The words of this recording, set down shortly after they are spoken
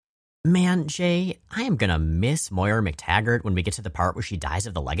Man, Jay, I am gonna miss Moira McTaggart when we get to the part where she dies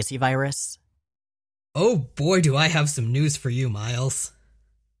of the legacy virus. Oh boy, do I have some news for you, Miles.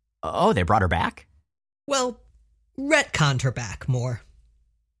 Oh, they brought her back? Well, retconned her back more.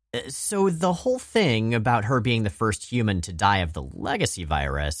 So the whole thing about her being the first human to die of the legacy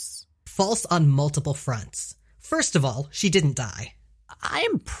virus... False on multiple fronts. First of all, she didn't die. I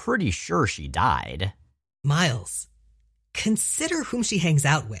am pretty sure she died. Miles, consider whom she hangs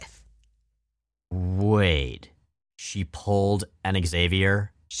out with. Wait, she pulled an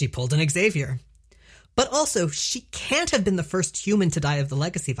Xavier? She pulled an Xavier. But also, she can't have been the first human to die of the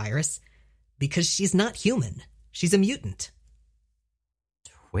legacy virus because she's not human. She's a mutant.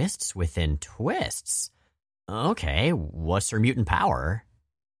 Twists within twists. Okay, what's her mutant power?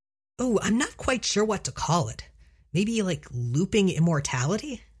 Oh, I'm not quite sure what to call it. Maybe like looping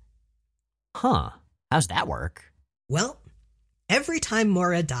immortality? Huh, how's that work? Well, every time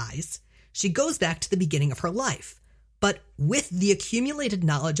Moira dies, she goes back to the beginning of her life, but with the accumulated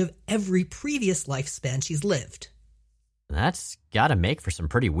knowledge of every previous lifespan she's lived. That's gotta make for some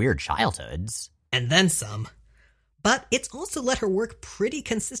pretty weird childhoods. And then some. But it's also let her work pretty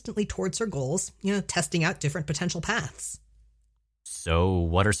consistently towards her goals, testing out different potential paths. So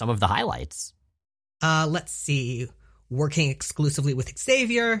what are some of the highlights? Let's see. Working exclusively with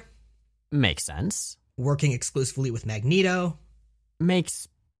Xavier. Makes sense. Working exclusively with Magneto. Makes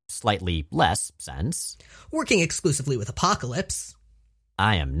slightly less sense. Working exclusively with Apocalypse.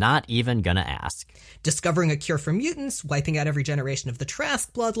 I am not even gonna ask. Discovering a cure for mutants, wiping out every generation of the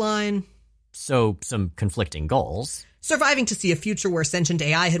Trask bloodline. So, some conflicting goals. Surviving to see a future where sentient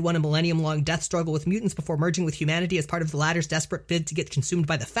AI had won a millennium-long death struggle with mutants before merging with humanity as part of the latter's desperate bid to get consumed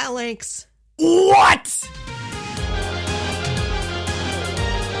by the Phalanx. What?!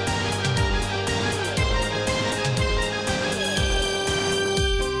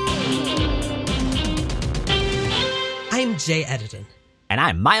 I'm Jay Edidin. And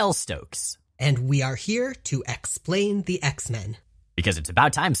I'm Miles Stokes. And we are here to explain the X-Men. Because it's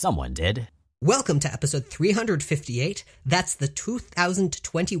about time someone did. Welcome to episode 358. That's the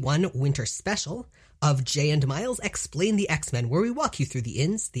 2021 winter special of Jay and Miles Explain the X-Men, where we walk you through the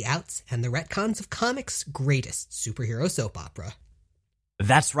ins, the outs, and the retcons of comics' greatest superhero soap opera.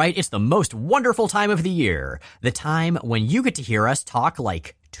 That's right, it's the most wonderful time of the year. The time when you get to hear us talk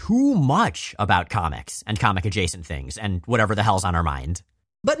like too much about comics and comic-adjacent things and whatever the hell's on our mind.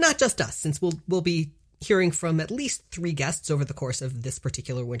 But not just us, since we'll be hearing from at least 3 guests over the course of this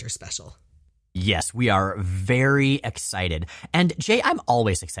particular winter special. Yes, we are very excited. And Jay, I'm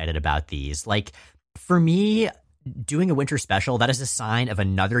always excited about these. Like, for me, doing a winter special, that is a sign of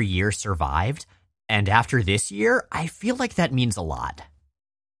another year survived. And after this year, I feel like that means a lot.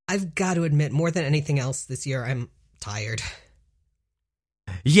 I've got to admit, more than anything else this year, I'm tired.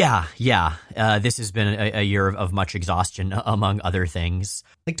 Yeah. This has been a year of much exhaustion, among other things.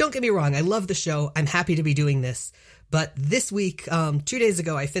 Like, don't get me wrong, I love the show. I'm happy to be doing this. But this week, 2 days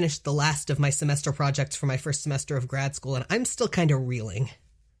ago, I finished the last of my semester projects for my first semester of grad school, and I'm still kind of reeling.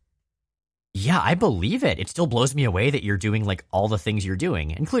 Yeah, I believe it. It still blows me away that you're doing, like, all the things you're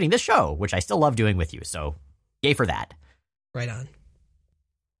doing, including this show, which I still love doing with you, so yay for that. Right on.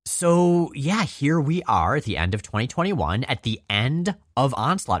 So, yeah, here we are at the end of 2021, at the end of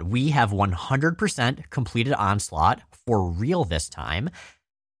Onslaught. We have 100% completed Onslaught for real this time.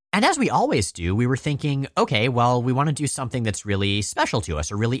 And as we always do, we were thinking, okay, well, we want to do something that's really special to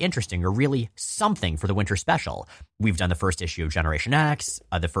us, or really interesting, or really something for the winter special. We've done the first issue of Generation X,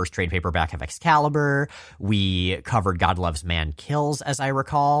 the first trade paperback of Excalibur. We covered God Loves Man Kills, as I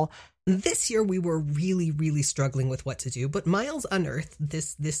recall. This year we were really, really struggling with what to do, but Miles unearthed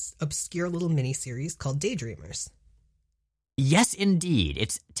this obscure little mini-series called Daydreamers. Yes, indeed.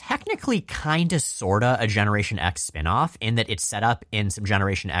 It's technically kinda sorta a Generation X spinoff in that it's set up in some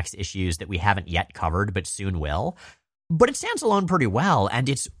Generation X issues that we haven't yet covered but soon will. But it stands alone pretty well, and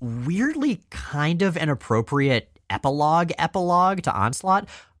it's weirdly kind of an appropriate epilogue to Onslaught.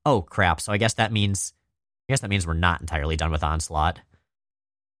 Oh crap, so I guess that means we're not entirely done with Onslaught.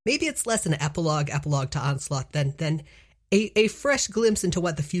 Maybe it's less an epilogue to Onslaught than a fresh glimpse into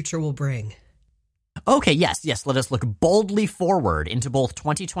what the future will bring. Okay, yes, let us look boldly forward into both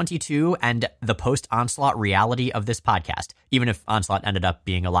 2022 and the post-Onslaught reality of this podcast, even if Onslaught ended up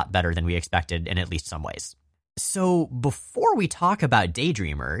being a lot better than we expected in at least some ways. So, before we talk about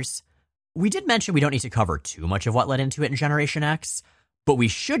Daydreamers, we did mention we don't need to cover too much of what led into it in Generation X, but we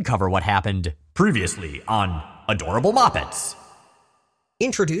should cover what happened previously on Adorable Moppets.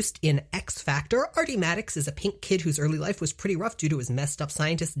 Introduced in X Factor, Artie Maddox is a pink kid whose early life was pretty rough due to his messed up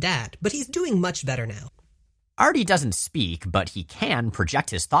scientist dad, but he's doing much better now. Artie doesn't speak, but he can project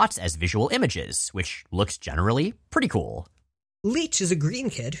his thoughts as visual images, which looks generally pretty cool. Leech is a green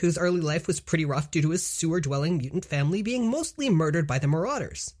kid whose early life was pretty rough due to his sewer-dwelling mutant family being mostly murdered by the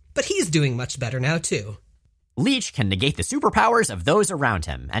Marauders. But he's doing much better now, too. Leech can negate the superpowers of those around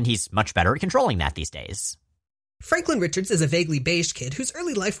him, and he's much better at controlling that these days. Franklin Richards is a vaguely beige kid whose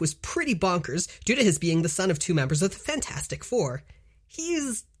early life was pretty bonkers due to his being the son of 2 members of the Fantastic Four.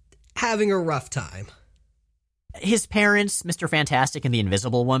 He's having a rough time. His parents, Mr. Fantastic and the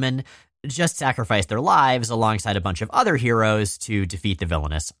Invisible Woman, just sacrificed their lives alongside a bunch of other heroes to defeat the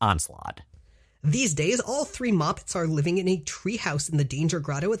villainous Onslaught. These days, all 3 Moppets are living in a treehouse in the Danger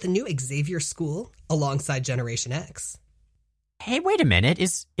Grotto at the new Xavier School, alongside Generation X. Hey, wait a minute.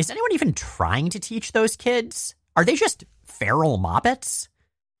 Is anyone even trying to teach those kids? Are they just feral Moppets?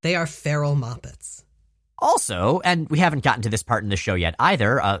 They are feral Moppets. Also, and we haven't gotten to this part in the show yet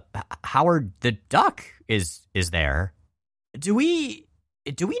either, Howard the Duck is there. Do we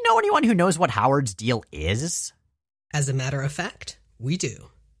know anyone who knows what Howard's deal is? As a matter of fact, we do.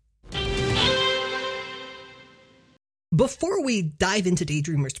 Before we dive into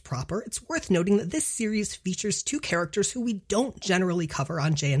Daydreamers proper, it's worth noting that this series features 2 characters who we don't generally cover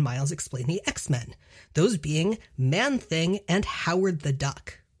on Jay and Miles Explain the X-Men, those being Man-Thing and Howard the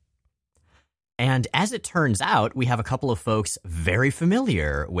Duck. And as it turns out, we have a couple of folks very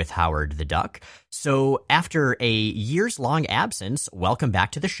familiar with Howard the Duck. So after a years-long absence, welcome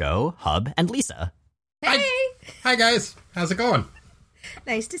back to the show, Hub and Lisa. Hey! Hi guys, how's it going?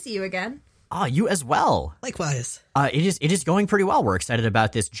 Nice to see you again. You as well. Likewise. It is going pretty well. We're excited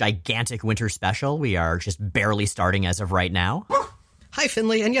about this gigantic winter special. We are just barely starting as of right now. Hi,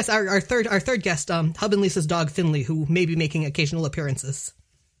 Finley. And yes, our third guest, Hub and Lisa's dog, Finley, who may be making occasional appearances.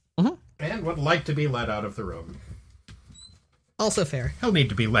 Mm-hmm. And would like to be let out of the room. Also fair. He'll need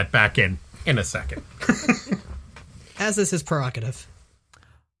to be let back in a second. As is his prerogative.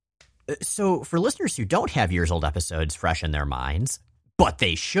 So for listeners who don't have years-old episodes fresh in their minds, but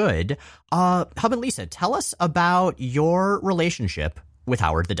they should, Hub and Lisa, tell us about your relationship with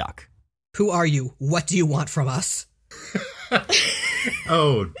Howard the Duck. Who are you? What do you want from us?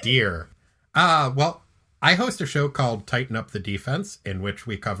 Oh, dear. Well, I host a show called Tighten Up the Defense, in which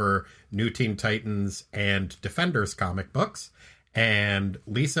we cover New Teen Titans and Defenders comic books. And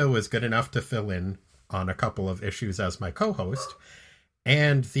Lisa was good enough to fill in on a couple of issues as my co-host.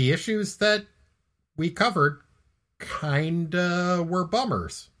 And the issues that we covered kinda were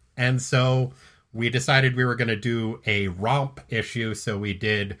bummers. And so we decided we were going to do a romp issue. So we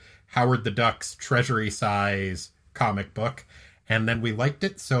did Howard the Duck's Treasury-size comic book. And then we liked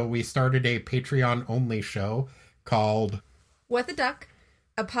it, so we started a Patreon-only show called What the Duck,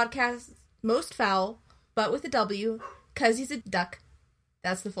 a podcast most foul, but with a W, 'cause he's a duck.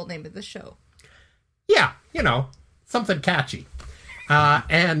 That's the full name of the show. Yeah, something catchy.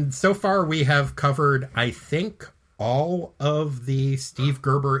 And so far we have covered, I think, all of the Steve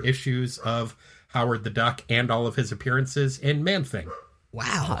Gerber issues of Howard the Duck and all of his appearances in Man-Thing.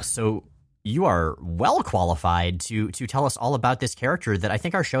 Wow. So you are well qualified to tell us all about this character that I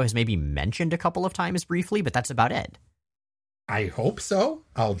think our show has maybe mentioned a couple of times briefly, but that's about it. I hope so.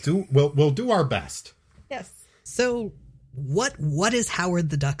 We'll do our best. Yes. So, what is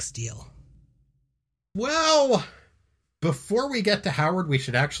Howard the Duck's deal? Well, before we get to Howard, we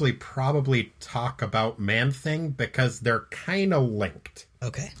should actually probably talk about Man-Thing because they're kind of linked.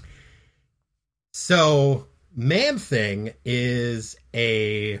 Okay. So, Man-Thing is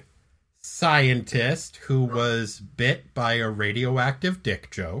a scientist who was bit by a radioactive dick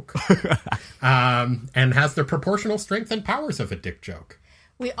joke and has the proportional strength and powers of a dick joke.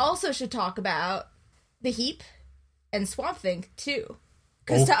 We also should talk about the Heap and Swamp Thing, too.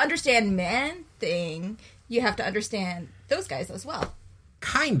 Because to understand Man-Thing, you have to understand those guys as well.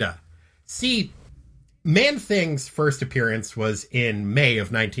 Kinda. See, Man-Thing's first appearance was in May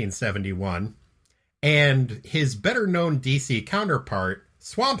of 1971, and his better-known DC counterpart,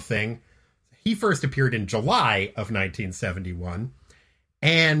 Swamp Thing, he first appeared in July of 1971,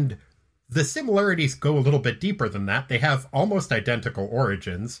 and the similarities go a little bit deeper than that. They have almost identical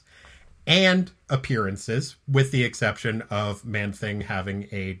origins and appearances, with the exception of Man-Thing having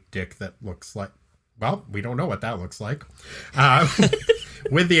a dick that looks like... Well, we don't know what that looks like.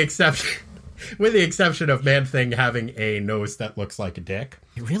 With the exception of Man-Thing having a nose that looks like a dick.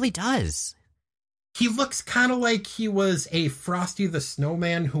 It really does. He looks kind of like he was a Frosty the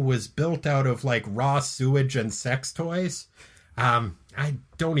Snowman who was built out of, like, raw sewage and sex toys. I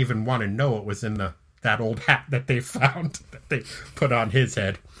don't even want to know what was in that old hat that they found, that they put on his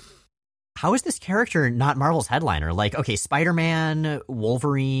head. How is this character not Marvel's headliner? Like, okay, Spider-Man,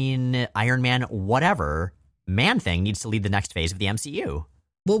 Wolverine, Iron Man, whatever. Man-Thing needs to lead the next phase of the MCU.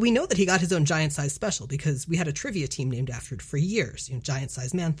 Well, we know that he got his own giant-size special because we had a trivia team named after it for years,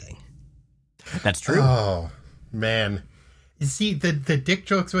 Giant-Size Man-Thing. That's true. Oh, man. You see, the dick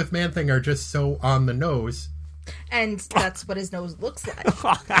jokes with Man-Thing are just so on the nose. And that's what his nose looks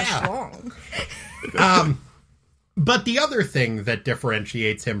like. That's long. But the other thing that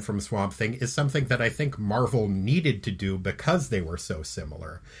differentiates him from Swamp Thing is something that I think Marvel needed to do because they were so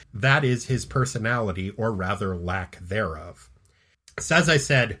similar. That is his personality, or rather lack thereof. So as I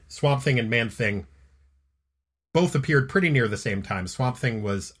said, Swamp Thing and Man-Thing both appeared pretty near the same time. Swamp Thing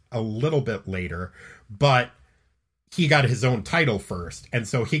was a little bit later, but he got his own title first, and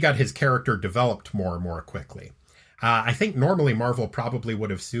so he got his character developed more and more quickly. I think normally Marvel probably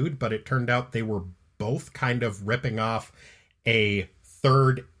would have sued, but it turned out they were both kind of ripping off a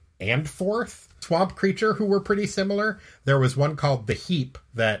third and fourth swamp creature who were pretty similar. There was one called the Heap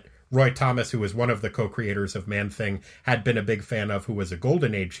that Roy Thomas, who was one of the co-creators of Man-Thing, had been a big fan of, who was a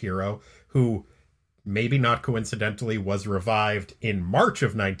Golden Age hero, who, maybe not coincidentally, was revived in March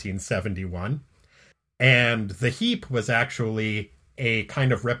of 1971. And the Heap was actually a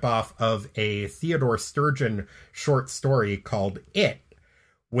kind of ripoff of a Theodore Sturgeon short story called It,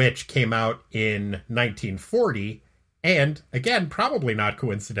 which came out in 1940, and, again, probably not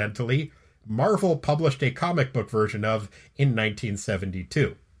coincidentally, Marvel published a comic book version of in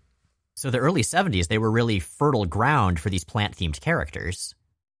 1972. So the early 70s, they were really fertile ground for these plant-themed characters.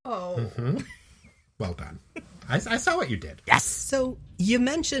 Oh. Mm-hmm. Well done. I saw what you did. Yes! So, you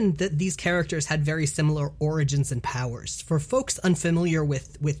mentioned that these characters had very similar origins and powers. For folks unfamiliar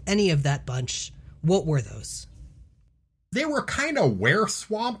with any of that bunch, what were those? They were kind of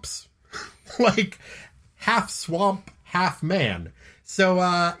were-swamps. Like, half swamp, half man.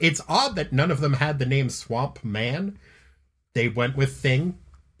 So, it's odd that none of them had the name Swamp Man. They went with Thing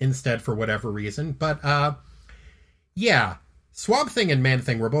instead for whatever reason. But, yeah. Swamp Thing and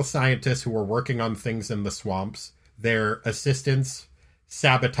Man-Thing were both scientists who were working on things in the swamps. Their assistants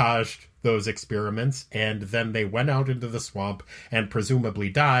sabotaged those experiments, and then they went out into the swamp and presumably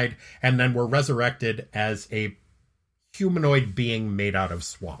died, and then were resurrected as a humanoid being made out of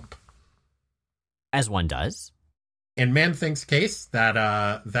swamp. As one does. In Man-Thing's case,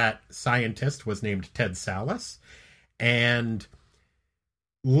 that scientist was named Ted Sallis, and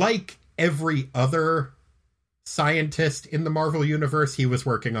like every other scientist in the Marvel Universe, he was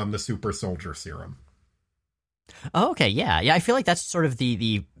working on the super soldier serum. Oh, okay, yeah. I feel like that's sort of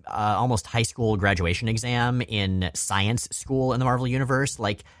the almost high school graduation exam in science school in the Marvel Universe.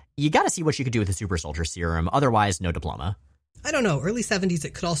 Like, you got to see what you could do with the super soldier serum. Otherwise, no diploma. I don't know. Early 70s,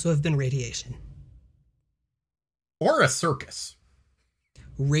 it could also have been radiation. Or a circus.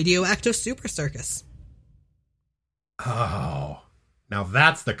 Radioactive Super Circus. Oh, now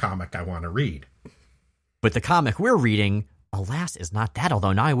that's the comic I want to read. But the comic we're reading, alas, is not that,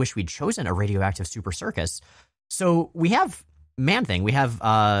 although now I wish we'd chosen a radioactive super circus. So we have Man-Thing. We have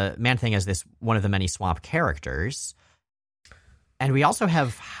Man-Thing as this one of the many swamp characters. And we also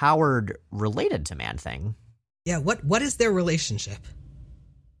have Howard related to Man-Thing. Yeah, what is their relationship?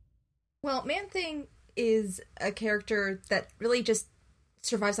 Well, Man-Thing is a character that really just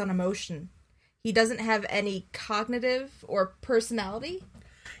survives on emotion. He doesn't have any cognitive or personality.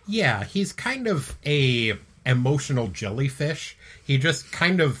 Yeah, he's kind of a emotional jellyfish. He just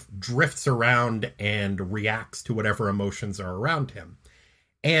kind of drifts around and reacts to whatever emotions are around him.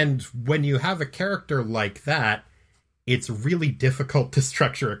 And when you have a character like that, it's really difficult to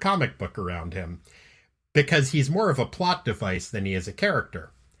structure a comic book around him because he's more of a plot device than he is a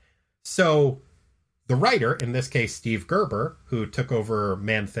character. So the writer, in this case Steve Gerber, who took over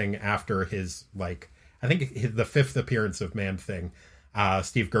Man-Thing after his, I think the fifth appearance of Man-Thing,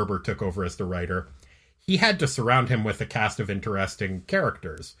 Steve Gerber took over as the writer. He had to surround him with a cast of interesting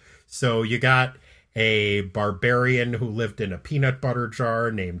characters. So you got a barbarian who lived in a peanut butter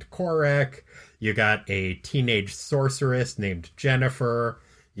jar named Korek. You got a teenage sorceress named Jennifer.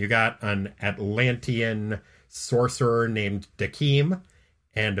 You got an Atlantean sorcerer named Dakeem.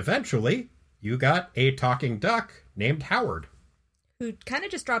 And eventually, you got a talking duck named Howard. Who kind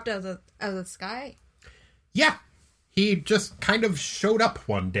of just dropped out of the sky. Yeah. He just kind of showed up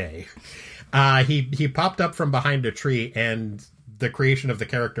one day. He popped up from behind a tree, and the creation of the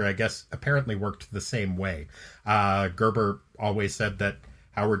character, I guess, apparently worked the same way. Gerber always said that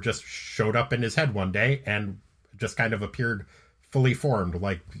Howard just showed up in his head one day and just kind of appeared fully formed,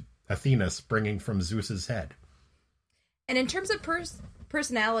 like Athena springing from Zeus's head. And in terms of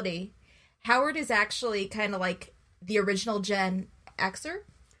personality, Howard is actually kind of like the original Gen Xer.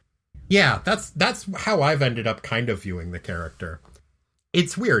 Yeah, that's how I've ended up kind of viewing the character.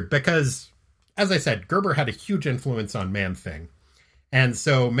 It's weird because as I said, Gerber had a huge influence on Man-Thing. And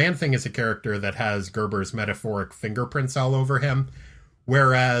so Man-Thing is a character that has Gerber's metaphoric fingerprints all over him,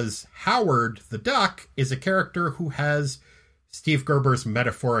 whereas Howard the Duck is a character who has Steve Gerber's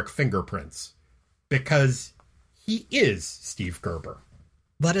metaphoric fingerprints, because he is Steve Gerber.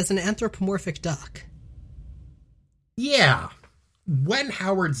 But as an anthropomorphic duck. Yeah. When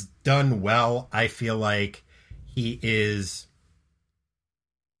Howard's done well, I feel like he is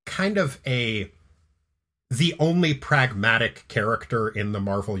kind of the only pragmatic character in the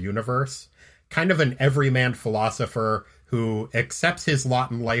Marvel Universe. Kind of an everyman philosopher who accepts his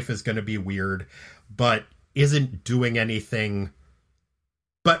lot in life is going to be weird, but isn't doing anything,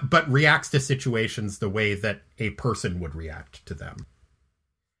 but reacts to situations the way that a person would react to them.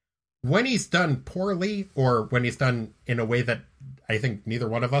 When he's done poorly, or when he's done in a way that I think neither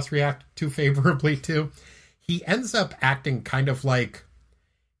one of us react too favorably to, he ends up acting kind of like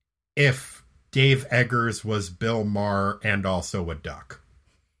if Dave Eggers was Bill Maher and also a duck.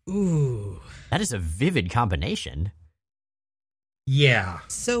 Ooh. That is a vivid combination. Yeah.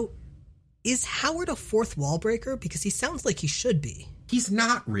 So, is Howard a fourth wall breaker? Because he sounds like he should be. He's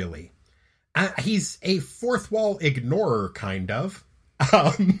not really. He's a fourth wall ignorer, kind of.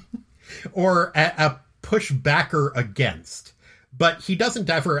 Or a pushbacker against. But he doesn't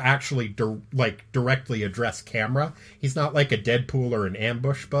ever actually directly address camera. He's not like a Deadpool or an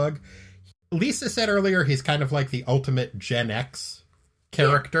ambush bug. Lisa said earlier he's kind of like the ultimate Gen X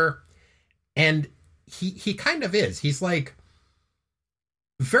character. Yeah. And he kind of is. He's like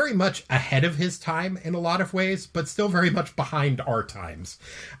very much ahead of his time in a lot of ways, but still very much behind our times.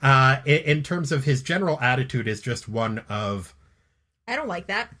 In terms of his general attitude is just one of... I don't like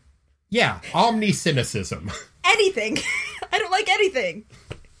that. Yeah, omni-cynicism. Anything. I don't like anything.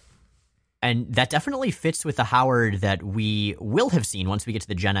 And that definitely fits with the Howard that we will have seen once we get to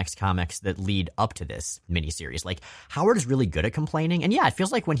the Gen X comics that lead up to this miniseries. Like, Howard is really good at complaining. And yeah, it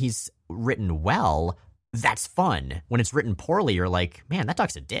feels like when he's written well, that's fun. When it's written poorly, you're like, man, that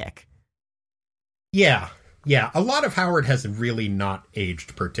duck's a dick. Yeah. A lot of Howard has really not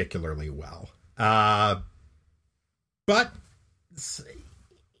aged particularly well. But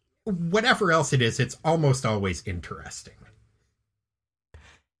whatever else it is, it's almost always interesting.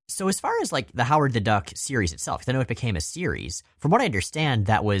 So as far as like the Howard the Duck series itself, because I know it became a series, from what I understand,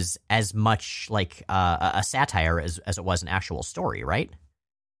 that was as much like a satire as it was an actual story, right?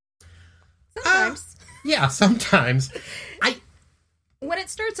 Sometimes. Yeah, sometimes. When it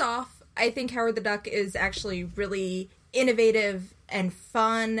starts off, I think Howard the Duck is actually really innovative and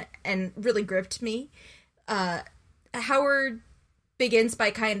fun and really gripped me. Howard begins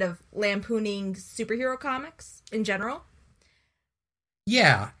by kind of lampooning superhero comics in general.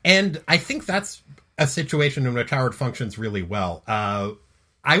 Yeah, and I think that's a situation in which Howard functions really well.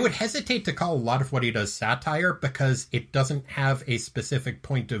 I would hesitate to call a lot of what he does satire because it doesn't have a specific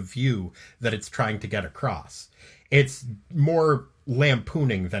point of view that it's trying to get across. It's more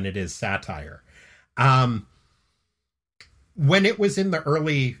lampooning than it is satire. When it was in the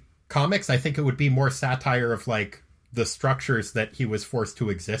early comics, I think it would be more satire of like the structures that he was forced to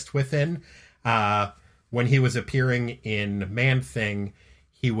exist within. When he was appearing in Man-Thing,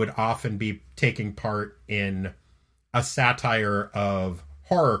 he would often be taking part in a satire of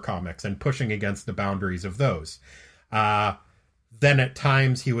horror comics and pushing against the boundaries of those. Then at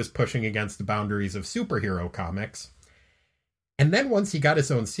times he was pushing against the boundaries of superhero comics. And then once he got his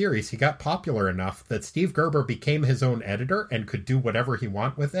own series, he got popular enough that Steve Gerber became his own editor and could do whatever he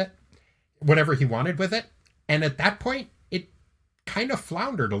wanted with it. And at that point, it kind of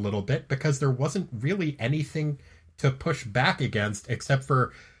floundered a little bit because there wasn't really anything to push back against except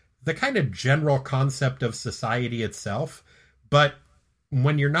for the kind of general concept of society itself. But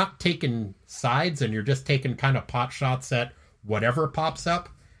when you're not taking sides and you're just taking kind of pot shots at whatever pops up,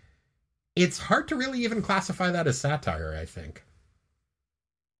 it's hard to really even classify that as satire, I think.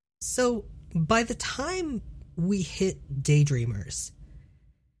 So, by the time we hit Daydreamers,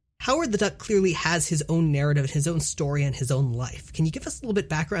 Howard the Duck clearly has his own narrative, his own story, and his own life. Can you give us a little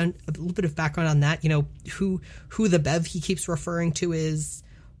bit of background on that? You know, who the Bev he keeps referring to is,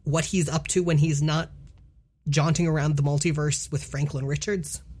 what he's up to when he's not jaunting around the multiverse with Franklin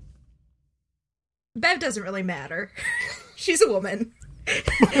Richards? Bev doesn't really matter. She's a woman.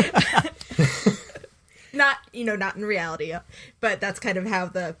 Not in reality, but that's kind of how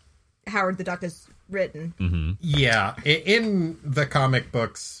the Howard the Duck is written. Mm-hmm. Yeah, in the comic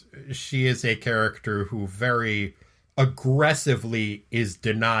books, she is a character who very aggressively is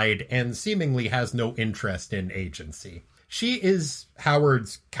denied and seemingly has no interest in agency. She is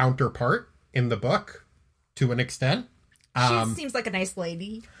Howard's counterpart in the book, to an extent. She seems like a nice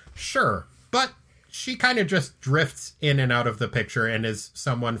lady. Sure. But she kind of just drifts in and out of the picture and is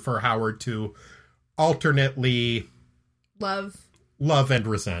someone for Howard to alternately Love and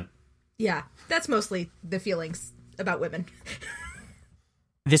resent. Yeah, that's mostly the feelings about women.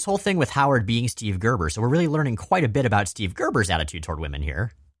 This whole thing with Howard being Steve Gerber, so we're really learning quite a bit about Steve Gerber's attitude toward women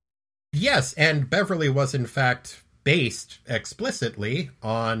here. Yes, and Beverly was in fact based explicitly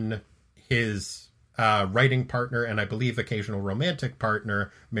on his writing partner and I believe occasional romantic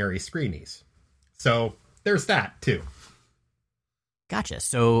partner, Mary Screeney's. So there's that, too. Gotcha.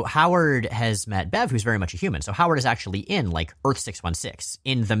 So Howard has met Bev, who's very much a human. So Howard is actually in, like, Earth 616,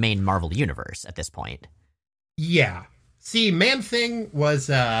 in the main Marvel universe at this point. Yeah. See, Man-Thing was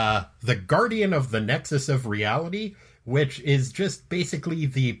the guardian of the Nexus of Reality, which is just basically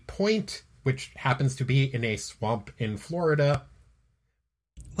the point, which happens to be in a swamp in Florida.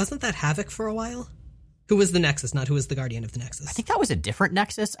 Wasn't that Havoc for a while? Who was the Nexus, not who was the guardian of the Nexus? I think that was a different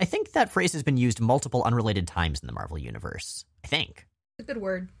Nexus. I think that phrase has been used multiple unrelated times in the Marvel universe. I think. A good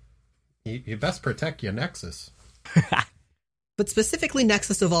word. You best protect your Nexus. But specifically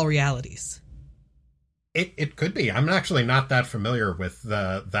Nexus of all realities. It could be. I'm actually not that familiar with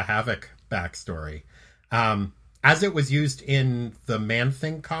the Havoc backstory. As it was used in the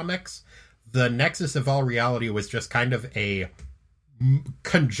Man-Thing comics, the Nexus of all reality was just kind of a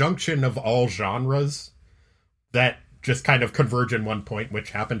conjunction of all genres that just kind of converge in one point,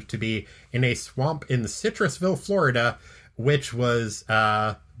 which happened to be in a swamp in Citrusville, Florida, which was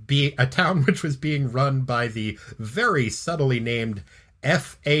a town which was being run by the very subtly named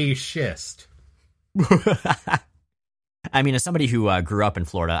F.A. Schist. I mean, as somebody who grew up in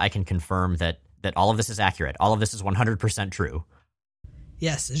Florida, I can confirm that all of this is accurate. All of this is 100% true.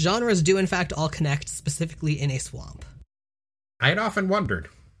 Yes, genres do in fact all connect, specifically in a swamp. I'd often wondered.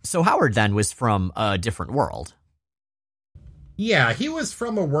 So Howard then was from a different world. Yeah, he was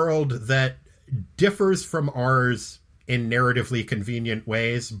from a world that differs from ours in narratively convenient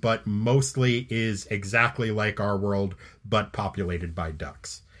ways, but mostly is exactly like our world, but populated by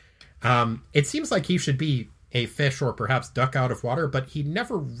ducks. It seems like he should be a fish or perhaps duck out of water, but he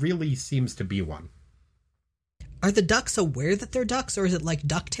never really seems to be one. Are the ducks aware that they're ducks, or is it like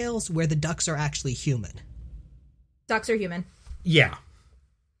DuckTales, where the ducks are actually human? Ducks are human. Yeah.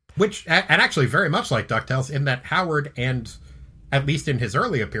 Which, and actually very much like DuckTales, in that Howard, and at least in his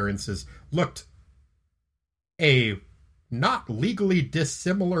early appearances, looked a not legally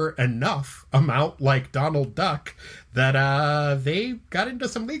dissimilar enough amount like Donald Duck that they got into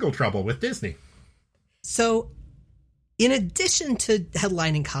some legal trouble with Disney. So, in addition to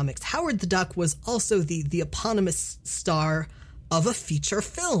headlining comics, Howard the Duck was also the eponymous star of a feature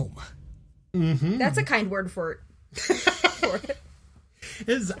film. Mm-hmm. That's a kind word for it.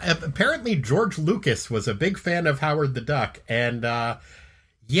 Apparently George Lucas was a big fan of Howard the Duck, and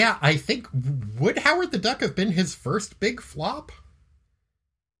yeah, I think, would Howard the Duck have been his first big flop?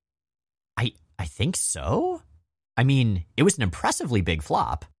 I think so. I mean, it was an impressively big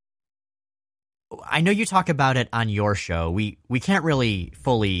flop. I know you talk about it on your show. We can't really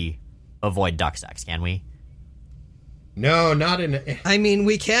fully avoid duck sex, can we? No, not in... I mean,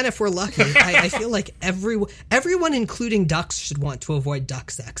 we can if we're lucky. I feel like everyone, including ducks, should want to avoid duck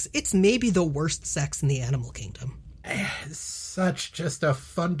sex. It's maybe the worst sex in the animal kingdom. Such just a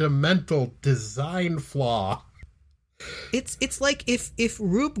fundamental design flaw. It's like if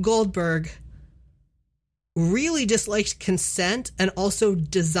Rube Goldberg really disliked consent and also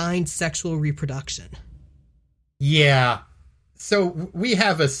designed sexual reproduction. Yeah. So we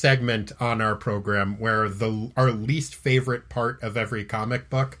have a segment on our program where our least favorite part of every comic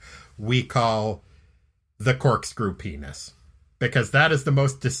book we call the corkscrew penis, because that is the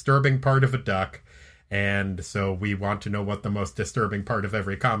most disturbing part of a duck. And so we want to know what the most disturbing part of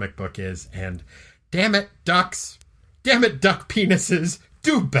every comic book is. And damn it, ducks. Damn it, duck penises.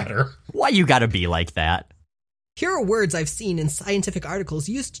 Do better. Why you gotta be like that? Here are words I've seen in scientific articles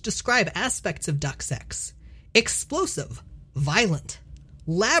used to describe aspects of duck sex. Explosive, violent,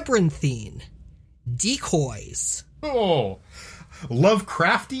 labyrinthine, decoys. Oh,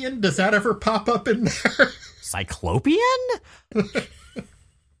 Lovecraftian? Does that ever pop up in there? Cyclopean?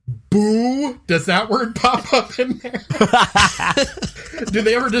 Boo? Does that word pop up in there? Do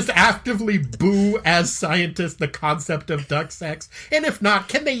they ever just actively boo as scientists the concept of duck sex? And if not,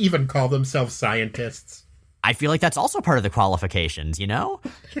 can they even call themselves scientists? I feel like that's also part of the qualifications, you know?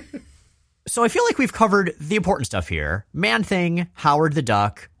 So I feel like we've covered the important stuff here. Man-Thing, Howard the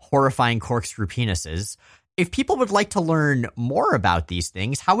Duck, horrifying corkscrew penises. If people would like to learn more about these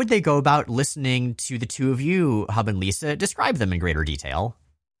things, how would they go about listening to the two of you, Hub and Lisa, describe them in greater detail?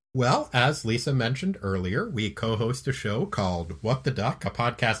 Well, as Lisa mentioned earlier, we co-host a show called What the Duck, a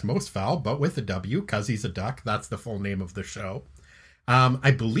podcast most foul, but with a W, because he's a duck. That's the full name of the show.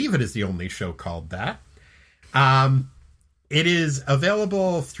 I believe it is the only show called that. It is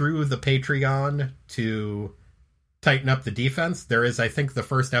available through the Patreon to Tighten Up the Defense. There is, I think, the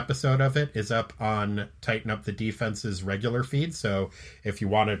first episode of it is up on Tighten Up the Defense's regular feed. So if you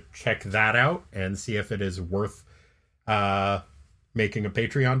want to check that out and see if it is worth making a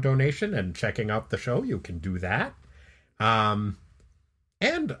Patreon donation and checking out the show, you can do that. And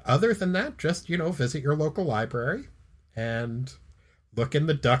other than that, just, visit your local library and look in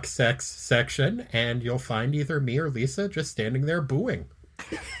the duck sex section, and you'll find either me or Lisa just standing there booing.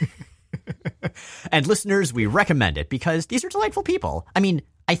 And listeners, we recommend it because these are delightful people. I mean,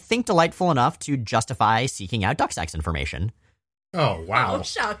 I think delightful enough to justify seeking out duck sex information. Oh, wow. Oh,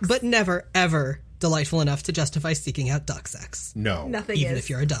 shucks. But never, ever delightful enough to justify seeking out duck sex. No. Nothing Even is. if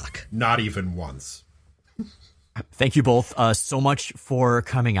you're a duck. Not even once. Thank you both so much for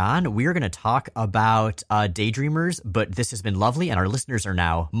coming on. We are going to talk about Daydreamers, but this has been lovely, and our listeners are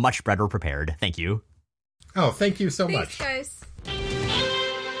now much better prepared. Thank you. Oh, thank you so Thanks, much. guys.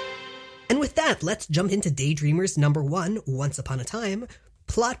 And with that, let's jump into Daydreamers number 1, Once Upon a Time.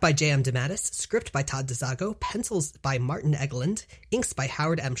 Plot by J.M. DeMatteis, script by Todd DeZago, pencils by Martin Egeland, inks by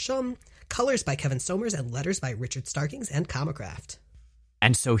Howard M. Shum, colors by Kevin Somers, and letters by Richard Starkings and Comicraft.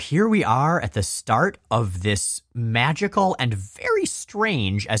 And so here we are at the start of this magical and very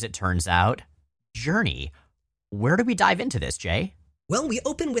strange, as it turns out, journey. Where do we dive into this, Jay? Well, we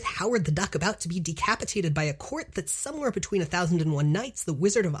open with Howard the Duck about to be decapitated by a court that's somewhere between 1001 Nights, The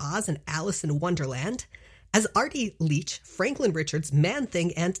Wizard of Oz, and Alice in Wonderland, as Artie Leach, Franklin Richards,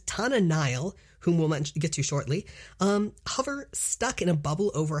 Man-Thing, and Tana Nile, whom we'll get to shortly, hover stuck in a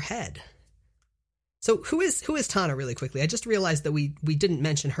bubble overhead. So who is Tana, really quickly? I just realized that we didn't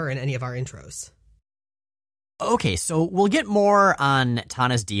mention her in any of our intros. Okay, so we'll get more on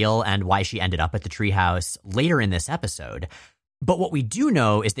Tana's deal and why she ended up at the treehouse later in this episode. But what we do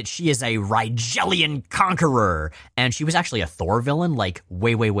know is that she is a Rigelian conqueror, and she was actually a Thor villain like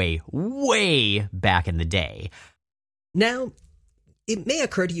way back in the day. Now, it may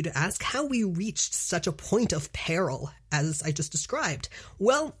occur to you to ask how we reached such a point of peril as I just described.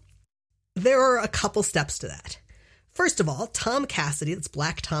 Well, there are a couple steps to that. First of all, Tom Cassidy, that's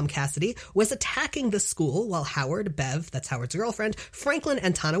Black Tom Cassidy, was attacking the school while Howard, Bev, that's Howard's girlfriend, Franklin,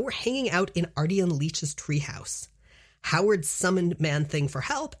 and Tana were hanging out in Artie and Leach's treehouse. Howard summoned Man-Thing for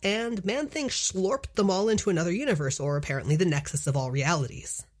help, and Man-Thing slurped them all into another universe, or apparently the nexus of all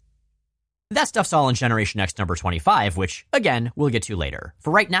realities. That stuff's all in Generation X number 25, which, again, we'll get to later. For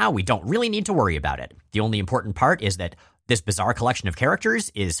right now, we don't really need to worry about it. The only important part is that this bizarre collection of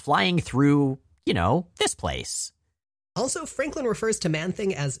characters is flying through, this place. Also, Franklin refers to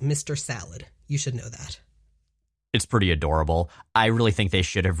Man-Thing as Mr. Salad. You should know that. It's pretty adorable. I really think they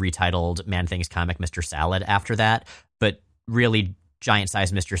should have retitled Man-Thing's comic Mr. Salad after that, but really,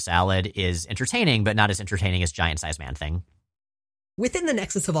 giant-sized Mr. Salad is entertaining, but not as entertaining as giant-sized Man-Thing. Within the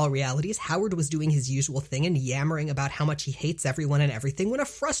nexus of all realities, Howard was doing his usual thing and yammering about how much he hates everyone and everything when a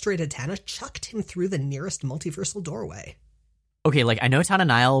frustrated Tana chucked him through the nearest multiversal doorway. Okay, I know Tana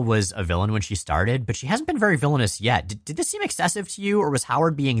Nile was a villain when she started, but she hasn't been very villainous yet. Did this seem excessive to you, or was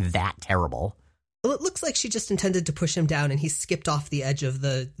Howard being that terrible? Well, it looks like she just intended to push him down, and he skipped off the edge of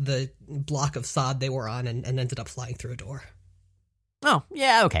the block of sod they were on and ended up flying through a door. Oh,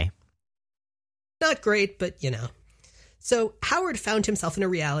 yeah, okay. Not great, but So Howard found himself in a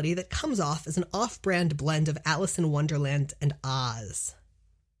reality that comes off as an off-brand blend of Alice in Wonderland and Oz.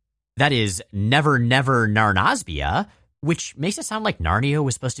 That is Never Never Narnasbia, which makes it sound like Narnia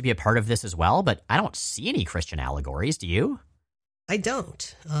was supposed to be a part of this as well, but I don't see any Christian allegories, do you? I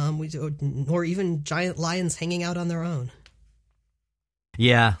don't. Nor even giant lions hanging out on their own.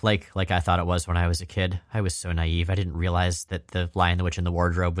 Yeah, like I thought it was when I was a kid. I was so naive. I didn't realize that the Lion, the Witch, and the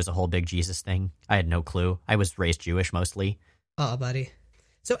Wardrobe was a whole big Jesus thing. I had no clue. I was raised Jewish mostly. Aw, buddy.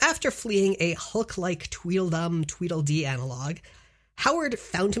 So after fleeing a Hulk-like Tweedledum Tweedledee analog, Howard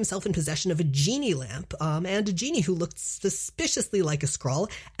found himself in possession of a genie lamp, and a genie who looked suspiciously like a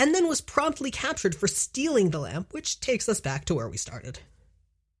Skrull, and then was promptly captured for stealing the lamp, which takes us back to where we started.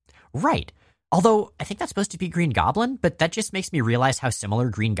 Right. Although, I think that's supposed to be Green Goblin, but that just makes me realize how similar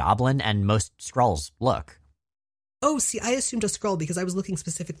Green Goblin and most Skrulls look. Oh, see, I assumed a Skrull because I was looking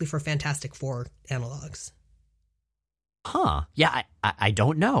specifically for Fantastic Four analogs. Huh. Yeah, I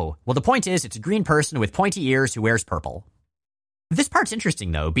don't know. Well, the point is, it's a green person with pointy ears who wears purple. This part's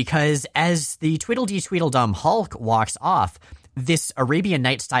interesting, though, because as the Tweedledee Tweedledum Hulk walks off, this Arabian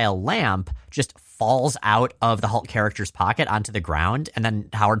Night-style lamp just falls out of the Hulk character's pocket onto the ground, and then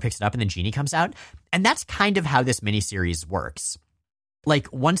Howard picks it up and the genie comes out. And that's kind of how this miniseries works. Like,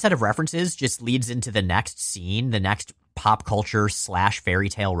 one set of references just leads into the next scene, the next pop culture / fairy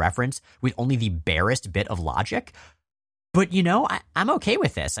tale reference with only the barest bit of logic. But, you know, I'm okay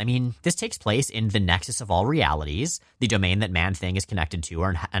with this. I mean, this takes place in the nexus of all realities, the domain that Man-Thing is connected to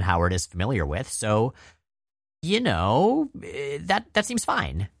and Howard is familiar with. So, you know, that seems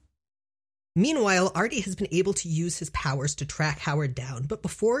fine. Meanwhile, Artie has been able to use his powers to track Howard down, but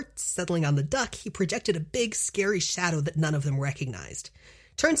before settling on the Duck, he projected a big, scary shadow that none of them recognized.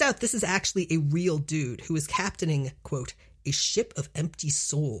 Turns out this is actually a real dude who is captaining, quote, a ship of empty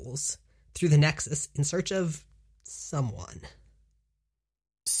souls through the Nexus in search of someone.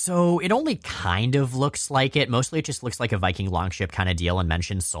 So it only kind of looks like it. Mostly it just looks like a Viking longship kind of deal and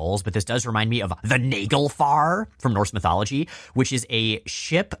mentions souls, but this does remind me of the Naglfar from Norse mythology, which is a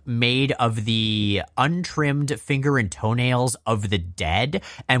ship made of the untrimmed finger and toenails of the dead,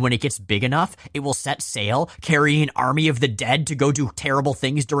 and when it gets big enough, it will set sail, carrying an army of the dead to go do terrible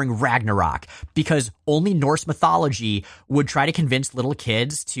things during Ragnarok, because only Norse mythology would try to convince little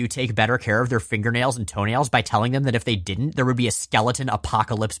kids to take better care of their fingernails and toenails by telling them that if they didn't, there would be a skeleton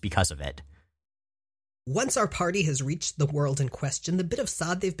apocalypse because of it. Once our party has reached the world in question, the bit of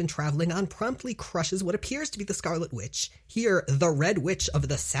sod they've been traveling on promptly crushes what appears to be the Scarlet Witch, here the Red Witch of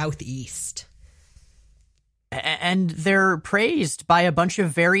the Southeast. And they're praised by a bunch of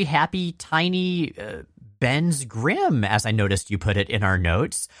very happy, tiny Ben's Grimm, as I noticed you put it in our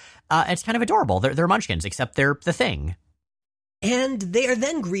notes. It's kind of adorable. They're munchkins, except they're the Thing. And they are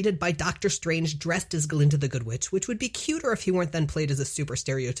then greeted by Doctor Strange dressed as Glinda the Good Witch, which would be cuter if he weren't then played as a super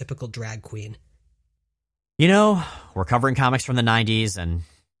stereotypical drag queen. You know, we're covering comics from the 90s, and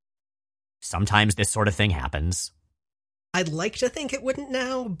sometimes this sort of thing happens. I'd like to think it wouldn't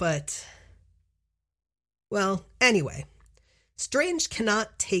now, but... Well, anyway. Strange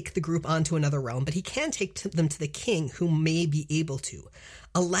cannot take the group onto another realm, but he can take them to the king, who may be able to.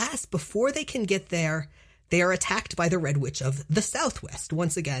 Alas, before they can get there, they are attacked by the Red Witch of the Southwest.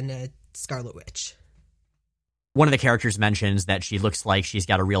 Once again, Scarlet Witch. One of the characters mentions that she looks like she's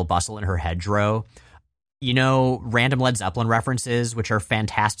got a real bustle in her hedgerow. You know, random Led Zeppelin references, which are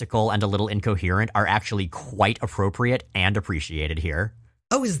fantastical and a little incoherent, are actually quite appropriate and appreciated here.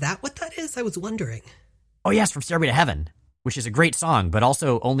 Oh, is that what that is? I was wondering. Oh yes, from Stairway to Heaven, which is a great song, but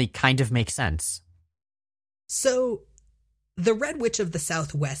also only kind of makes sense. So, the Red Witch of the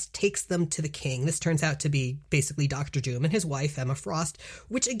Southwest takes them to the king. This turns out to be basically Dr. Doom and his wife, Emma Frost,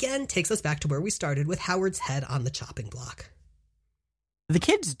 which again takes us back to where we started with Howard's head on the chopping block. The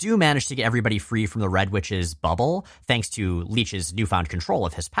kids do manage to get everybody free from the Red Witch's bubble, thanks to Leech's newfound control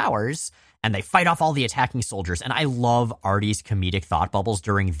of his powers, and they fight off all the attacking soldiers. And I love Artie's comedic thought bubbles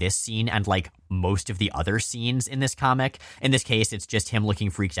during this scene and, like, most of the other scenes in this comic. In this case, it's just him looking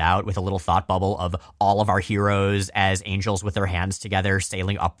freaked out with a little thought bubble of all of our heroes as angels with their hands together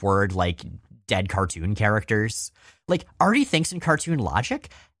sailing upward like dead cartoon characters. Like, Artie thinks in cartoon logic,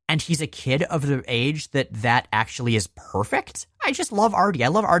 and he's a kid of the age that actually is perfect. I just love Artie. I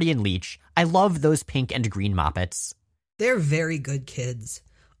love Artie and Leech. I love those pink and green Moppets. They're very good kids.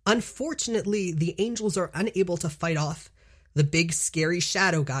 Unfortunately, the angels are unable to fight off the big scary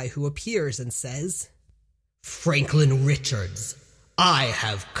shadow guy who appears and says, "Franklin Richards, I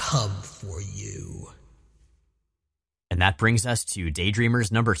have come for you." And that brings us to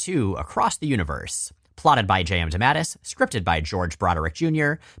Daydreamers number 2, Across the Universe. Plotted by J.M. DeMatteis, scripted by George Broderick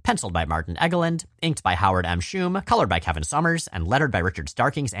Jr., penciled by Martin Egeland, inked by Howard M. Shum, colored by Kevin Summers, and lettered by Richard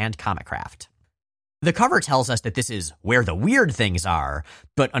Starkings and Comicraft. The cover tells us that this is where the weird things are,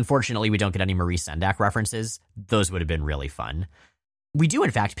 but unfortunately we don't get any Maurice Sendak references. Those would have been really fun. We do,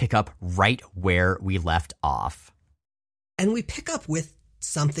 in fact, pick up right where we left off. And we pick up with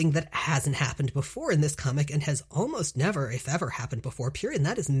something that hasn't happened before in this comic and has almost never, if ever, happened before, period, and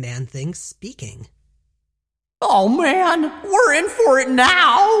that is Man-Thing speaking. Oh man, we're in for it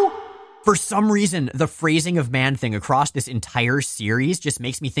now! For some reason, the phrasing of Man-Thing across this entire series just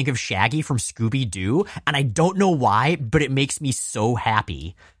makes me think of Shaggy from Scooby-Doo, and I don't know why, but it makes me so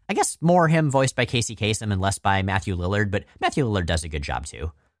happy. I guess more him voiced by Casey Kasem and less by Matthew Lillard, but Matthew Lillard does a good job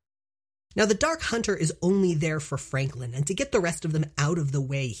too. Now, the Dark Hunter is only there for Franklin, and to get the rest of them out of the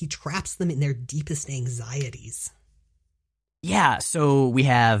way, he traps them in their deepest anxieties. Yeah, so we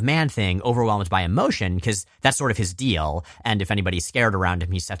have Man-Thing overwhelmed by emotion, because that's sort of his deal, and if anybody's scared around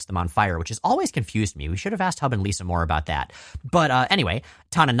him, he sets them on fire, which has always confused me. We should have asked Hub and Lisa more about that. But anyway,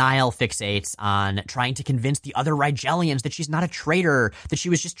 Tana Nile fixates on trying to convince the other Rigelians that she's not a traitor, that she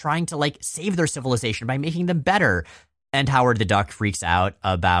was just trying to, like, save their civilization by making them better. And Howard the Duck freaks out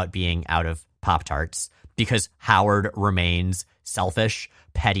about being out of Pop-Tarts because Howard remains selfish,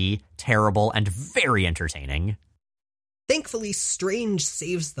 petty, terrible, and very entertaining. Thankfully, Strange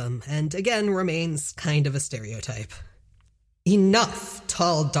saves them, and again remains kind of a stereotype. Enough,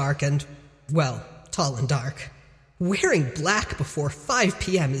 tall, dark, and, well, tall and dark. Wearing black before 5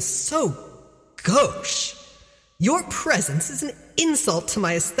 p.m. is so gauche. Your presence is an insult to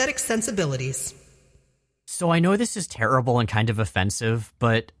my aesthetic sensibilities. So I know this is terrible and kind of offensive,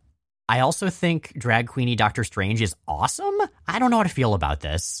 but I also think drag queenie Dr. Strange is awesome. I don't know how to feel about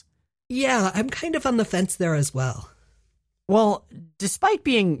this. Yeah, I'm kind of on the fence there as well. Well, despite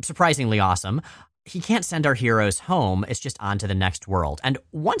being surprisingly awesome, he can't send our heroes home. It's just on to the next world. And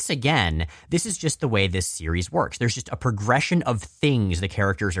once again, this is just the way this series works. There's just a progression of things the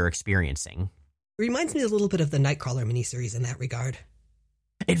characters are experiencing. Reminds me a little bit of the Nightcrawler miniseries in that regard.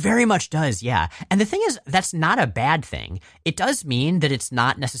 It very much does, yeah. And the thing is, that's not a bad thing. It does mean that it's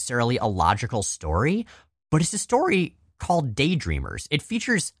not necessarily a logical story, but it's a story called Daydreamers. It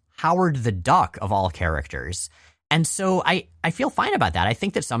features Howard the Duck, of all characters. And so I feel fine about that. I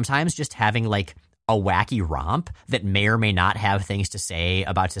think that sometimes just having like a wacky romp that may or may not have things to say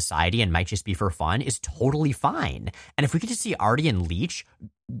about society and might just be for fun is totally fine. And if we get to see Artie and Leech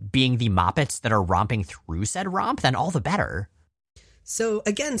being the Moppets that are romping through said romp, then all the better. So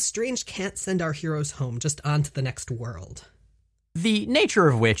again, Strange can't send our heroes home, just on to the next world. The nature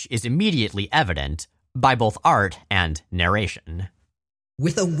of which is immediately evident by both art and narration.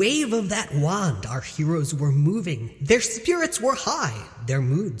 With a wave of that wand, our heroes were moving. Their spirits were high, their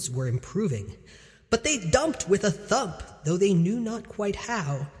moods were improving. But they dumped with a thump, though they knew not quite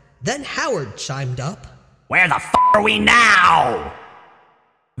how. Then Howard chimed up, "Where the f*** are we now?"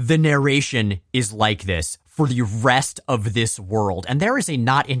 The narration is like this for the rest of this world, and there is a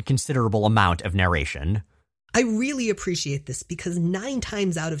not inconsiderable amount of narration. I really appreciate this because 9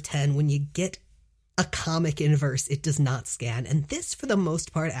 times out of 10, when you get a comic in verse, it does not scan, and this, for the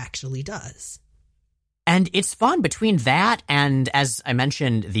most part, actually does. And it's fun between that and, as I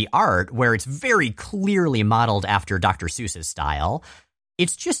mentioned, the art, where it's very clearly modeled after Dr. Seuss's style.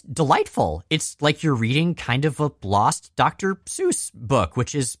 It's just delightful. It's like you're reading kind of a lost Dr. Seuss book,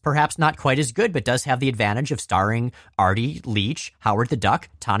 which is perhaps not quite as good, but does have the advantage of starring Artie, Leech, Howard the Duck,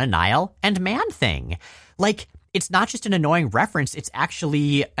 Tana Nile, and Man-Thing. Like, it's not just an annoying reference, it's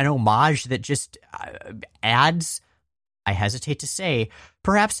actually an homage that just adds, I hesitate to say,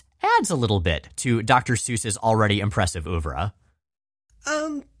 perhaps adds a little bit to Dr. Seuss's already impressive oeuvre.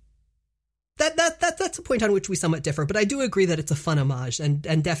 That's a point on which we somewhat differ, but I do agree that it's a fun homage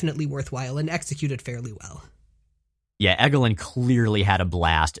and definitely worthwhile and executed fairly well. Yeah, Egelin clearly had a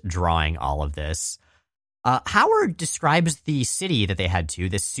blast drawing all of this. Howard describes the city that they head to,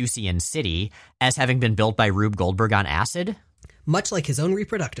 this Seussian city, as having been built by Rube Goldberg on acid. Much like his own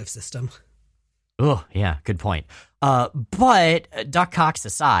reproductive system. Oh, yeah, good point. But Duck Cox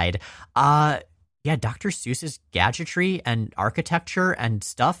aside, yeah, Dr. Seuss's gadgetry and architecture and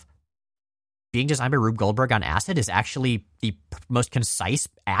stuff being designed by Rube Goldberg on acid is actually the most concise,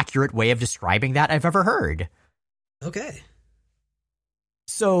 accurate way of describing that I've ever heard. Okay.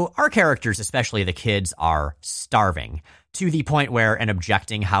 So our characters, especially the kids, are starving to the point where an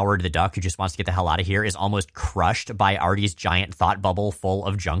objecting Howard the Duck, who just wants to get the hell out of here, is almost crushed by Artie's giant thought bubble full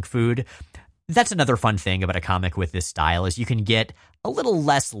of junk food. That's another fun thing about a comic with this style is you can get a little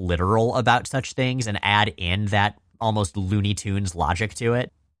less literal about such things and add in that almost Looney Tunes logic to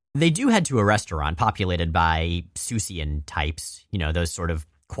it. They do head to a restaurant populated by Seussian types, you know, those sort of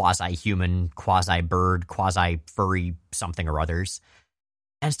quasi-human, quasi-bird, quasi-furry something or others,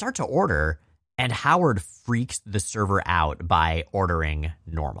 and start to order, and Howard freaks the server out by ordering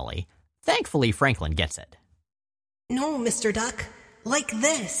normally. Thankfully, Franklin gets it. No, Mr. Duck, like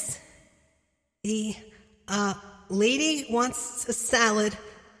this. The, lady wants a salad,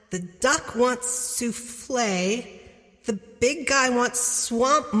 the duck wants souffle, the big guy wants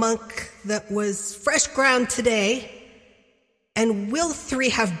swamp monk that was fresh ground today, and we'll 3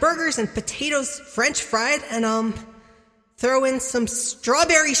 have burgers and potatoes French fried and, throw in some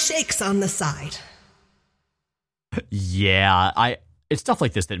strawberry shakes on the side. Yeah, it's stuff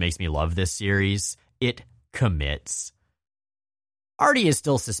like this that makes me love this series. It commits. Artie is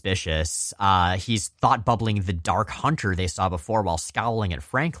still suspicious. He's thought bubbling the dark hunter they saw before while scowling at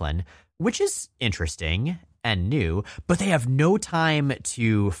Franklin, which is interesting and new, but they have no time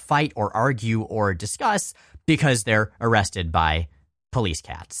to fight or argue or discuss because they're arrested by police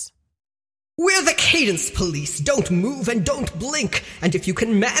cats. We're the Cadence Police. Don't move and don't blink. And if you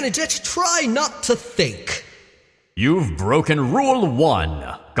can manage it, try not to think. You've broken Rule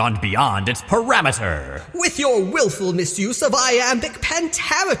 1, gone beyond its parameter. With your willful misuse of iambic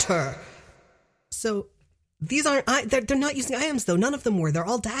pentameter. So these aren't, they're not using iams though. None of them were. They're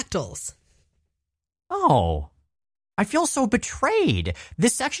all dactyls. Oh, I feel so betrayed.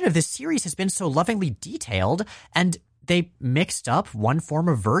 This section of this series has been so lovingly detailed, and they mixed up one form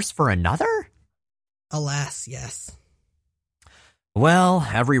of verse for another? Alas, yes. Well,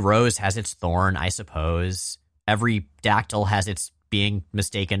 every rose has its thorn, I suppose. Every dactyl has its being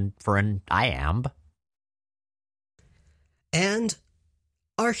mistaken for an iamb. And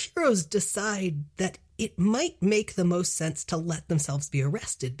our heroes decide that it might make the most sense to let themselves be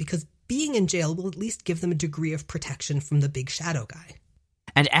arrested, because being in jail will at least give them a degree of protection from the big shadow guy.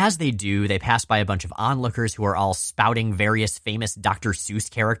 And as they do, they pass by a bunch of onlookers who are all spouting various famous Dr. Seuss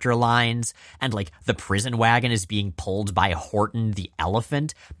character lines, and like the prison wagon is being pulled by Horton the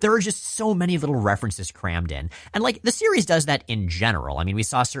elephant. There are just so many little references crammed in. And like the series does that in general. I mean, we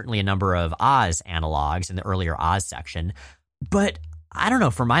saw certainly a number of Oz analogs in the earlier Oz section, but I don't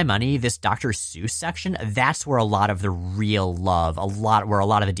know, for my money, this Dr. Seuss section, that's where a lot of the real love, where a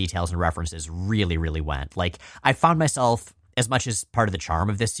lot of the details and references really, really went. Like, I found myself, as much as part of the charm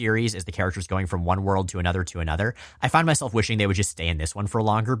of this series is the characters going from one world to another, I found myself wishing they would just stay in this one for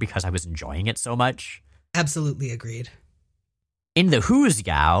longer because I was enjoying it so much. Absolutely agreed. In the Who's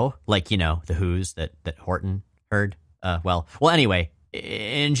Gow, like, you know, the Who's that Horton heard, anyway,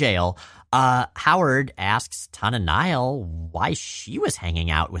 in jail, Howard asks Tana Nile why she was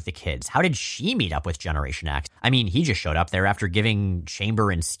hanging out with the kids. How did she meet up with Generation X? I mean, he just showed up there after giving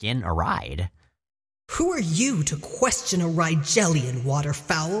Chamber and Skin a ride. Who are you to question a Rigelian,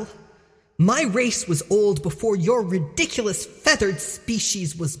 waterfowl? My race was old before your ridiculous feathered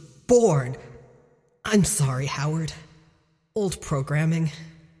species was born. I'm sorry, Howard. Old programming.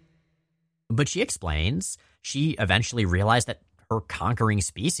 But she explains she eventually realized that her conquering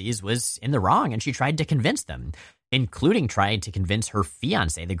species was in the wrong, and she tried to convince them, including trying to convince her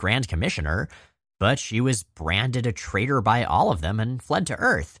fiancé, the Grand Commissioner, but she was branded a traitor by all of them and fled to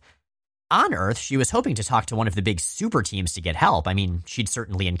Earth. On Earth, she was hoping to talk to one of the big super teams to get help. I mean, she'd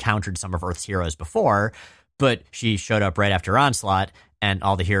certainly encountered some of Earth's heroes before, but she showed up right after Onslaught, and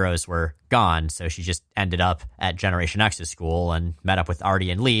all the heroes were gone, so she just ended up at Generation X's school and met up with Artie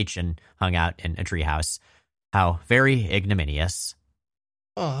and Leech and hung out in a treehouse. How very ignominious.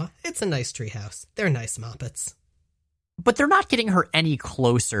 Aw, it's a nice treehouse. They're nice moppets. But they're not getting her any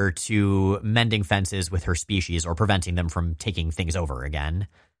closer to mending fences with her species or preventing them from taking things over again.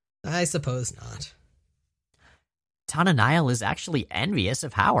 I suppose not. Tana Nile is actually envious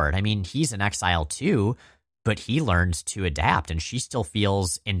of Howard. I mean, he's in exile too, but he learns to adapt, and she still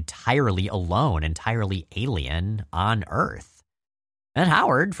feels entirely alone, entirely alien on Earth. And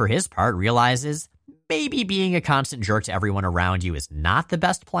Howard, for his part, realizes maybe being a constant jerk to everyone around you is not the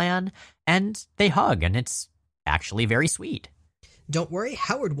best plan, and they hug, and it's actually very sweet. Don't worry,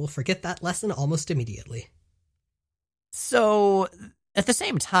 Howard will forget that lesson almost immediately. So, at the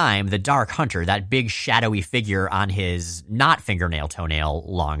same time, the Dark Hunter, that big shadowy figure on his not fingernail toenail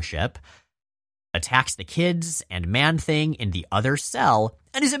longship, attacks the kids and Man-Thing in the other cell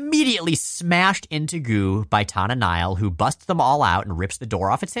and is immediately smashed into goo by Tana Nile, who busts them all out and rips the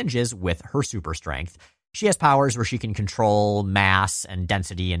door off its hinges with her super strength. She has powers where she can control mass and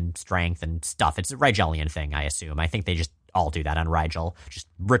density and strength and stuff. It's a Rigelian thing, I assume. I think they just all do that on Rigel, just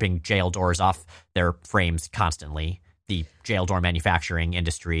ripping jail doors off their frames constantly. The jail door manufacturing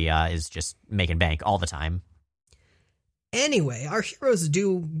industry is just making bank all the time. Anyway, our heroes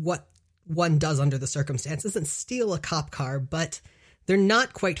do what one does under the circumstances and steal a cop car, but they're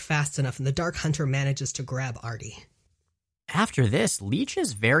not quite fast enough, and the Dark Hunter manages to grab Artie. After this, Leech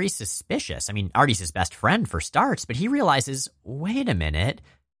is very suspicious. I mean, Artie's his best friend for starts, but he realizes, wait a minute,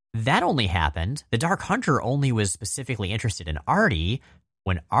 that only happened. The Dark Hunter only was specifically interested in Artie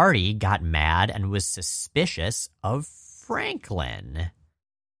when Artie got mad and was suspicious of Franklin,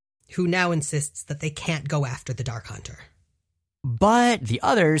 who now insists that they can't go after the Dark Hunter. But the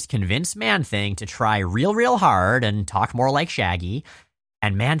others convince Man-Thing to try real hard and talk more like Shaggy,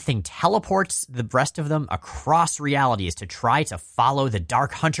 and Man-Thing teleports the rest of them across realities to try to follow the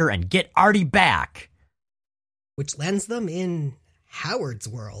Dark Hunter and get Artie back. Which lands them in Howard's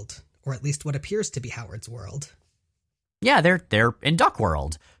world, or at least what appears to be Howard's world. Yeah, they're in Duck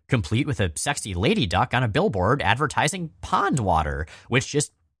World, complete with a sexy lady duck on a billboard advertising pond water, which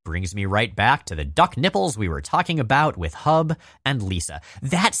just brings me right back to the duck nipples we were talking about with Hub and Lisa.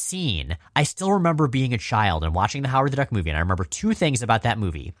 That scene, I still remember being a child and watching the Howard the Duck movie, and I remember two things about that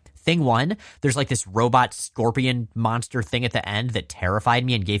movie. Thing one, there's like this robot scorpion monster thing at the end that terrified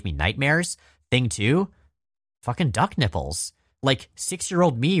me and gave me nightmares. Thing two, fucking duck nipples. Like,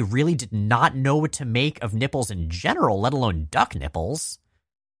 6-year-old me really did not know what to make of nipples in general, let alone duck nipples.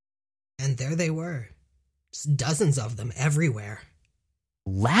 And there they were. Just dozens of them everywhere.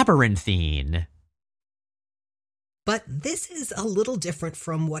 Labyrinthine. But this is a little different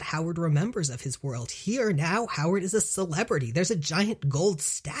from what Howard remembers of his world. Here now, Howard is a celebrity. There's a giant gold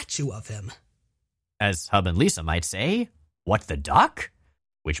statue of him. As Hub and Lisa might say, what the duck?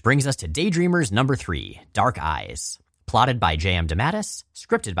 Which brings us to Daydreamers number 3, Dark Eyes. Plotted by J.M. DeMatteis,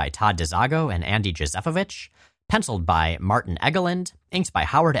 scripted by Todd DeZago and Andy Jozefovich, penciled by Martin Egeland, inked by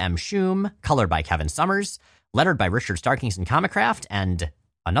Howard M. Shum, colored by Kevin Summers, lettered by Richard Starkington Comicraft, and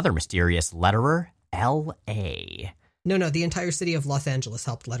another mysterious letterer, L.A. No, the entire city of Los Angeles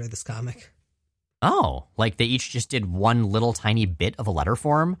helped letter this comic. Oh, like they each just did one little tiny bit of a letter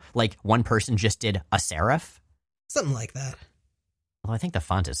form? Like one person just did a serif? Something like that. Although I think the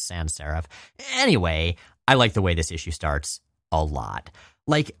font is sans serif. Anyway, I like the way this issue starts a lot.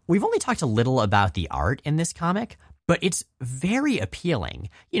 Like, we've only talked a little about the art in this comic, but it's very appealing.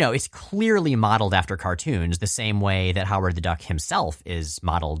 You know, it's clearly modeled after cartoons, the same way that Howard the Duck himself is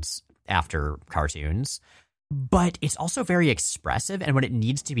modeled after cartoons. But it's also very expressive, and when it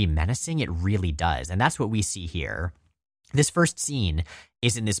needs to be menacing, it really does. And that's what we see here. This first scene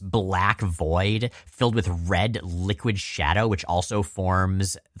is in this black void filled with red liquid shadow, which also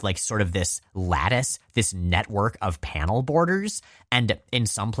forms like sort of this lattice, this network of panel borders. And in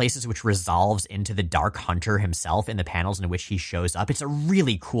some places, which resolves into the Dark Hunter himself in the panels in which he shows up. It's a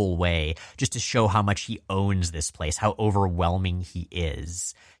really cool way just to show how much he owns this place, how overwhelming he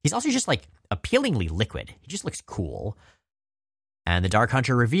is. He's also just like appealingly liquid. He just looks cool. And the Dark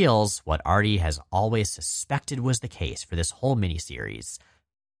Hunter reveals what Artie has always suspected was the case for this whole miniseries.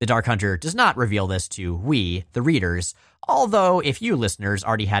 The Dark Hunter does not reveal this to we, the readers, although if you listeners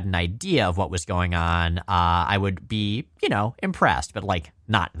already had an idea of what was going on, I would be, impressed, but like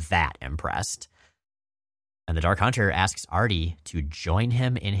not that impressed. And the Dark Hunter asks Artie to join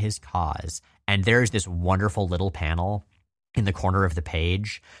him in his cause. And there's this wonderful little panel in the corner of the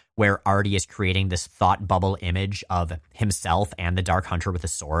page where Artie is creating this thought bubble image of himself and the Dark Hunter with a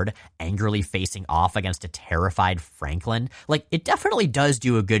sword angrily facing off against a terrified Franklin. Like, it definitely does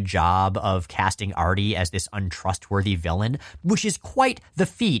do a good job of casting Artie as this untrustworthy villain, which is quite the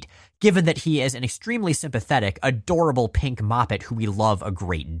feat, given that he is an extremely sympathetic, adorable pink moppet who we love a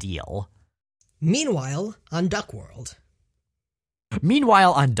great deal. Meanwhile, on Duckworld,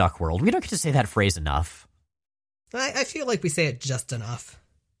 we don't get to say that phrase enough. I feel like we say it just enough.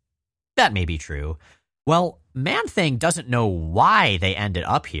 That may be true. Well, Man-Thing doesn't know why they ended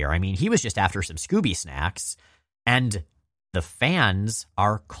up here. I mean, he was just after some Scooby snacks, and the fans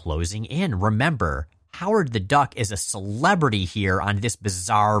are closing in. Remember, Howard the Duck is a celebrity here on this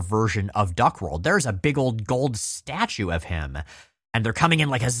bizarre version of Duckworld. There's a big old gold statue of him, and they're coming in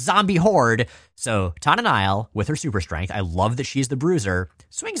like a zombie horde. So Tana Nile, with her super strength, I love that she's the bruiser,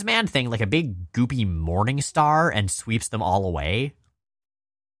 swings Man-Thing like a big goopy morning star and sweeps them all away.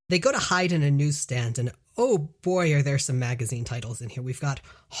 They go to hide in a newsstand, and oh boy, are there some magazine titles in here. We've got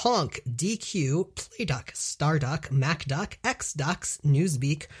Honk, DQ, Playduck, Starduck, MacDuck, X-Ducks,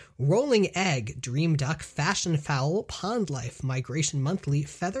 Newsbeak, Rolling Egg, Dream Duck, Fashion Fowl, Pond Life, Migration Monthly,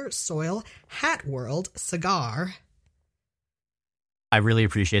 Feather, Soil, Hat World, Cigar. I really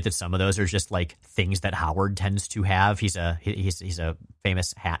appreciate that some of those are just like things that Howard tends to have. He's a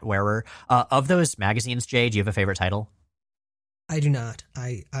famous hat wearer. Of those magazines, Jay, do you have a favorite title? I do not.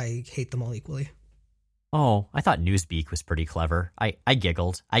 I hate them all equally. Oh, I thought Newsbeak was pretty clever. I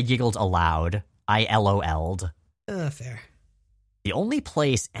giggled. I giggled aloud. I LOL'd. Fair. The only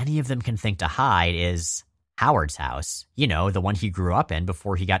place any of them can think to hide is Howard's house. You know, the one he grew up in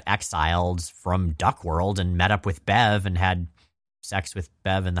before he got exiled from Duckworld and met up with Bev and had sex with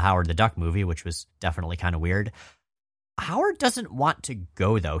Bev in the Howard the Duck movie, which was definitely kind of weird. Howard doesn't want to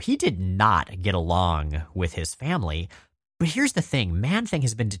go, though. He did not get along with his family. But here's the thing, Man-Thing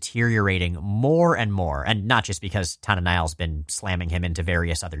has been deteriorating more and more, and not just because Tana Nile's been slamming him into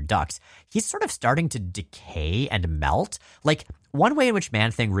various other ducks. He's sort of starting to decay and melt. Like, one way in which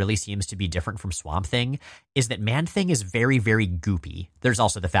Man-Thing really seems to be different from Swamp Thing is that Man-Thing is very, very goopy. There's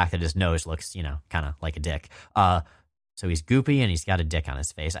also the fact that his nose looks, kind of like a dick. So he's goopy and he's got a dick on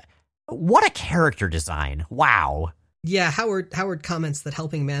his face. What a character design. Wow. Yeah, Howard comments that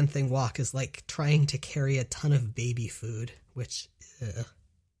helping Man-Thing walk is like trying to carry a ton of baby food, which...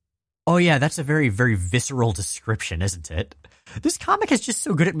 Oh yeah, that's a very, very visceral description, isn't it? This comic is just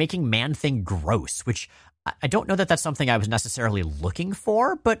so good at making Man-Thing gross, which I don't know that that's something I was necessarily looking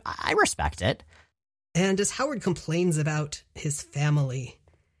for, but I respect it. And as Howard complains about his family,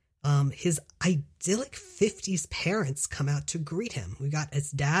 his idyllic 50s parents come out to greet him. We got his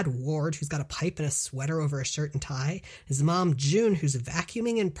dad, Ward, who's got a pipe and a sweater over a shirt and tie. His mom, June, who's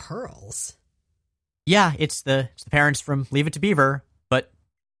vacuuming in pearls. Yeah, it's the parents from Leave It to Beaver, but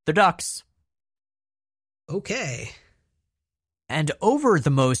they're ducks. Okay. And over the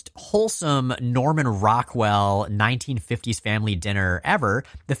most wholesome Norman Rockwell 1950s family dinner ever,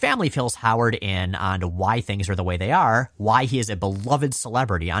 the family fills Howard in on why things are the way they are, why he is a beloved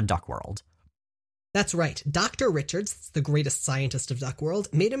celebrity on Duckworld. That's right. Dr. Richards, the greatest scientist of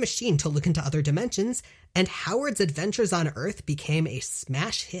Duckworld, made a machine to look into other dimensions, and Howard's adventures on Earth became a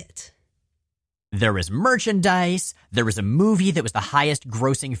smash hit. There was merchandise. There was a movie that was the highest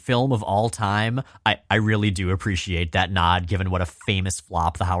grossing film of all time. I really do appreciate that nod, given what a famous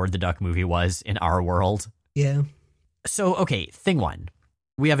flop the Howard the Duck movie was in our world. Yeah. So, okay, thing one.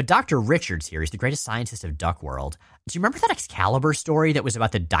 We have a Dr. Richards here. He's the greatest scientist of Duckworld. Do you remember that Excalibur story that was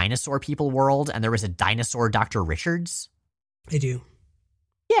about the dinosaur people world, and there was a dinosaur Dr. Richards? I do.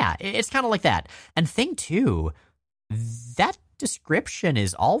 Yeah, it's kind of like that. And thing two, that description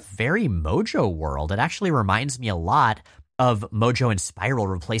is all very Mojo World. It actually reminds me a lot of Mojo and Spiral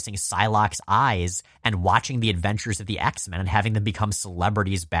replacing Psylocke's eyes and watching the adventures of the X-Men and having them become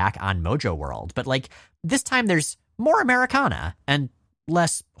celebrities back on Mojo World. But like this time there's more Americana and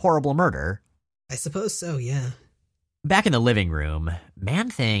less horrible murder. I suppose so, yeah. Back in the living room,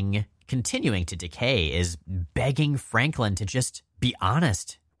 Man-Thing, continuing to decay, is begging Franklin to just be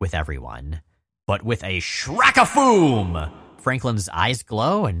honest with everyone. But with a shrack-a-foom! Franklin's eyes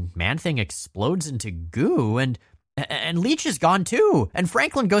glow, and Man-Thing explodes into goo, and Leech is gone too, and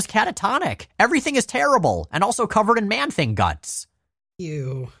Franklin goes catatonic. Everything is terrible, and also covered in Man-Thing guts.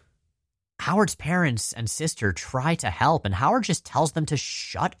 Ew. Howard's parents and sister try to help, and Howard just tells them to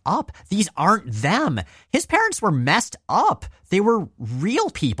shut up. These aren't them. His parents were messed up. They were real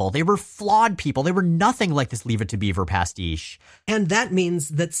people. They were flawed people. They were nothing like this Leave It to Beaver pastiche. And that means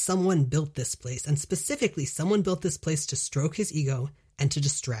that someone built this place, and specifically someone built this place to stroke his ego and to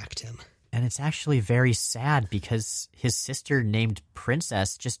distract him. And it's actually very sad because his sister named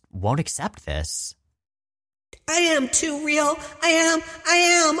Princess just won't accept this. I am too real. I am.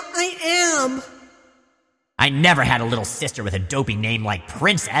 I never had a little sister with a dopey name like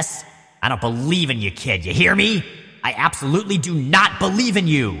Princess. I don't believe in you, kid. You hear me? I absolutely do not believe in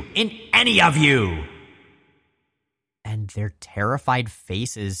you. In any of you. And their terrified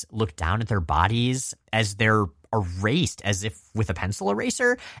faces look down at their bodies as they're erased, as if with a pencil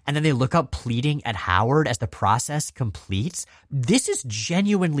eraser, and then they look up pleading at Howard as the process completes. This is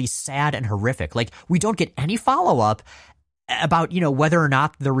genuinely sad and horrific. Like, we don't get any follow-up about, whether or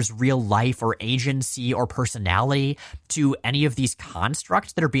not there was real life or agency or personality to any of these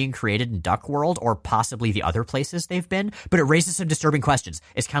constructs that are being created in Duckworld or possibly the other places they've been, but it raises some disturbing questions.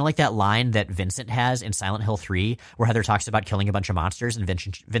 It's kind of like that line that Vincent has in Silent Hill 3 where Heather talks about killing a bunch of monsters and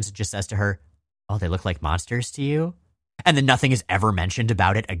Vincent just says to her, "Oh, they look like monsters to you?" And then nothing is ever mentioned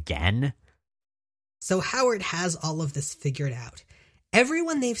about it again. So Howard has all of this figured out.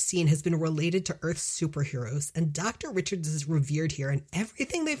 Everyone they've seen has been related to Earth's superheroes, and Dr. Richards is revered here, and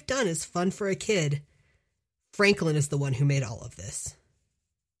everything they've done is fun for a kid. Franklin is the one who made all of this.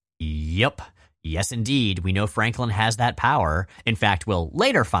 Yep. Yes, indeed. We know Franklin has that power. In fact, we'll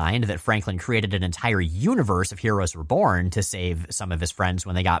later find that Franklin created an entire universe of Heroes Reborn to save some of his friends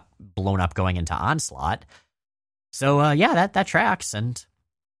when they got blown up going into Onslaught. So, yeah, that tracks, and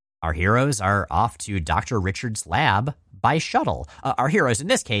our heroes are off to Dr. Richards' lab by shuttle. Our heroes in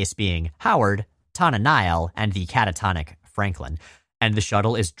this case being Howard, Tana Nile, and the catatonic Franklin. And the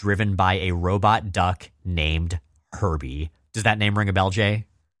shuttle is driven by a robot duck named Herbie. Does that name ring a bell, Jay?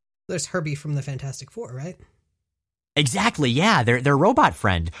 There's Herbie from the Fantastic Four, right? Exactly, yeah. Their robot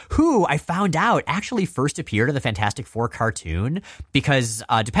friend, who I found out actually first appeared in the Fantastic Four cartoon because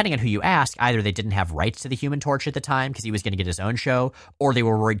depending on who you ask, either they didn't have rights to the Human Torch at the time because he was going to get his own show, or they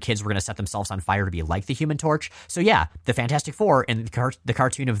were worried kids were going to set themselves on fire to be like the Human Torch. So yeah, the Fantastic Four in the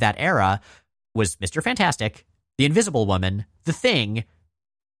cartoon of that era was Mr. Fantastic, the Invisible Woman, the Thing,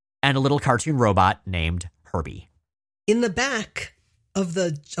 and a little cartoon robot named Herbie. In the back of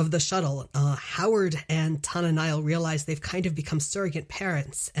the shuttle, Howard and Tana Nile realize they've kind of become surrogate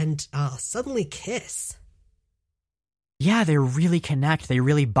parents and suddenly kiss. Yeah, they really connect. They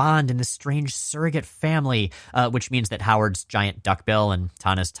really bond in this strange surrogate family, which means that Howard's giant duckbill and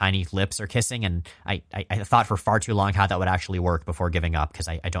Tana's tiny lips are kissing. And I thought for far too long how that would actually work before giving up because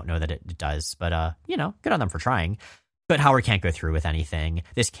I don't know that it does. But, good on them for trying. But Howard can't go through with anything.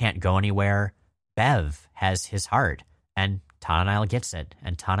 This can't go anywhere. Bev has his heart, and Tana Nile gets it,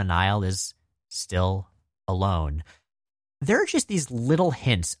 and Tana Nile is still alone. there are just these little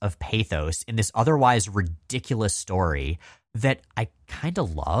hints of pathos in this otherwise ridiculous story that I kind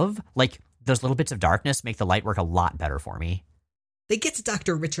of love. Like, those little bits of darkness make the light work a lot better for me. They get to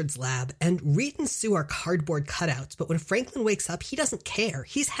Dr. Richards' lab, and Reed and Sue are cardboard cutouts, but when Franklin wakes up, he doesn't care.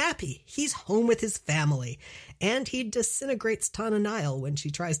 He's happy. He's home with his family. And he disintegrates Tana Nile when she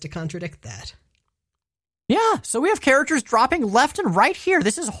tries to contradict that. Yeah, so we have characters dropping left and right here.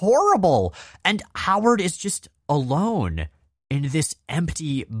 This is horrible. And Howard is just alone in this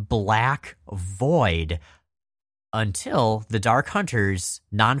empty black void until the Dark Hunter's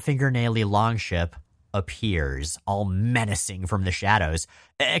non-fingernaily longship appears, all menacing from the shadows.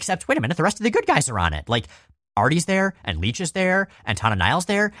 Except, wait a minute, the rest of the good guys are on it. Like, Artie's there, and Leech is there, and Tana Nile's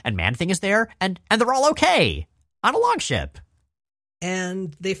there, and Man-Thing is there, and they're all okay on a longship.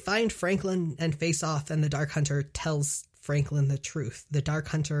 And they find Franklin and face off, and the Dark Hunter tells Franklin the truth. The Dark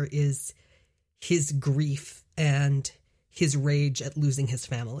Hunter is his grief and his rage at losing his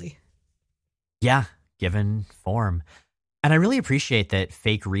family. Yeah, given form. And I really appreciate that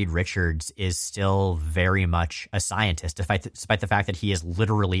fake Reed Richards is still very much a scientist, despite the fact that he is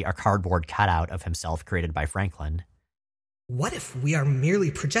literally a cardboard cutout of himself created by Franklin. What if we are merely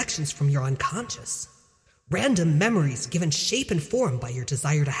projections from your unconscious? Random memories given shape and form by your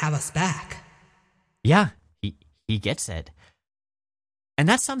desire to have us back. Yeah, he gets it. And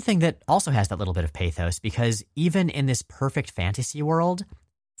that's something that also has that little bit of pathos, because even in this perfect fantasy world,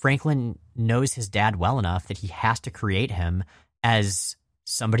 Franklin knows his dad well enough that he has to create him as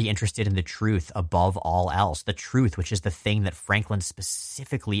somebody interested in the truth above all else. The truth, which is the thing that Franklin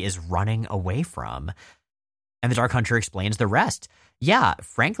specifically is running away from. And the Dark Hunter explains the rest. Yeah,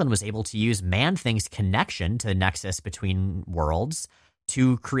 Franklin was able to use Man-Thing's connection to the nexus between worlds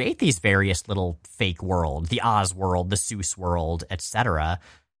to create these various little fake worlds, the Oz world, the Seuss world, etc.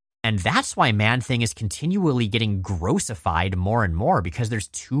 And that's why Man-Thing is continually getting grossified more and more, because there's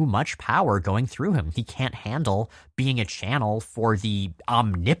too much power going through him. He can't handle being a channel for the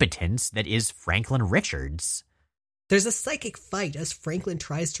omnipotence that is Franklin Richards. There's a psychic fight as Franklin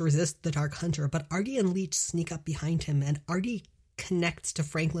tries to resist the Dark Hunter, but Artie and Leech sneak up behind him, and Artie connects to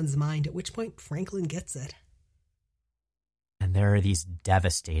Franklin's mind, at which point Franklin gets it. And there are these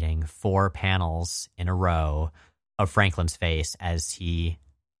devastating 4 panels in a row of Franklin's face as he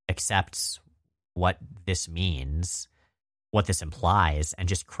accepts what this means, what this implies, and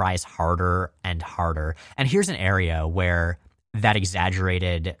just cries harder and harder. And here's an area where that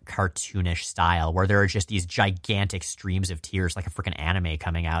exaggerated cartoonish style, where there are just these gigantic streams of tears like a freaking anime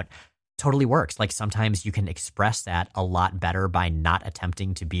coming out, totally works. Like, sometimes you can express that a lot better by not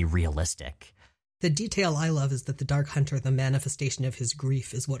attempting to be realistic. The detail I love is that the Dark Hunter, the manifestation of his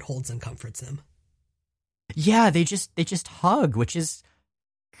grief, is what holds and comforts him. Yeah, they just hug, which is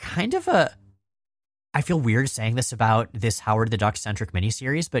kind of a... I feel weird saying this about this Howard the Duck-centric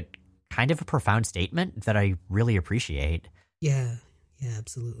miniseries, but kind of a profound statement that I really appreciate. Yeah,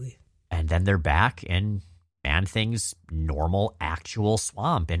 absolutely. And then they're back in Man-Thing's normal, actual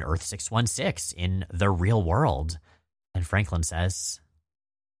swamp in Earth 616 in the real world. And Franklin says,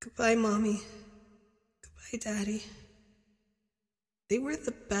 "Goodbye, Mommy. Goodbye, Daddy. They were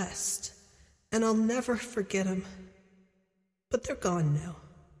the best, and I'll never forget them. But they're gone now."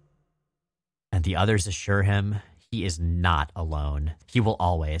 And the others assure him he is not alone. He will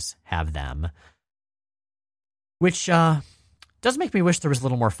always have them. Which does make me wish there was a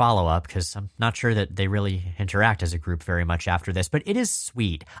little more follow-up, because I'm not sure that they really interact as a group very much after this, but it is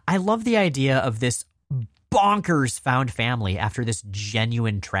sweet. I love the idea of this bonkers found family after this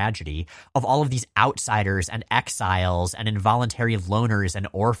genuine tragedy, of all of these outsiders and exiles and involuntary loners and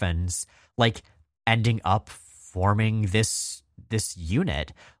orphans, like, ending up forming this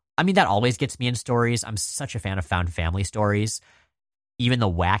unit. I mean, that always gets me in stories. I'm such a fan of found family stories, even the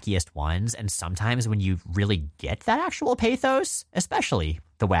wackiest ones. And sometimes when you really get that actual pathos, especially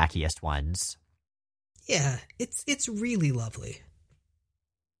the wackiest ones. Yeah, it's really lovely.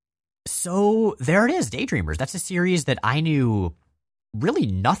 So there it is, Daydreamers. That's a series that I knew really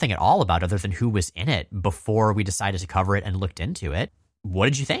nothing at all about other than who was in it before we decided to cover it and looked into it. What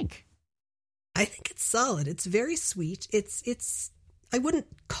did you think? I think it's solid. It's very sweet. It's I wouldn't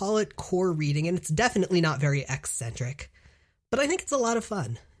call it core reading, and it's definitely not very eccentric, but I think it's a lot of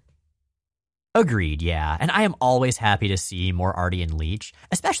fun. Agreed, yeah. And I am always happy to see more Artie and Leech,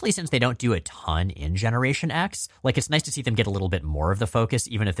 especially since they don't do a ton in Generation X. Like, it's nice to see them get a little bit more of the focus,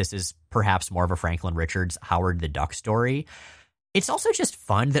 even if this is perhaps more of a Franklin Richards, Howard the Duck story. It's also just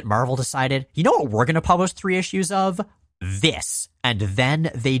fun that Marvel decided, you know what we're going to publish 3 issues of? This. And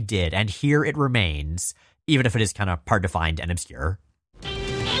then they did, and here it remains, even if it is kind of hard to find and obscure.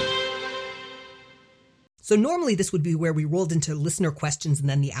 So normally this would be where we rolled into listener questions and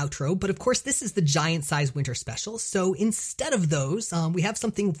then the outro, but of course this is the giant size winter special. So instead of those, we have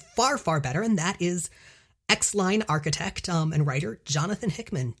something far, far better, and that is X-Line architect and writer Jonathan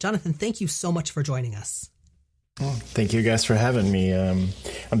Hickman. Jonathan, thank you so much for joining us. Oh, thank you guys for having me.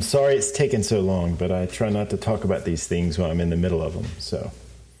 I'm sorry it's taken so long, but I try not to talk about these things when I'm in the middle of them. So,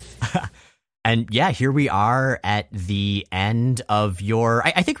 and yeah, here we are at the end of your,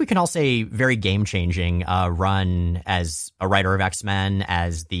 I think we can all say, very game-changing run as a writer of X-Men,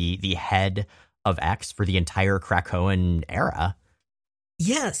 as the head of X for the entire Krakoan era.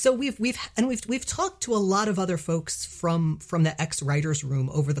 Yeah, so we've talked to a lot of other folks from the X writers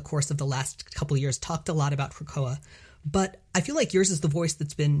room over the course of the last couple of years, talked a lot about Krakoa, but I feel like yours is the voice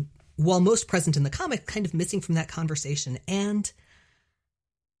that's been, while most present in the comic, kind of missing from that conversation. And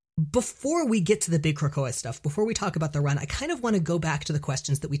before we get to the big Krakoa stuff, before we talk about the run, I kind of want to go back to the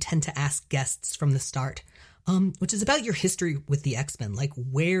questions that we tend to ask guests from the start, which is about your history with the X-Men, like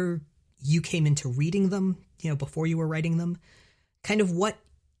where you came into reading them, before you were writing them. Kind of what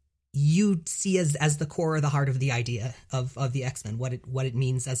you see as the core or the heart of the idea of the X-Men, what it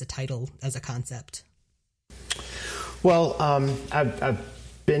means as a title, as a concept. Well, I've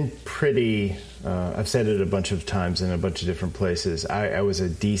been pretty. I've said it a bunch of times in a bunch of different places. I was a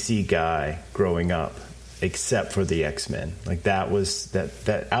DC guy growing up, except for the X-Men. Like that was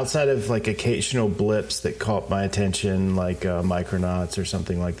that outside of like occasional blips that caught my attention, like Micronauts or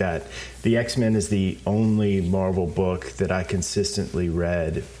something like that. The X-Men is the only Marvel book that I consistently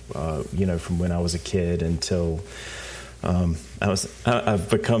read, from when I was a kid until I've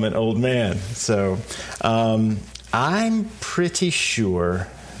become an old man. So I'm pretty sure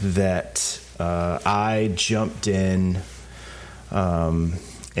that I jumped in the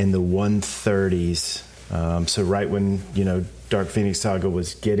 130s. So right when, Dark Phoenix Saga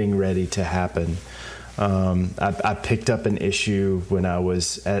was getting ready to happen, I picked up an issue when I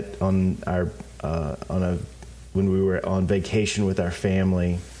was when we were on vacation with our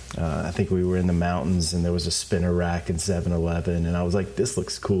family. I think we were in the mountains and there was a spinner rack in 7-Eleven, and I was like, this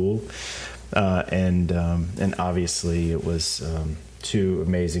looks cool. And obviously it was two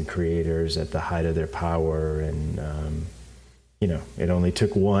amazing creators at the height of their power, and it only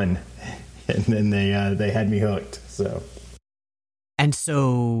took one. And then they had me hooked. And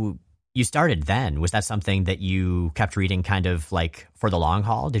so you started then. Was that something that you kept reading kind of like for the long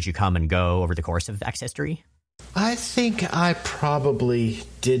haul? Did you come and go over the course of X history? I think I probably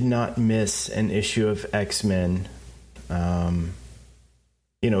did not miss an issue of X-Men.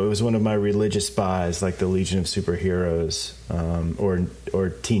 It was one of my religious buys, like the Legion of Superheroes, or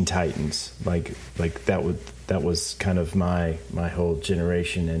Teen Titans. Like that was kind of my whole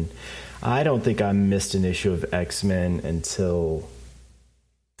generation. And I don't think I missed an issue of X-Men until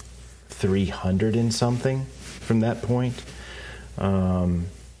 300 and something from that point. And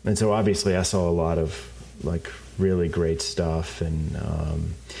so obviously I saw a lot of like really great stuff, and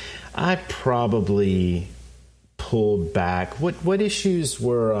I probably pulled back. What issues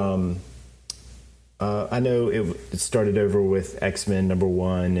were I know it started over with X-Men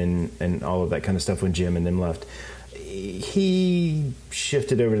 #1 and all of that kind of stuff when Jim and them left. He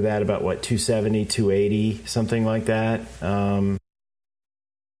shifted over to that about 270, 280, something like that. A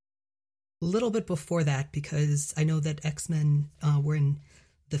little bit before that, because I know that X-Men were in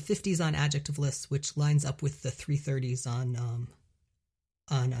the 50s on Adjective Lists, which lines up with the 330s on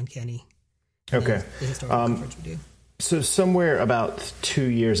Uncanny. Okay. The historical coverage we do. So somewhere about 2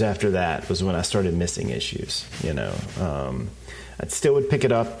 years after that was when I started missing issues. I still would pick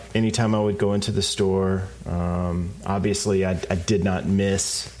it up anytime I would go into the store. Obviously, I did not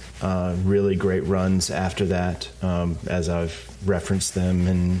miss really great runs after that, as I've referenced them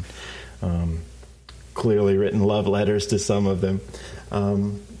and clearly written love letters to some of them.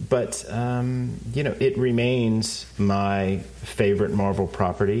 But it remains my favorite Marvel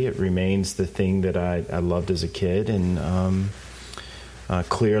property. It remains the thing that I loved as a kid. And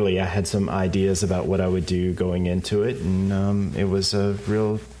clearly I had some ideas about what I would do going into it. And it was a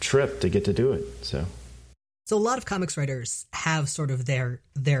real trip to get to do it. So a lot of comics writers have sort of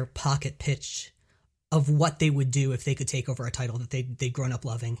their pocket pitch of what they would do if they could take over a title that they'd grown up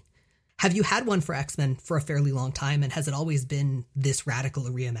loving. Have you had one for X-Men for a fairly long time, and has it always been this radical a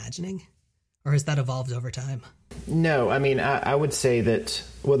reimagining? Or has that evolved over time? No, I mean, I would say that,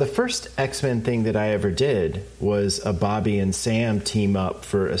 the first X-Men thing that I ever did was a Bobby and Sam team up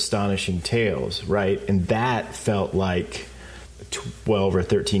for Astonishing Tales, right? And that felt like 12 or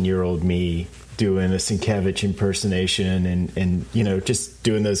 13-year-old me doing a Sienkiewicz impersonation and just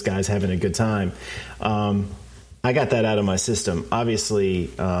doing those guys having a good time. I got that out of my system.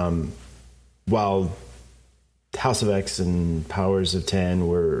 Obviously, while House of X and Powers of 10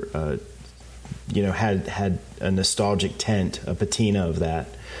 were, had a nostalgic tint, a patina of that.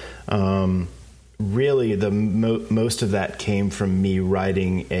 Really, most of that came from me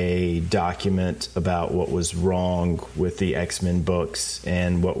writing a document about what was wrong with the X-Men books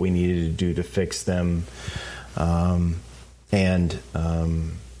and what we needed to do to fix them.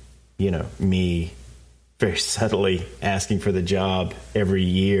 Me very subtly asking for the job every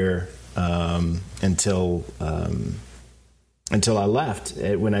year until I left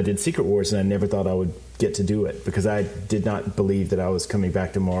when I did Secret Wars, and I never thought I would get to do it because I did not believe that I was coming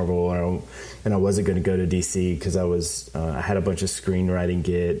back to Marvel, and I wasn't going to go to DC because I had a bunch of screenwriting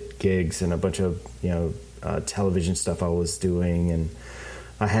gigs and a bunch of television stuff I was doing, and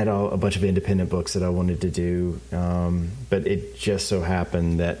I had a bunch of independent books that I wanted to do, but it just so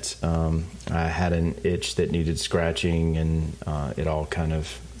happened that I had an itch that needed scratching, and it all kind of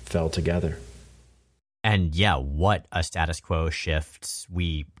fell together. And yeah, what a status quo shift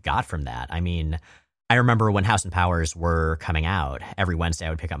we got from that. I mean, I remember when House and Powers were coming out, every Wednesday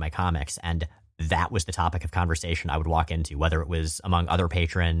I would pick up my comics, and that was the topic of conversation I would walk into, whether it was among other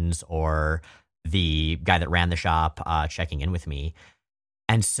patrons or the guy that ran the shop checking in with me.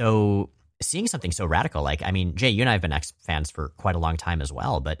 And so seeing something so radical, like, I mean, Jay, you and I have been X fans for quite a long time as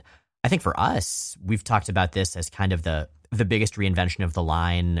well, but I think for us, we've talked about this as kind of the biggest reinvention of the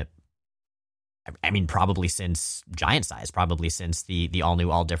line. I mean, probably since Giant Size, probably since the all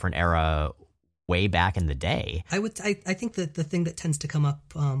new, all different era way back in the day. I think that the thing that tends to come up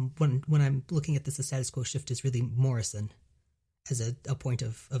when I'm looking at this as status quo shift is really Morrison as a point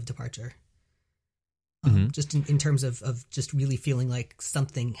of departure. Just in terms of just really feeling like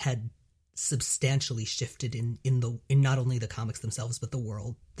something had substantially shifted in not only the comics themselves, but the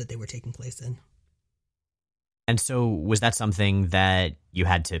world that they were taking place in. And so was that something that you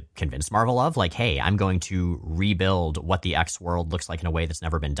had to convince Marvel of? Like, hey, I'm going to rebuild what the X world looks like in a way that's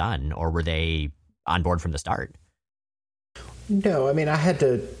never been done? Or were they on board from the start? No, I mean,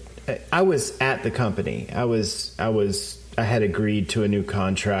 I was at the company. I had agreed to a new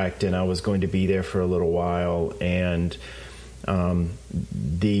contract, and I was going to be there for a little while. And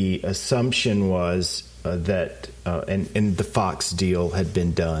the assumption was that, and the Fox deal had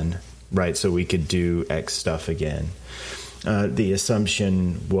been done, right? So we could do X stuff again. The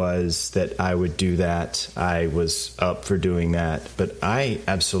assumption was that I would do that. I was up for doing that, but I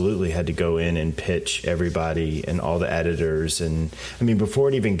absolutely had to go in and pitch everybody and all the editors. And I mean, before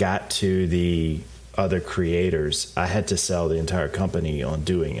it even got to the other creators, I had to sell the entire company on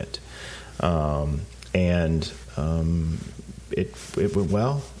doing it. It went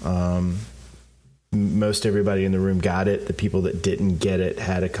well. Most everybody in the room got it. The people that didn't get it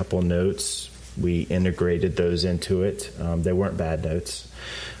had a couple notes. We integrated those into it. They weren't bad notes.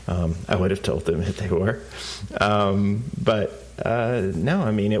 I would have told them if they were. No,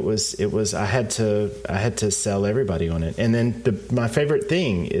 I mean, it was. I had to sell everybody on it. And then my favorite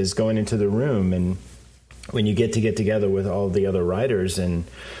thing is going into the room, and when you get together with all the other writers, and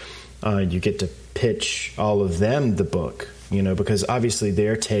you get to pitch all of them the book. Because obviously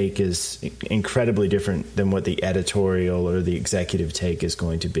their take is incredibly different than what the editorial or the executive take is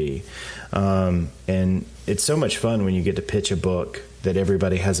going to be. And it's so much fun when you get to pitch a book that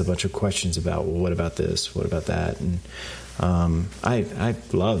everybody has a bunch of questions about. Well, what about this? What about that? And I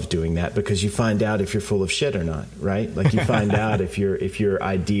love doing that because you find out if you're full of shit or not, right? Like you find out if your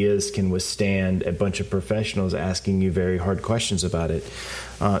ideas can withstand a bunch of professionals asking you very hard questions about it.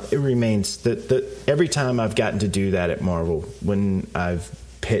 It remains that every time I've gotten to do that at Marvel, when I've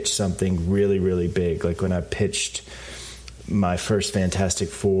pitched something really, really big, like when I pitched my first Fantastic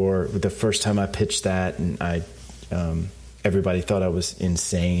Four, the first time I pitched that, and everybody thought I was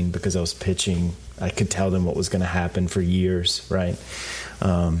insane because I was pitching. I could tell them what was going to happen for years, right?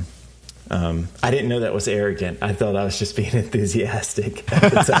 I didn't know that was arrogant. I thought I was just being enthusiastic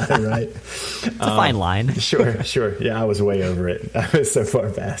at the time, right? It's a fine line. Sure. Yeah, I was way over it. I was so far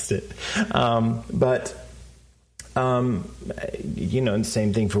past it. And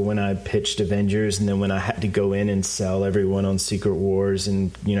same thing for when I pitched Avengers, and then when I had to go in and sell everyone on Secret Wars,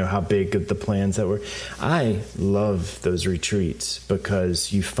 and how big the plans that were. I love those retreats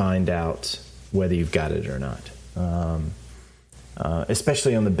because you find out whether you've got it or not.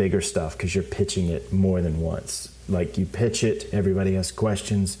 Especially on the bigger stuff, because you're pitching it more than once. Like you pitch it, everybody has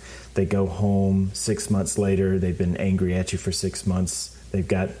questions. They go home 6 months later. They've been angry at you for 6 months.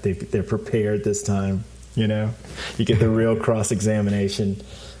 They're prepared this time. You get the real cross-examination.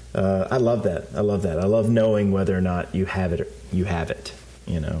 I love that. I love knowing whether or not you have it.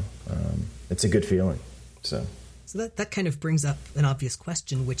 It's a good feeling. So that kind of brings up an obvious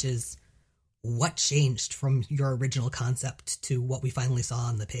question, which is, what changed from your original concept to what we finally saw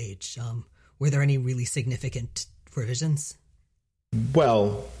on the page? Were there any really significant revisions?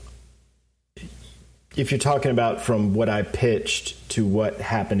 Well, if you're talking about from what I pitched to what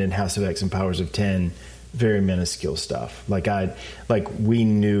happened in House of X and Powers of 10, very minuscule stuff. Like we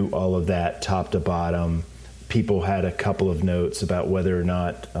knew all of that top to bottom. People had a couple of notes about whether or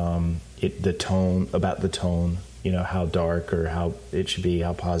not the tone, you know, how dark or how it should be,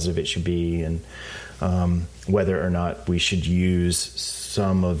 how positive it should be, and whether or not we should use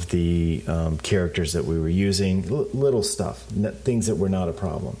some of the characters that we were using, little stuff, things that were not a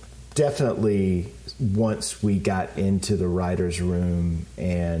problem. Definitely once we got into the writer's room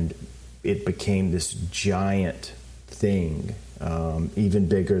and it became this giant thing, even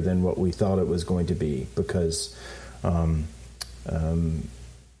bigger than what we thought it was going to be, because, you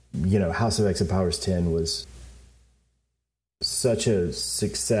know, House of X and Powers 10 was such a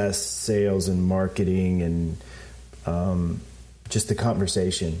success, sales and marketing, and just the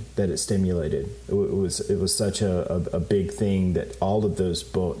conversation that it stimulated. It was such a big thing that all of those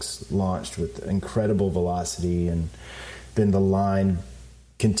books launched with incredible velocity, and then the line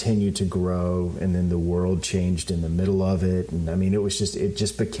continued to grow, and then the world changed in the middle of it. And I mean, it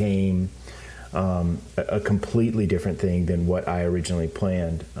just became a completely different thing than what I originally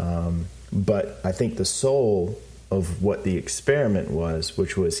planned. But I think the soul of what the experiment was,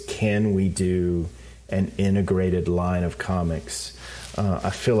 which was, can we do an integrated line of comics?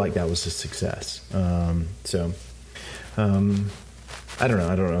 I feel like that was a success. I don't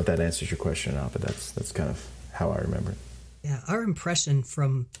know if that answers your question or not, but that's kind of how I remember it. Yeah, our impression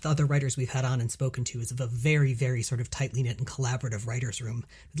from the other writers we've had on and spoken to is of a very, very sort of tightly knit and collaborative writer's room.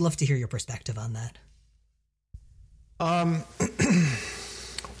 I'd love to hear your perspective on that.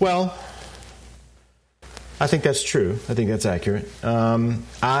 Well, I think that's true. I think that's accurate.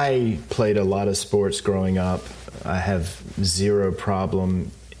 I played a lot of sports growing up. I have zero problem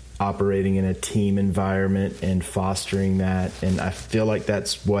operating in a team environment and fostering that, and I feel like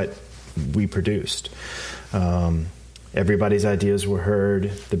that's what we produced. Everybody's ideas were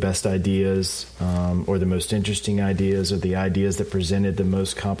heard. The best ideas, or the most interesting ideas, or the ideas that presented the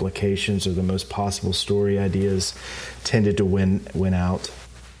most complications or the most possible story ideas tended to win out.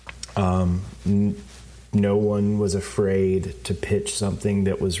 No one was afraid to pitch something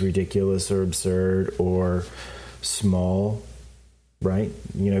that was ridiculous or absurd or small, right?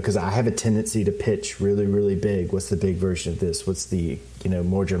 You know, because I have a tendency to pitch really, really big. What's the big version of this? What's the,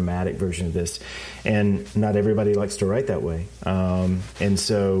 more dramatic version of this? And not everybody likes to write that way. And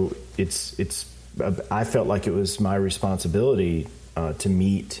so I felt like it was my responsibility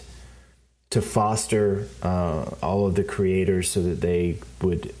to foster all of the creators so that they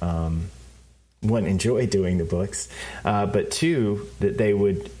would, one, enjoy doing the books, but two, that they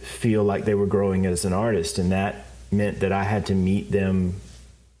would feel like they were growing as an artist. And that meant that I had to meet them,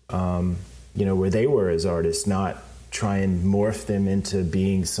 where they were as artists, not try and morph them into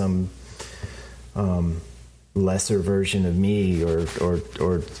being some lesser version of me or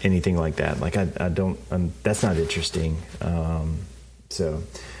anything like that. Like I don't, that's not interesting.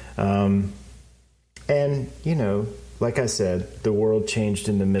 And like I said, the world changed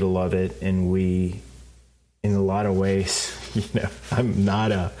in the middle of it, and we, in a lot of ways, I'm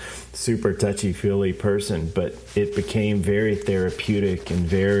not a super touchy-feely person, but it became very therapeutic and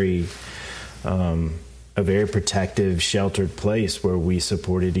very, a very protective, sheltered place where we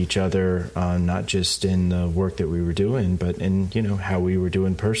supported each other, not just in the work that we were doing, but in, how we were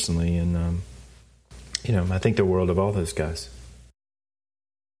doing personally. And, I think the world of all those guys.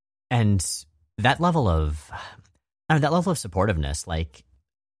 And that level of supportiveness, like,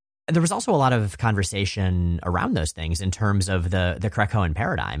 there was also a lot of conversation around those things in terms of the Krakoan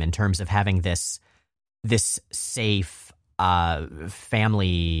paradigm, in terms of having this safe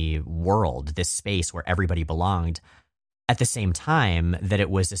family world, this space where everybody belonged, at the same time that it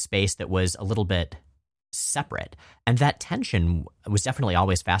was a space that was a little bit separate. And that tension was definitely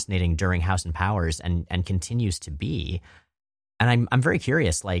always fascinating during House and Powers, and continues to be. And I'm very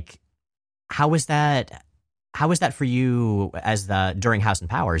curious, like, how was that for you during House and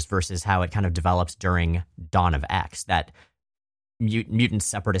Powers versus how it kind of developed during Dawn of X, that mutant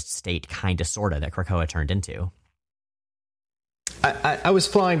separatist state kind of sorta that Krakoa turned into? I was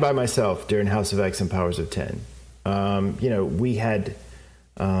flying by myself during House of X and Powers of 10. We had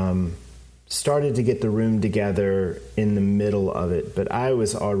started to get the room together in the middle of it, but I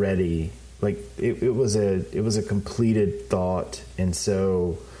was already like, it was a completed thought. And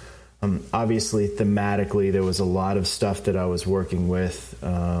so obviously thematically there was a lot of stuff that I was working with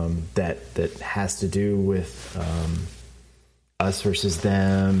that has to do with us versus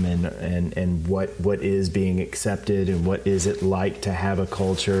them, and what is being accepted, and what is it like to have a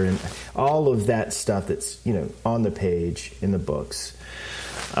culture, and all of that stuff that's on the page in the books.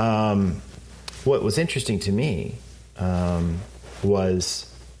 What was interesting to me was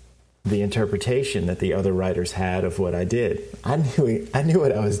the interpretation that the other writers had of what I did. I knew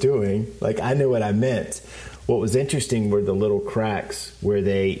what I was doing. Like, I knew what I meant. What was interesting were the little cracks where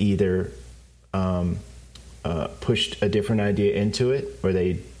they either pushed a different idea into it,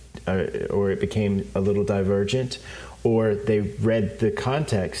 or it became a little divergent, or they read the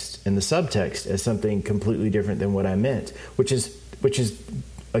context and the subtext as something completely different than what I meant, which is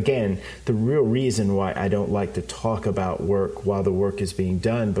again the real reason why I don't like to talk about work while the work is being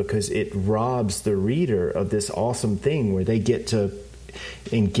done, because it robs the reader of this awesome thing where they get to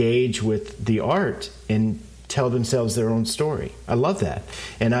engage with the art and tell themselves their own story. I love that,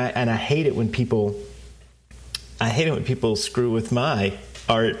 and I hate it when people screw with my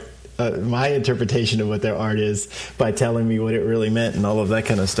art, my interpretation of what their art is, by telling me what it really meant and all of that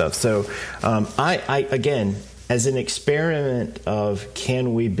kind of stuff. So I again, as an experiment of,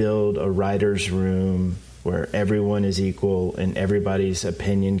 can we build a writer's room where everyone is equal and everybody's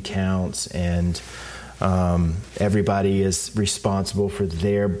opinion counts, and everybody is responsible for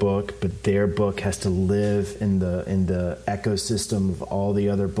their book, but their book has to live in the ecosystem of all the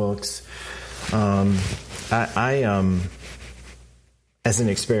other books. As an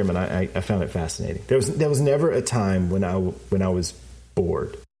experiment, I found it fascinating. There was never a time when I was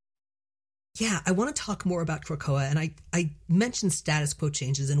bored. Yeah, I want to talk more about Krakoa, and I mentioned status quo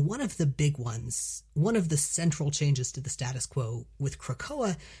changes, and one of the big ones, one of the central changes to the status quo with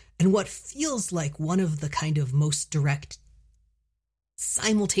Krakoa, and what feels like one of the kind of most direct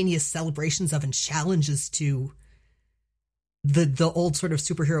simultaneous celebrations of and challenges to the old sort of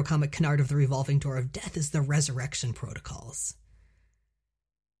superhero comic canard of the revolving door of death, is the resurrection protocols.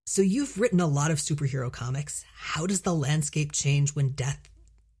 So you've written a lot of superhero comics. How does the landscape change when death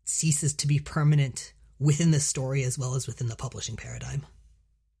ceases to be permanent within the story as well as within the publishing paradigm?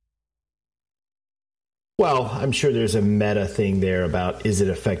 Well, I'm sure there's a meta thing there about, is it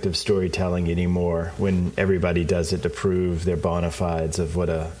effective storytelling anymore when everybody does it to prove their bona fides of what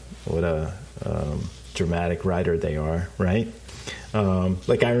a dramatic writer they are, right?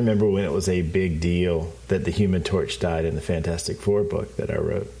 Like, I remember when it was a big deal that the Human Torch died in the Fantastic Four book that I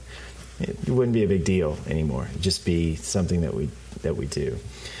wrote. It wouldn't be a big deal anymore. It'd just be something that we do.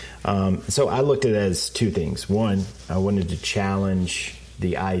 So I looked at it as two things. One, I wanted to challenge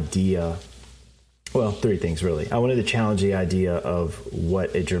the idea. Well, three things, really. I wanted to challenge the idea of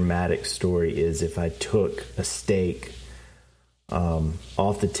what a dramatic story is if I took a stake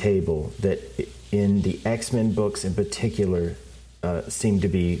off the table that in the X-Men books in particular seemed to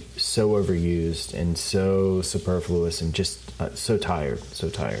be so overused and so superfluous and just so tired,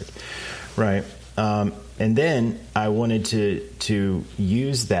 right? And then I wanted to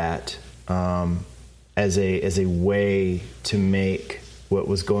use that as a way to make what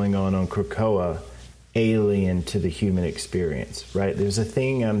was going on Krakoa alien to the human experience, right? There's a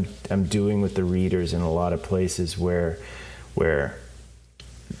thing I'm doing with the readers in a lot of places where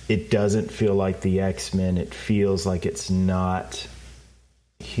it doesn't feel like the X-Men. It feels like it's not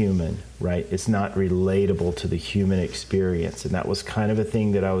human, right? It's not relatable to the human experience, and that was kind of a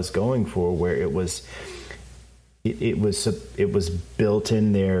thing that I was going for, where it was built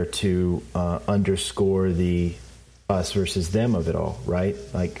in there to underscore the us versus them of it all, right?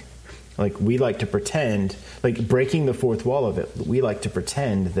 Like we like to pretend, like breaking the fourth wall of it. We like to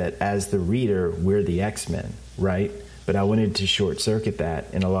pretend that as the reader, we're the X-Men, right? But I wanted to short circuit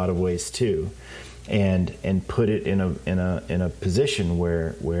that in a lot of ways too, and put it in a position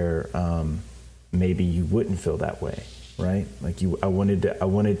where maybe you wouldn't feel that way, right? Like I wanted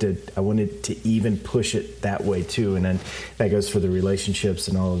to even push it that way too, and then that goes for the relationships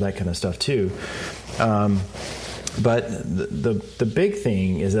and all of that kind of stuff too. But the big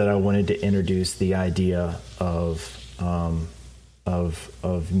thing is that I wanted to introduce the idea of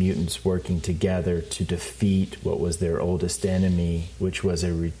mutants working together to defeat what was their oldest enemy, which was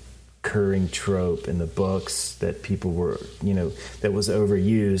a recurring trope in the books that people were, that was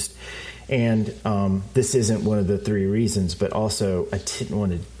overused. And this isn't one of the three reasons, but also I didn't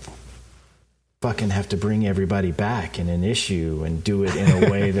want to fucking have to bring everybody back in an issue and do it in a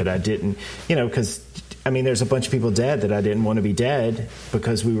way that I didn't, because there's a bunch of people dead that I didn't want to be dead,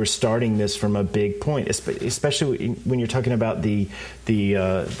 because we were starting this from a big point, especially when you're talking about the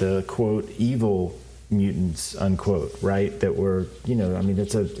quote evil mutants unquote, right? That were,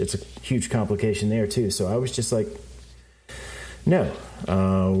 it's a huge complication there too. So I was just like, no,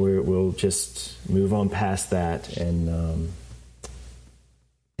 we'll just move on past that, and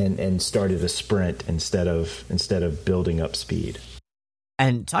and started a sprint instead of building up speed.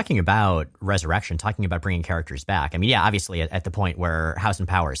 And talking about resurrection, talking about bringing characters back, I mean, yeah, obviously at the point where House and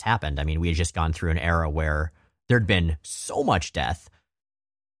Powers happened, I mean, we had just gone through an era where there'd been so much death,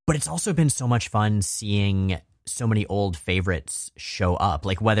 but it's also been so much fun seeing so many old favorites show up,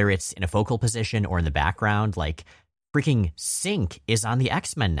 like whether it's in a focal position or in the background, like freaking Synch is on the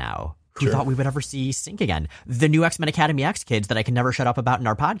X-Men now. Who thought we would ever see Synch again? The new X-Men Academy X kids that I can never shut up about in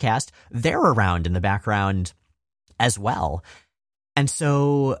our podcast, they're around in the background as well. And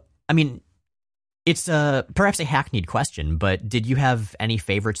so, I mean, it's perhaps a hackneyed question, but did you have any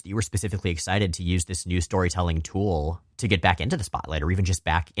favorites that you were specifically excited to use this new storytelling tool to get back into the spotlight or even just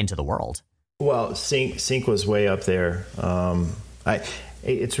back into the world? Well, Synch was way up there.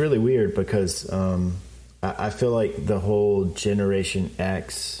 It's really weird because I feel like the whole Generation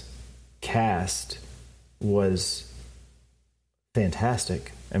X cast was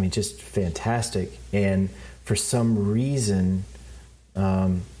fantastic. I mean, just fantastic. And for some reason,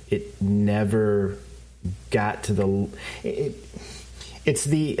 it never got to it's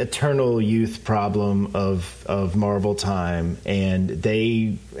the eternal youth problem of Marvel time, and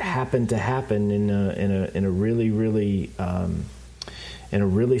they happen to happen in a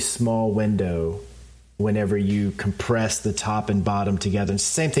really small window whenever you compress the top and bottom together. It's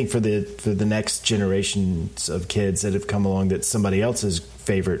the same thing for the next generations of kids that have come along that's somebody else's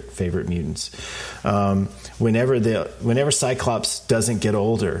favorite mutants. Whenever Cyclops doesn't get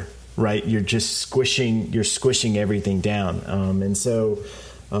older, right, you're just squishing everything down. And so,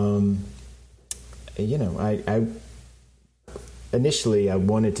 I initially I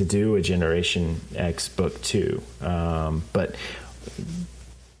wanted to do a Generation X book too, but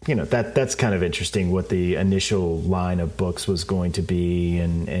that's kind of interesting what the initial line of books was going to be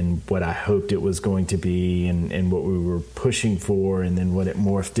and what I hoped it was going to be and what we were pushing for and then what it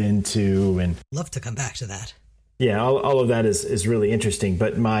morphed into. And love to come back to that. Yeah, all of that is really interesting.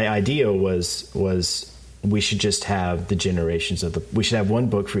 But my idea was we should just have we should have one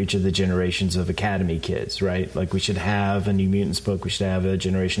book for each of the generations of Academy kids, right? Like we should have a New Mutants book, we should have a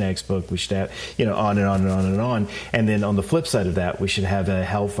Generation X book, we should have, on and on and on and on. And then on the flip side of that, we should have a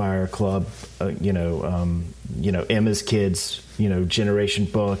Hellfire Club, Emma's Kids, generation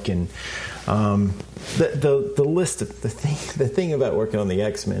book. And the list, the thing about working on the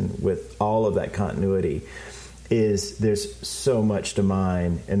X-Men with all of that continuity is there's so much to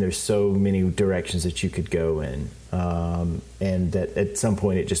mine and there's so many directions that you could go in, and that at some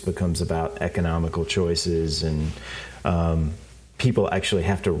point it just becomes about economical choices and people actually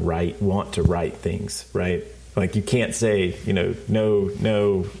have to want to write things, right? Like you can't say,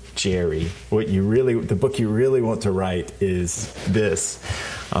 no, Jerry, the book you really want to write is this.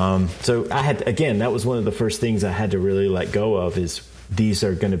 So that was one of the first things I had to really let go of is these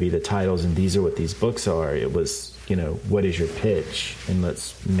are going to be the titles and these are what these books are. It was, what is your pitch and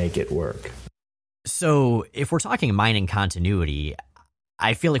let's make it work. So if we're talking mining continuity,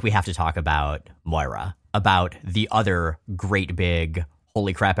 I feel like we have to talk about Moira, about the other great big,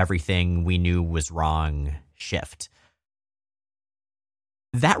 holy crap, everything we knew was wrong shift.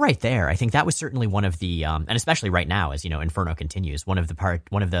 That right there, I think that was certainly one of the, and especially right now as, Inferno continues, one of the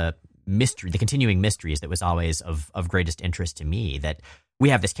continuing mysteries that was always of greatest interest to me, that we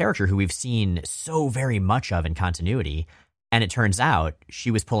have this character who we've seen so very much of in continuity, and it turns out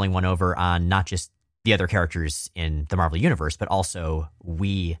she was pulling one over on not just the other characters in the Marvel Universe, but also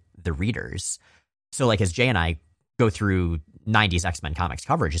we, the readers. So like as Jay and I go through 90s X-Men comics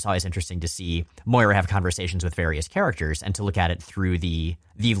coverage, it's always interesting to see Moira have conversations with various characters and to look at it through the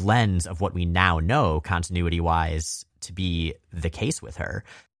lens of what we now know continuity-wise to be the case with her.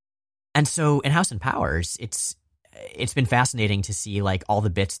 And so in House and Powers, it's been fascinating to see like all the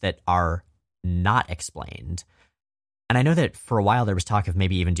bits that are not explained. And I know that for a while there was talk of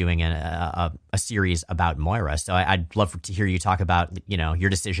maybe even doing a series about Moira. So I'd love to hear you talk about, your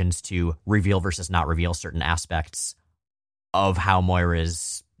decisions to reveal versus not reveal certain aspects of how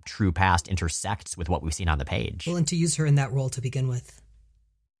Moira's true past intersects with what we've seen on the page. Well, and to use her in that role to begin with.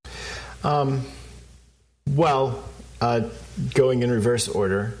 Going in reverse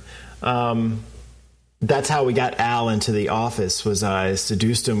order. That's how we got Al into the office. Was I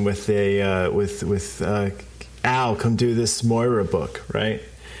seduced him with Al, come do this Moira book, right?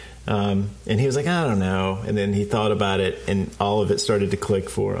 And he was like, I don't know. And then he thought about it, and all of it started to click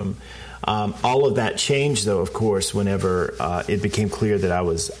for him. All of that changed, though, of course, whenever it became clear that I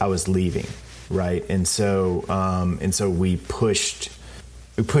was leaving, right? And so we pushed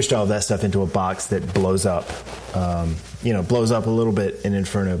all of that stuff into a box that blows up. Blows up a little bit in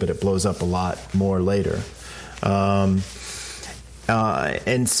Inferno, but it blows up a lot more later.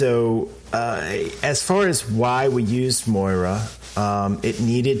 And so, as far as why we used Moira, it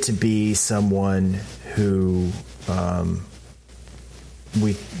needed to be someone who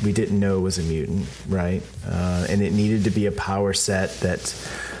we didn't know was a mutant, right? And it needed to be a power set that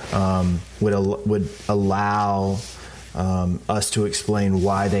would allow us to explain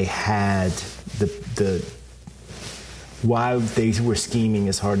why they had why they were scheming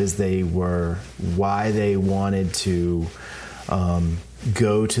as hard as they were, why they wanted to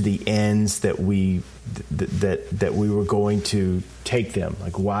go to the ends that we were going to take them.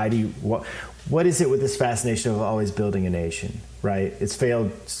 Like, what is it with this fascination of always building a nation, right? It's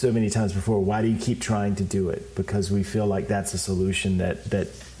failed so many times before. Why do you keep trying to do it? Because we feel like that's a solution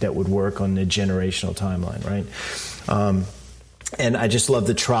that would work on the generational timeline, right? And I just love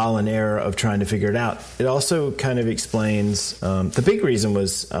the trial and error of trying to figure it out. It also kind of explains, the big reason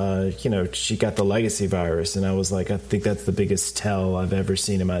was, she got the legacy virus. And I was like, I think that's the biggest tell I've ever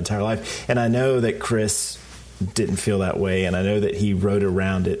seen in my entire life. And I know that Chris didn't feel that way. And I know that he wrote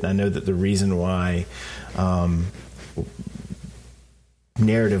around it. And I know that the reason why,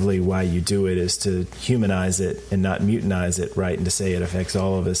 narratively, why you do it is to humanize it and not mutanize it, right? And to say it affects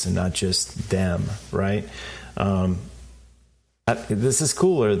all of us and not just them, right? This is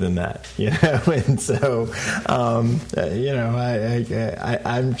cooler than that, and so, I'm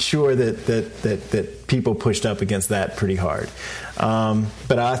sure that people pushed up against that pretty hard.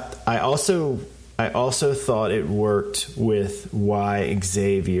 But I also thought it worked with why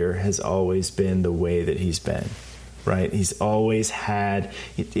Xavier has always been the way that he's been, right? He's always had,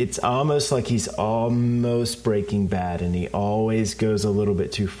 it's almost like he's almost Breaking Bad, and he always goes a little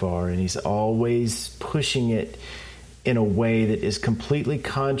bit too far, and he's always pushing it in a way that is completely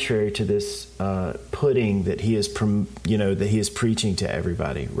contrary to this pudding that he is, that he is preaching to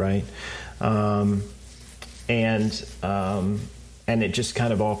everybody, right? And it just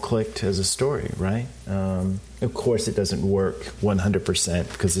kind of all clicked as a story, right? Of course, it doesn't work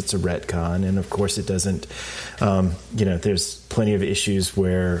 100% because it's a retcon, and of course, it doesn't. There's plenty of issues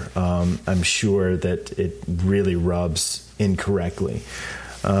where I'm sure that it really rubs incorrectly.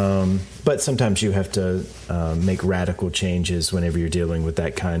 But sometimes you have to make radical changes whenever you're dealing with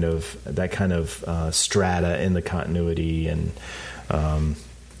that kind of strata in the continuity, and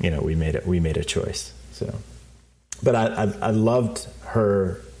we made a choice. So, but I loved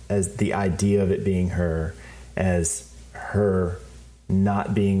her as the idea of it being her, as her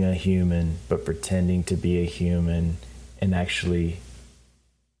not being a human but pretending to be a human, and actually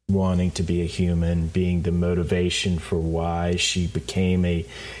wanting to be a human being the motivation for why she became a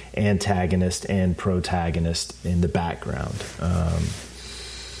antagonist and protagonist in the background.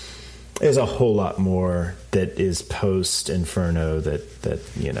 There's a whole lot more that is post Inferno that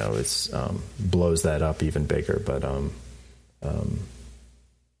is blows that up even bigger. But I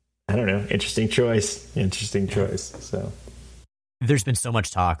don't know. Interesting choice. So. There's been so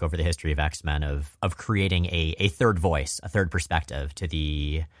much talk over the history of X-Men of creating a third voice, a third perspective to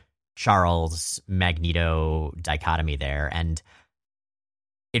the Charles Magneto dichotomy there. And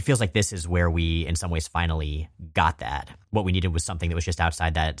it feels like this is where we, in some ways, finally got that. What we needed was something that was just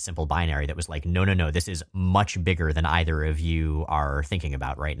outside that simple binary that was like, no, this is much bigger than either of you are thinking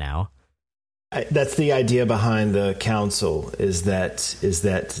about right now. That's the idea behind the council, is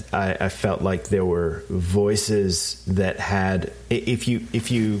that I felt like there were voices that had, if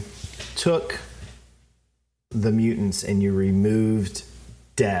you took the mutants and you removed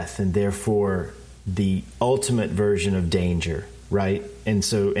death and therefore the ultimate version of danger, right? And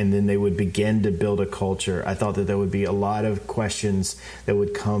then they would begin to build a culture. I thought that there would be a lot of questions that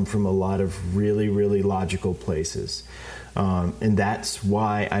would come from a lot of really, really logical places. And that's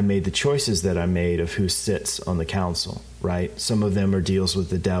why I made the choices that I made of who sits on the council, right? Some of them are deals with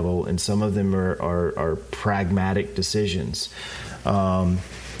the devil, and some of them are pragmatic decisions.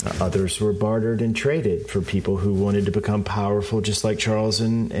 Others were bartered and traded for people who wanted to become powerful, just like Charles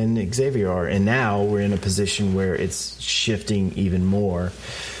and Xavier are. And now we're in a position where it's shifting even more,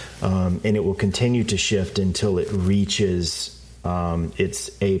 and it will continue to shift until it reaches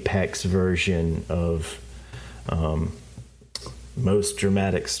its apex version of most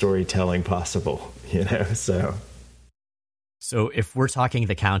dramatic storytelling possible, So if we're talking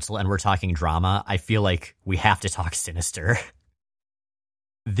the council and we're talking drama, I feel like we have to talk Sinister.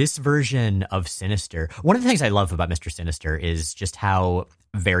 This version of Sinister, one of the things I love about Mr. Sinister is just how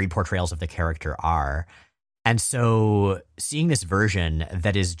varied portrayals of the character are. And so seeing this version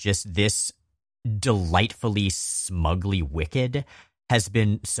that is just this delightfully smugly wicked has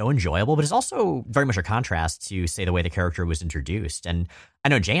been so enjoyable, but it's also very much a contrast to, say, the way the character was introduced. And I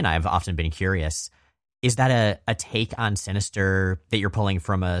know Jay and I have often been curious, Is that a take on Sinister that you're pulling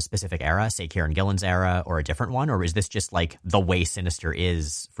from a specific era, say Kieran Gillen's era, or a different one? Or is this just like the way Sinister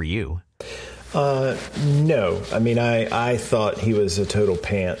is for you? No. I mean, I thought he was a total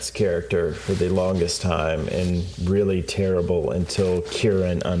pants character for the longest time and really terrible until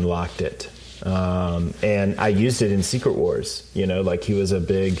Kieran unlocked it. And I used it in Secret Wars, like he was a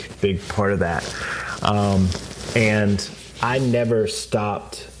big part of that. And I never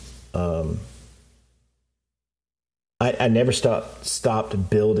stopped, I never stopped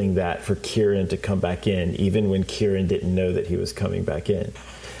building that for Kieran to come back in, even when Kieran didn't know that he was coming back in.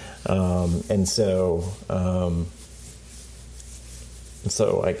 And so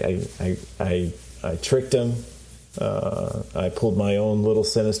I tricked him. I pulled my own little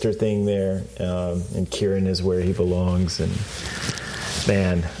Sinister thing there, and Kieran is where he belongs. And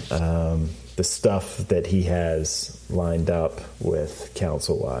man, the stuff that he has lined up with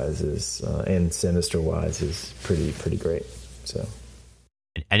Council-wise is and Sinister-wise is pretty great. So.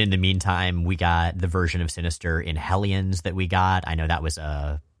 And in the meantime, we got the version of Sinister in Hellions that we got. I know that was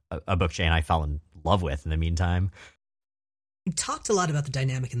a book Jay and I fell in love with in the meantime. We talked a lot about the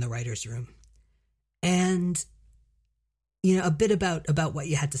dynamic in the writer's room. And, a bit about what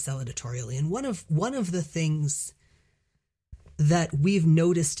you had to sell editorially. And one of the things that we've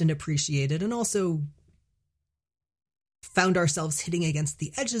noticed and appreciated and also found ourselves hitting against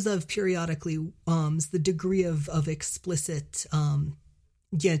the edges of periodically is the degree of explicit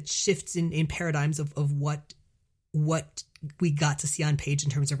shifts in paradigms of what we got to see on page in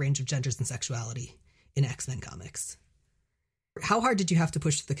terms of range of genders and sexuality in X-Men comics. How hard did you have to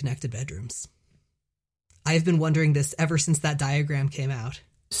push the connected bedrooms? I've been wondering this ever since that diagram came out.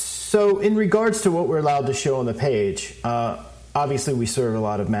 So in regards to what we're allowed to show on the page, obviously we serve a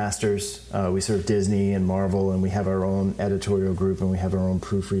lot of masters. We serve Disney and Marvel, and we have our own editorial group, and we have our own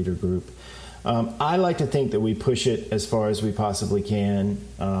proofreader group. I like to think that we push it as far as we possibly can.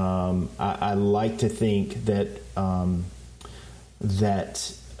 I like to think that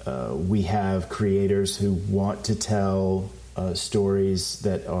we have creators who want to tell stories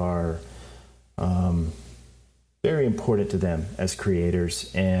that are very important to them as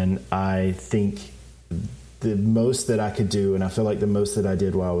creators. And I think the most that I could do, and I feel like the most that I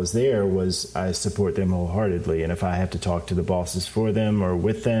did while I was there, was I support them wholeheartedly. And if I have to talk to the bosses for them or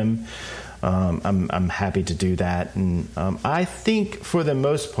with them, I'm happy to do that. And I think for the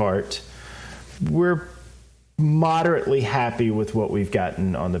most part, we're moderately happy with what we've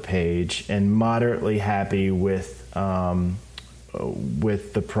gotten on the page and moderately happy with the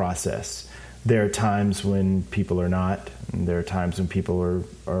process. There are times when people are not, and there are times when people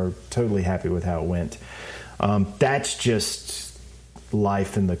are totally happy with how it went. That's just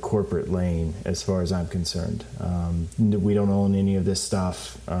life in the corporate lane, as far as I'm concerned. We don't own any of this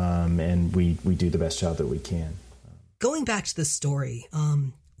stuff, and we do the best job that we can. Going back to the story,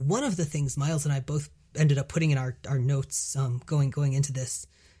 one of the things Miles and I both ended up putting in our notes going into this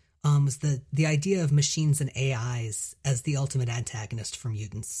was the idea of machines and AIs as the ultimate antagonist for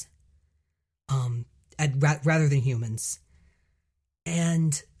mutants, rather than humans.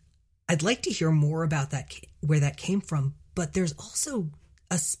 And I'd like to hear more about that, where that came from. But there's also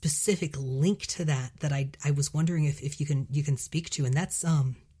a specific link to that I was wondering if you can speak to, and that's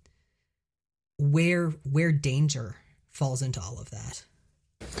where danger falls into all of that.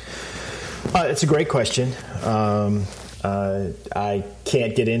 It's a great question. I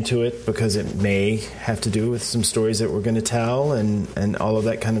can't get into it because it may have to do with some stories that we're going to tell and all of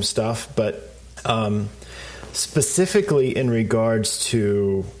that kind of stuff. But specifically in regards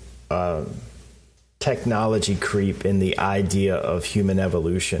to technology creep and the idea of human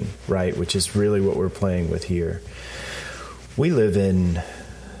evolution, right, which is really what we're playing with here. We live in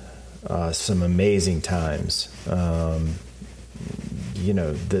some amazing times. The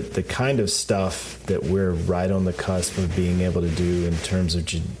kind of stuff that we're right on the cusp of being able to do in terms of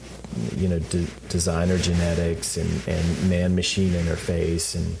designer genetics and man-machine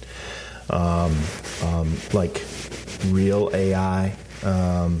interface and like real AI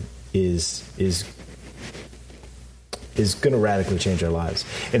is going to radically change our lives.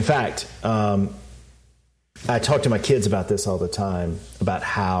 In fact, I talk to my kids about this all the time, about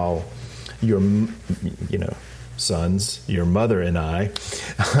how your sons, your mother and I,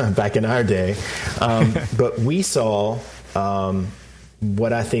 back in our day, but we saw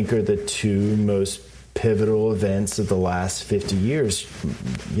what I think are the two most pivotal events of the last 50 years.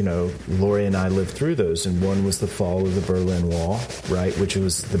 Lori and I lived through those, and one was the fall of the Berlin Wall, right, which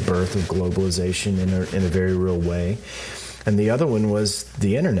was the birth of globalization in a very real way. And the other one was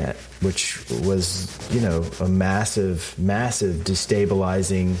the internet, which was, a massive, massive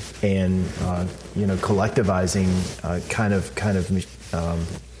destabilizing and, collectivizing kind of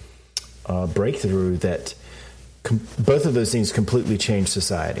breakthrough that both of those things completely changed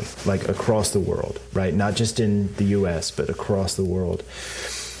society, like across the world, right? Not just in the U.S., but across the world.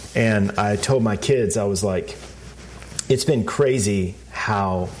 And I told my kids, I was like, it's been crazy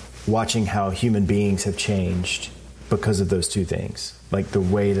watching how human beings have changed because of those two things. Like the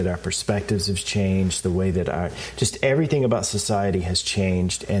way that our perspectives have changed, the way that just everything about society has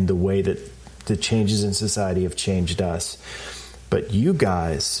changed, and the way that the changes in society have changed us. But you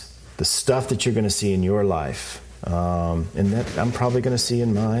guys, the stuff that you're going to see in your life, and that I'm probably going to see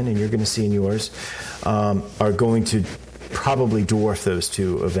in mine and you're going to see in yours, are going to probably dwarf those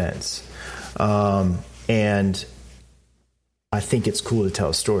two events. And I think it's cool to tell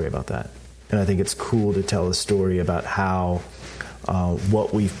a story about that. And I think it's cool to tell a story about how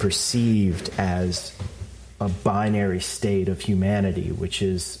what we've perceived as a binary state of humanity, which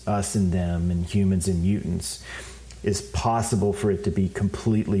is us and them and humans and mutants, is possible for it to be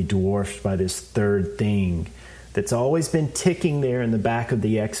completely dwarfed by this third thing that's always been ticking there in the back of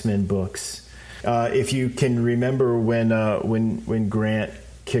the X-Men books. If you can remember when Grant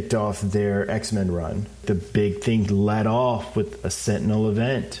kicked off their X-Men run, the big thing led off with a Sentinel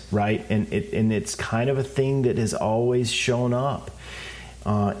event, right? And it's kind of a thing that has always shown up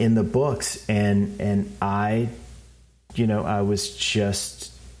in the books, and I was just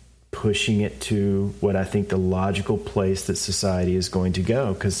pushing it to what I think the logical place that society is going to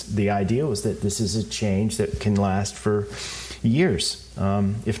go, because the idea was that this is a change that can last for years,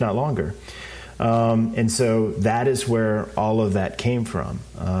 if not longer. And so that is where all of that came from.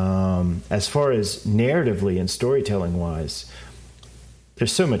 As far as narratively and storytelling wise,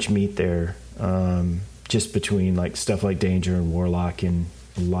 there's so much meat there, just between like stuff like Danger and Warlock and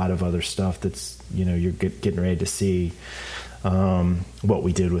a lot of other stuff that's, you're getting ready to see, what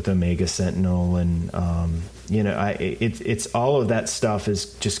we did with Omega Sentinel. And, it's all of that stuff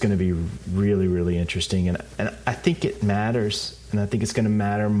is just going to be really, really interesting. And I think it matters. And I think it's going to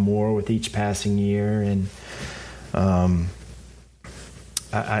matter more with each passing year. And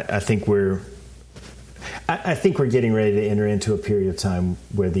I think we're getting ready to enter into a period of time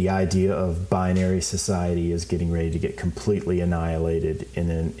where the idea of binary society is getting ready to get completely annihilated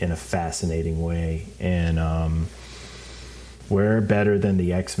in a fascinating way. And we're better than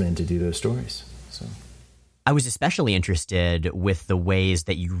the X-Men to do those stories. So I was especially interested with the ways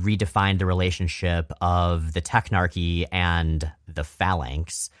that you redefined the relationship of the Technarchy and the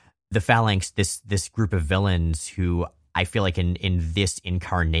Phalanx. The Phalanx, this group of villains who I feel like in this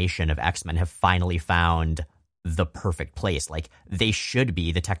incarnation of X-Men have finally found the perfect place. Like, they should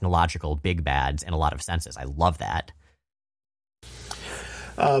be the technological big bads in a lot of senses. I love that.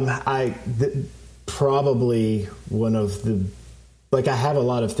 Probably one of the... Like, I have a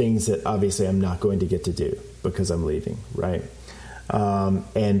lot of things that obviously I'm not going to get to do because I'm leaving, right?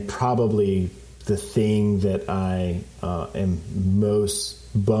 And probably the thing that I am most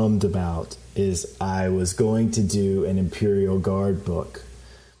bummed about is I was going to do an Imperial Guard book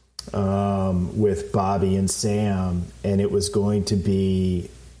with Bobby and Sam, and it was going to be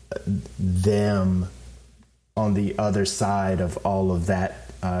them on the other side of all of that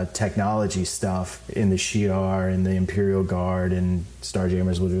technology stuff in the Shi'ar and the Imperial Guard, and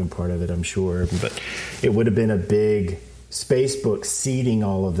Starjammers would have been part of it, I'm sure. But it would have been a big space book seeding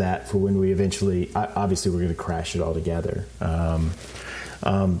all of that for when we eventually, obviously we're going to crash it all together. But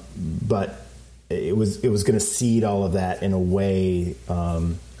it was going to seed all of that in a way,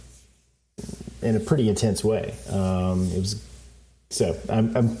 in a pretty intense way. It was so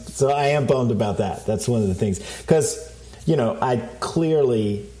I am bummed about that. That's one of the things, because I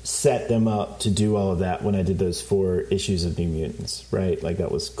clearly set them up to do all of that when I did those 4 issues of New Mutants, right? Like,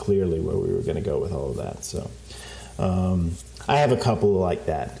 that was clearly where we were going to go with all of that. So I have a couple like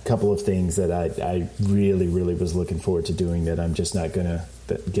that, a couple of things that I really, really was looking forward to doing that I'm just not going to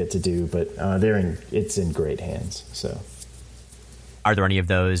get to do, but it's in great hands. So, are there any of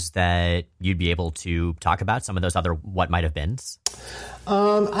those that you'd be able to talk about? Some of those other what might have beens?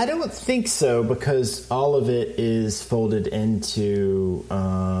 I don't think so, because all of it is folded into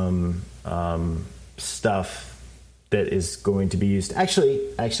stuff that is going to be used. Actually,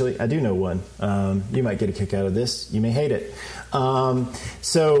 I do know one. You might get a kick out of this. You may hate it.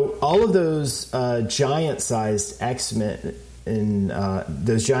 So all of those giant-sized X-Men and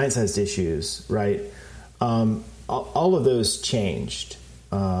those giant-sized issues, right? All of those changed,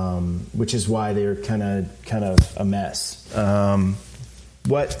 which is why they're kind of a mess.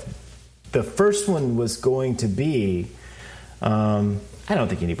 What the first one was going to be I don't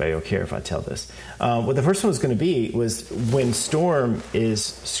think anybody will care if I tell this. What the first one was going to be was when Storm is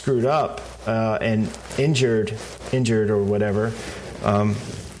screwed up and injured or whatever,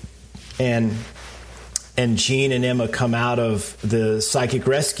 and Jean and Emma come out of the psychic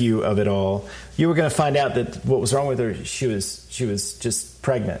rescue of it all. You were going to find out that what was wrong with her, she was just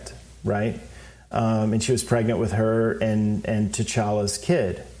pregnant, right? And she was pregnant with her and T'Challa's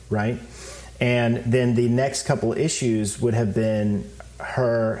kid, right? And then the next couple issues would have been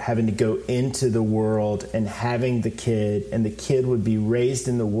her having to go into the world and having the kid, and the kid would be raised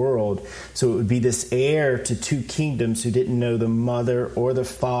in the world. So it would be this heir to two kingdoms who didn't know the mother or the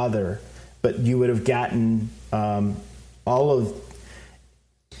father, but you would have gotten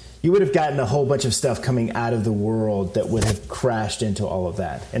you would have gotten a whole bunch of stuff coming out of the world that would have crashed into all of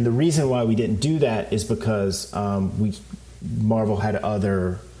that. And the reason why we didn't do that is because Marvel had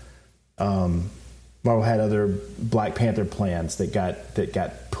other Black Panther plans that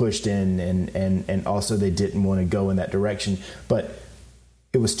got pushed in, and also they didn't want to go in that direction. But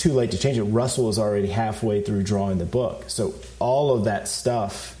it was too late to change it. Russell was already halfway through drawing the book, so all of that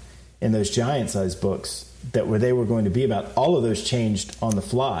stuff in those giant-sized books that they were going to be about, all of those changed on the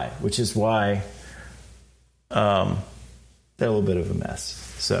fly, which is why they're a little bit of a mess.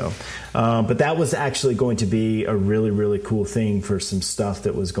 So, but that was actually going to be a really, really cool thing for some stuff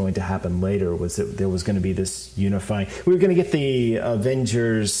that was going to happen later, was that there was going to be this unifying. We were going to get the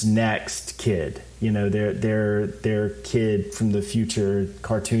Avengers Next kid, their kid from the future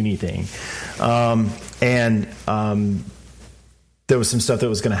cartoony thing. There was some stuff that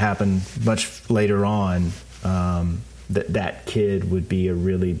was going to happen much later on that kid would be a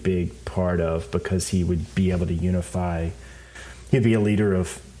really big part of, because he would be able to unify. He'd be a leader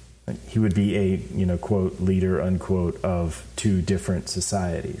he would be a, quote, leader, unquote, of two different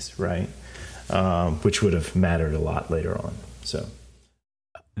societies, right? Which would have mattered a lot later on. So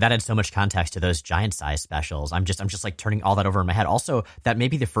that had so much context to those giant size specials. I'm just like turning all that over in my head. Also, that may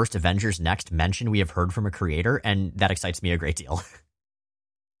be the first Avengers Next mention we have heard from a creator, and that excites me a great deal.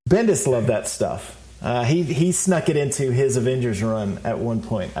 Bendis loved that stuff. He snuck it into his Avengers run at one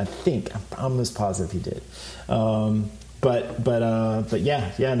point. I think, I'm almost positive he did. But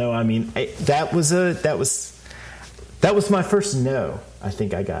yeah, no. I mean, that was my first no. I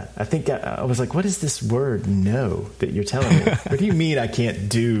think I was like, what is this word no that you're telling me? What do you mean I can't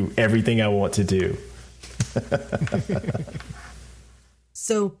do everything I want to do?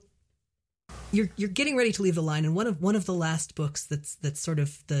 So you're getting ready to leave the line, and one of the last books that's sort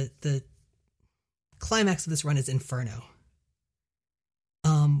of the climax of this run is Inferno,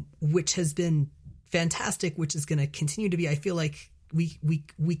 which has been fantastic, which is going to continue to be. I feel like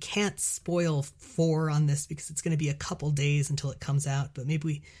we can't spoil 4 on this because it's going to be a couple days until it comes out, but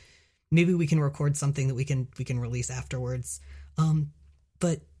maybe we can record something that we can release afterwards.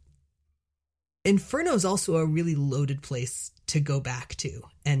 But Inferno is also a really loaded place to go back to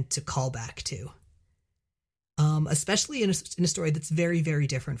and to call back to, especially in a story that's very, very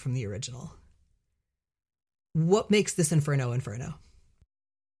different from the original. What makes this Inferno?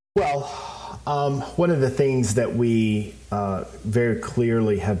 Well, one of the things that we very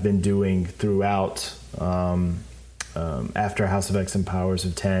clearly have been doing throughout after House of X and Powers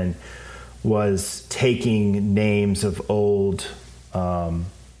of 10 was taking names of old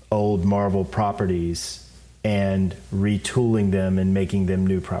Marvel properties and retooling them and making them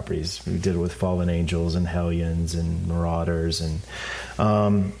new properties. We did it with Fallen Angels and Hellions and Marauders, and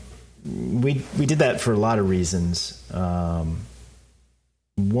we did that for a lot of reasons.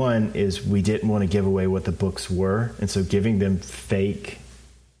 One is we didn't want to give away what the books were, and so giving them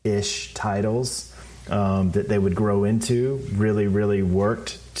fake-ish titles that they would grow into really, really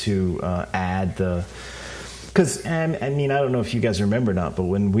worked to add the... Because, I mean, I don't know if you guys remember or not, but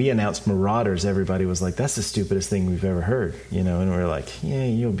when we announced Marauders, everybody was like, that's the stupidest thing we've ever heard, and we were like, yeah,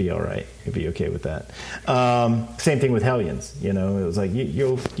 you'll be all right. You'll be okay with that. Same thing with Hellions, it was like,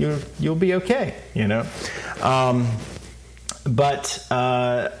 you'll be okay, But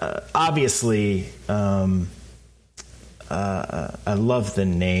obviously, I love the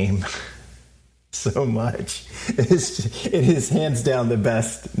name so much. It is hands down the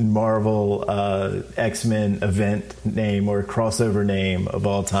best Marvel X-Men event name or crossover name of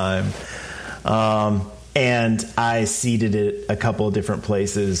all time. And I seeded it a couple of different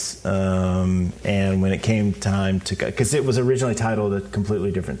places. And when it came time to go, because it was originally titled a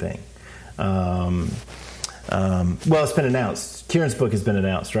completely different thing. Well, it's been announced. Kieran's book has been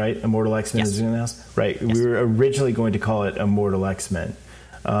announced, right? Immortal X-Men has been announced? Right. Yes. We were originally going to call it Immortal X-Men,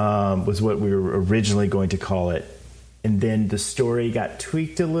 was what we were originally going to call it. And then the story got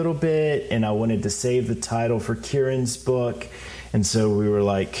tweaked a little bit, and I wanted to save the title for Kieran's book. And so we were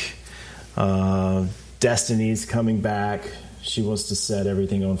like, Destiny's coming back. She wants to set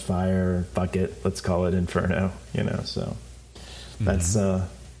everything on fire. Fuck it. Let's call it Inferno, so that's a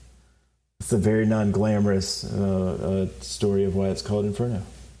very non-glamorous story of why it's called Inferno.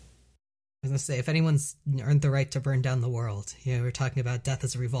 I was going to say, if anyone's earned the right to burn down the world, we're talking about death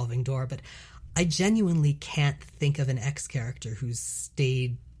as a revolving door, but I genuinely can't think of an X character who's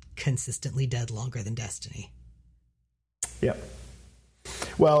stayed consistently dead longer than Destiny. Yep.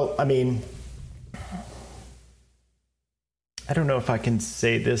 Well, I mean, I don't know if I can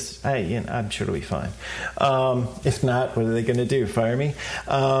say this. I'm sure it'll be fine. If not, what are they going to do? Fire me?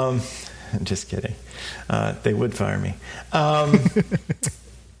 I'm just kidding. They would fire me.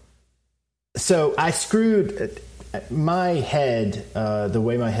 So I screwed my head. The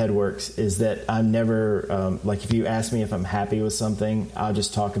way my head works is that I'm never like, if you ask me if I'm happy with something, I'll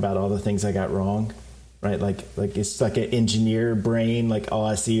just talk about all the things I got wrong, right? Like it's like an engineer brain. Like all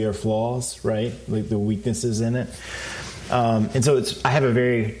I see are flaws, right? Like the weaknesses in it. And so I have a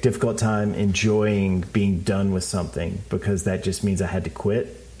very difficult time enjoying being done with something, because that just means I had to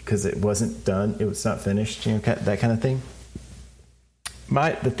quit because it wasn't done. It was not finished, that kind of thing.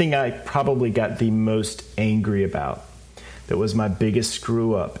 The thing I probably got the most angry about, that was my biggest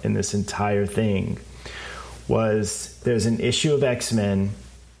screw up in this entire thing, was there's an issue of X-Men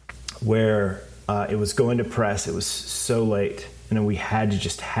where it was going to press. It was so late, and then we had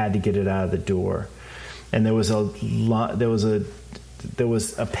to get it out of the door. And there was a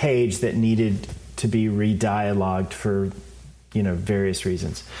page that needed to be re-dialogued for, various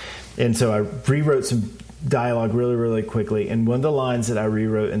reasons. And so I rewrote some dialogue really, really quickly. And one of the lines that I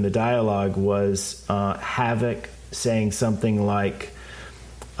rewrote in the dialogue was Havoc saying something like,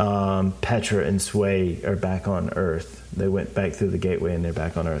 Petra and Sway are back on Earth. They went back through the gateway and they're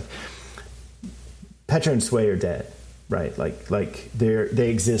back on Earth. Petra and Sway are dead, right? Like they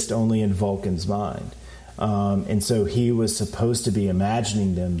exist only in Vulcan's mind. And so he was supposed to be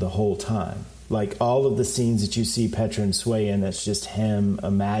imagining them the whole time. Like all of the scenes that you see Petra and Sway in, that's just him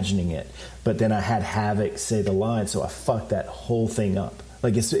imagining it. But then I had Havoc say the line, so I fucked that whole thing up.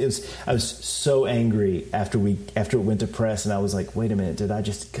 Like I was so angry after it went to press, and I was like, wait a minute,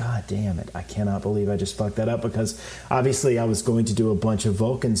 God damn it, I cannot believe I just fucked that up, because obviously I was going to do a bunch of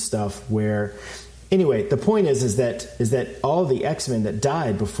Vulcan stuff where. Anyway, the point is that all the X-Men that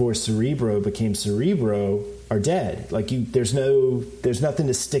died before Cerebro became Cerebro are dead. Like there's nothing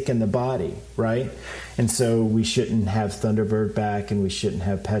to stick in the body, right? And so we shouldn't have Thunderbird back, and we shouldn't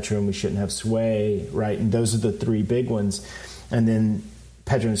have Petra, and we shouldn't have Sway, right? And those are the three big ones. And then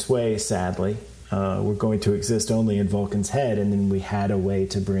Petra and Sway, sadly, were going to exist only in Vulcan's head, and then we had a way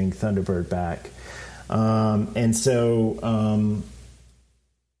to bring Thunderbird back. And so.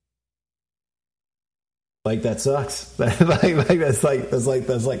 Like that sucks. that's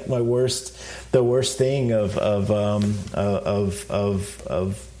like my worst. The worst thing of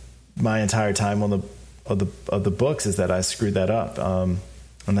my entire time on the books is that I screwed that up. And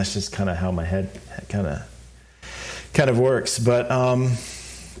that's just kind of how my head kind of works. But I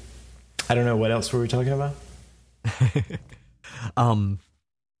don't know, what else were we talking about?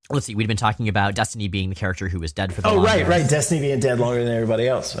 Let's see. We'd been talking about Destiny being the character who was dead for the longest. Right. Destiny being dead longer than everybody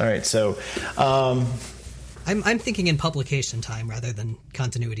else. All right, so. I'm thinking in publication time rather than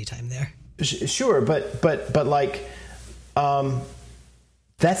continuity time there. Sure, but like,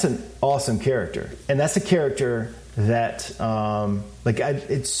 that's an awesome character, and that's a character that,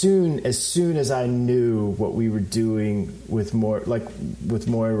 as soon as I knew what we were doing with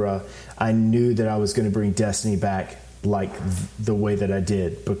Moira, I knew that I was going to bring Destiny back like the way that I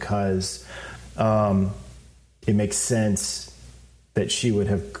did, because it makes sense that she would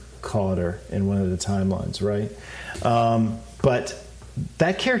have caught her in one of the timelines, right? But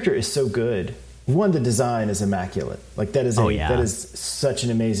that character is so good. One, the design is immaculate. Like that is that is such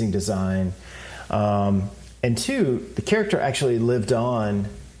an amazing design. And two, the character actually lived on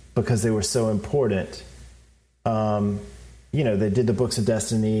because they were so important. They did the Books of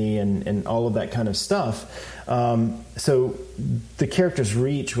Destiny and all of that kind of stuff. So the character's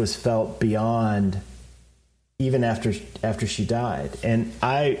reach was felt beyond even after she died. And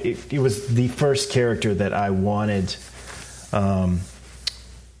it was the first character that I wanted. I'm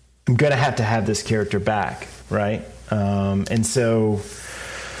going to have this character back, right? And so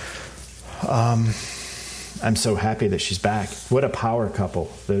I'm so happy that she's back. What a power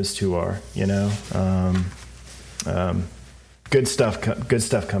couple those two are, good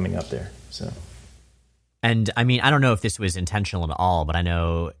stuff coming up there. So. And I mean, I don't know if this was intentional at all, but I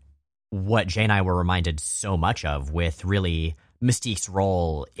know what Jay and I were reminded so much of with really Mystique's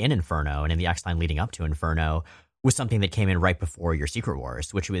role in Inferno and in the X-Line leading up to Inferno was something that came in right before your Secret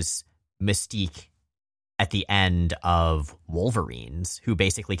Wars, which was Mystique at the end of Wolverines, who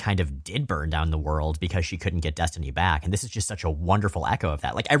basically kind of did burn down the world because she couldn't get Destiny back. And this is just such a wonderful echo of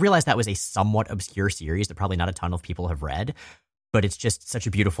that. Like, I realize that was a somewhat obscure series that probably not a ton of people have read, but it's just such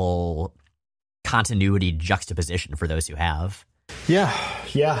a beautiful continuity juxtaposition for those who have. Yeah.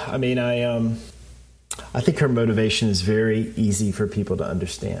 I mean, I think her motivation is very easy for people to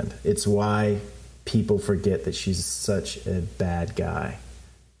understand. It's why people forget that she's such a bad guy,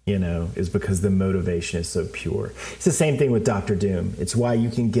 is because the motivation is so pure. It's the same thing with Doctor Doom. It's why you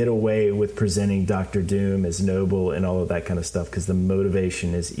can get away with presenting Doctor Doom as noble and all of that kind of stuff, because the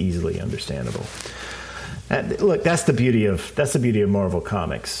motivation is easily understandable. Look, that's the beauty of Marvel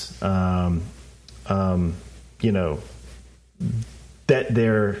Comics. That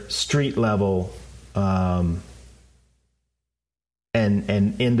they're street level and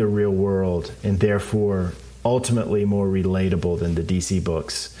in the real world, and therefore ultimately more relatable than the DC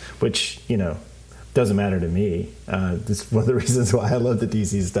books, which doesn't matter to me. It's one of the reasons why I love the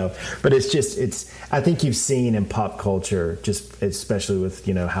DC stuff. But I think you've seen in pop culture, just especially with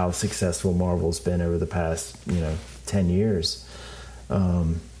how successful Marvel's been over the past 10 years,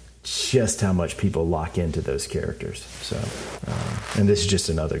 just how much people lock into those characters. So, and this is just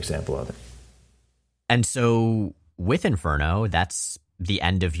another example of it. And so with Inferno, that's the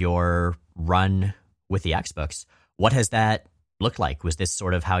end of your run with the X-Books. What has that looked like? Was this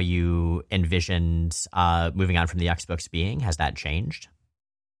sort of how you envisioned moving on from the X-Books being? Has that changed?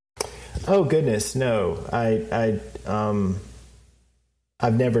 Oh, goodness, no.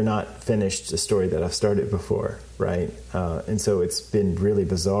 I've never not finished a story that I've started before, right? And so it's been really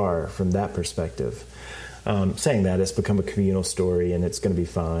bizarre from that perspective. Saying that, it's become a communal story and it's going to be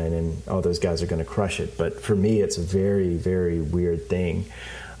fine and all those guys are going to crush it. But for me, it's a very, very weird thing.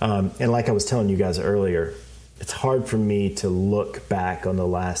 And like I was telling you guys earlier, it's hard for me to look back on the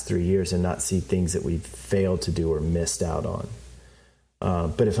last 3 years and not see things that we've failed to do or missed out on.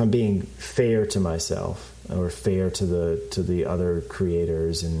 But if I'm being fair to myself or fair to the other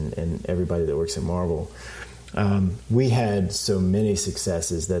creators and everybody that works at Marvel, we had so many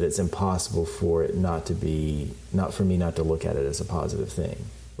successes that it's impossible for it not for me not to look at it as a positive thing,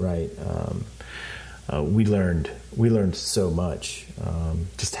 right? We learned so much,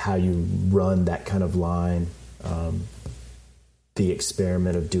 just how you run that kind of line. The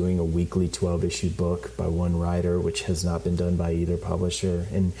experiment of doing a weekly 12-issue book by one writer, which has not been done by either publisher,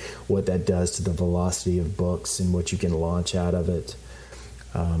 and what that does to the velocity of books and what you can launch out of it.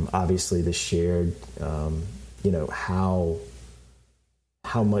 Obviously, the shared,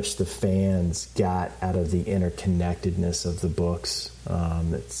 how much the fans got out of the interconnectedness of the books.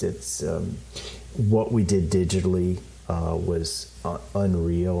 It's what we did digitally was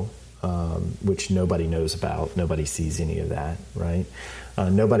unreal. Which nobody knows about. Nobody sees any of that, right?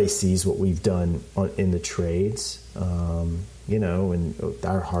 Nobody sees what we've done in the trades, and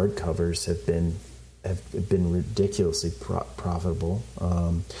our hardcovers have been ridiculously profitable.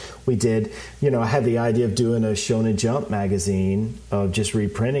 We did, I had the idea of doing a Shonen Jump magazine of just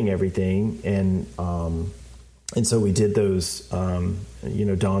reprinting everything, and so we did those, Dawn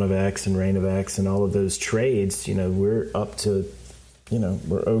of X and Reign of X and all of those trades. We're up to.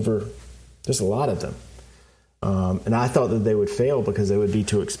 We're over, there's a lot of them. And I thought that they would fail because they would be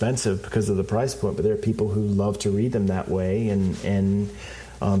too expensive because of the price point, but there are people who love to read them that way. And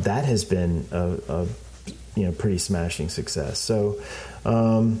that has been a pretty smashing success. So,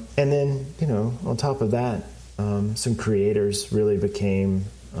 and then, on top of that, some creators really became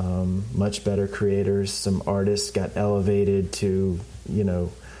much better creators. Some artists got elevated to,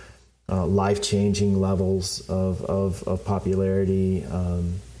 life-changing levels of popularity.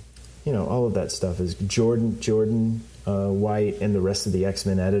 All of that stuff is Jordan White and the rest of the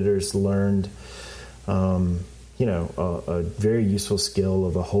X-Men editors learned, a very useful skill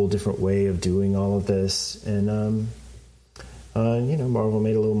of a whole different way of doing all of this. And, Marvel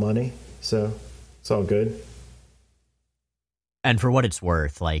made a little money, so it's all good. And for what it's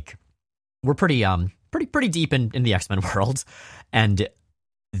worth, like, we're pretty deep in the X-Men world, and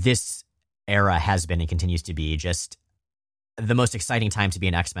this era has been and continues to be just the most exciting time to be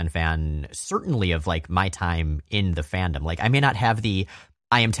an X-Men fan, certainly of like my time in the fandom. Like, I may not have the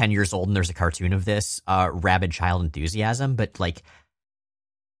I am 10 years old and there's a cartoon of this rabid child enthusiasm, but like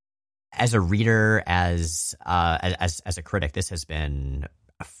as a reader, as a critic, this has been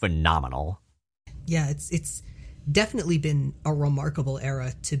phenomenal. Yeah, it's definitely been a remarkable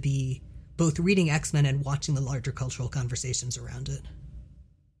era to be both reading X-Men and watching the larger cultural conversations around it.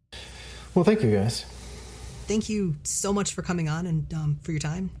 Well, thank you, guys. Thank you so much for coming on and for your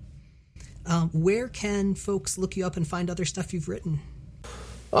time. Where can folks look you up and find other stuff you've written?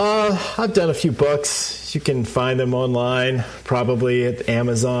 I've done a few books. You can find them online, probably at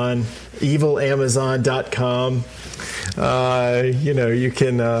Amazon, evilamazon.com. You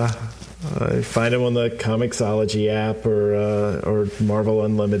can find them on the Comixology app or Marvel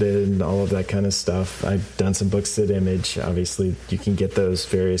Unlimited and all of that kind of stuff. I've done some books at Image. Obviously, you can get those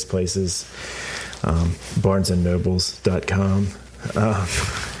various places. BarnesandNobles.com.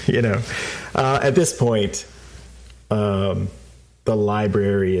 At this point, the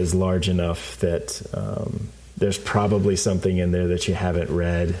library is large enough that there's probably something in there that you haven't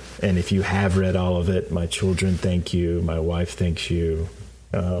read. And if you have read all of it, my children thank you. My wife thanks you.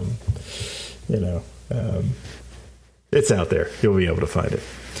 It's out there. You'll be able to find it.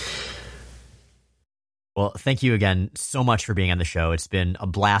 Well, thank you again so much for being on the show. It's been a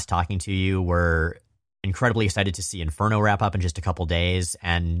blast talking to you. We're incredibly excited to see Inferno wrap up in just a couple days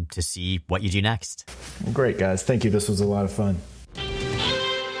and to see what you do next. Well, great, guys. Thank you. This was a lot of fun.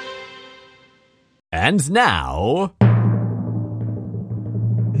 And now,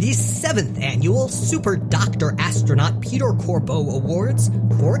 the 7th annual Super Doctor Astronaut Peter Corbeau Awards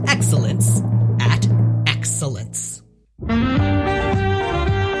for Excellence at Excellence.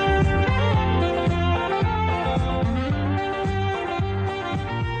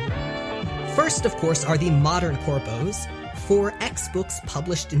 First, of course, are the modern Corbeaus for X books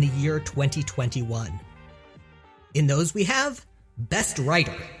published in the year 2021. In those we have Best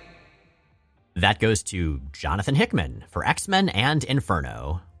Writer. that goes to Jonathan Hickman for X-Men and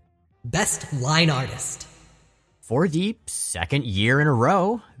Inferno. Best Line Artist. For the second year in a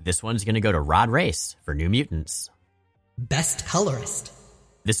row, this one's going to go to Rod Race for New Mutants. Best Colorist.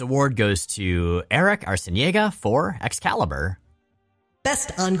 This award goes to Eric Arciniega for Excalibur.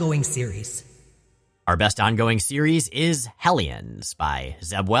 Best Ongoing Series. Our best ongoing series is Hellions by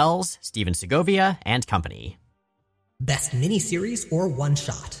Zeb Wells, Steven Segovia, and company. Best Miniseries or One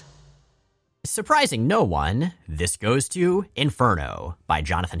Shot. Surprising no one, this goes to Inferno by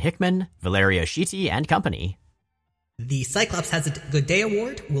Jonathan Hickman, Valerio Schiti, and company. The Cyclops Has a Good Day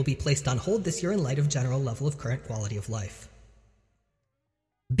Award will be placed on hold this year in light of general level of current quality of life.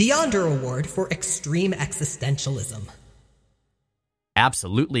 Beyonder Award for Extreme Existentialism.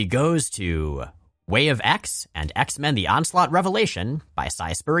 Absolutely goes to Way of X and X-Men The Onslaught Revelation by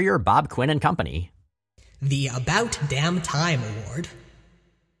Cy Spurrier, Bob Quinn, and company. The About Damn Time Award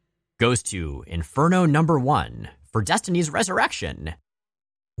goes to Inferno #1 for Destiny's Resurrection.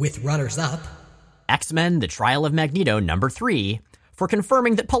 With runners-up, X-Men The Trial of Magneto #3 for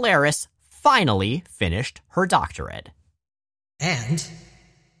confirming that Polaris finally finished her doctorate. And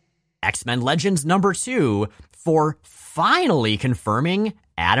X-Men Legends #2 for finally confirming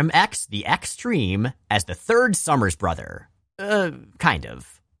Adam X the Extreme as the third Summers brother. Kind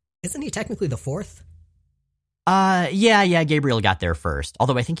of. Isn't he technically the fourth? Yeah, Gabriel got there first.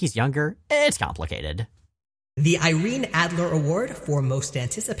 Although I think he's younger. It's complicated. The Irene Adler Award for Most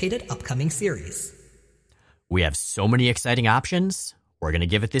Anticipated Upcoming Series. We have so many exciting options. We're going to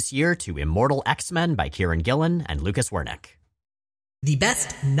give it this year to Immortal X-Men by Kieran Gillen and Lucas Wernick. The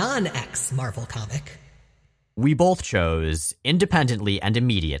Best Non-X Marvel Comic. We both chose, independently and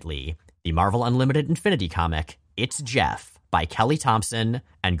immediately, the Marvel Unlimited Infinity comic, It's Jeff, by Kelly Thompson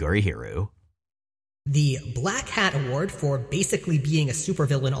and Gurihiru. The Black Hat Award for basically being a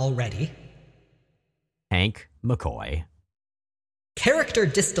supervillain already. Hank McCoy. Character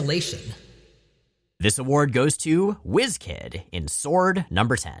Distillation. This award goes to WizKid in Sword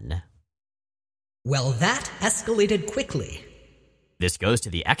 #10. Well, that escalated quickly. This goes to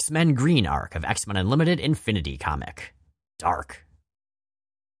the X-Men Green arc of X-Men Unlimited Infinity comic. Dark.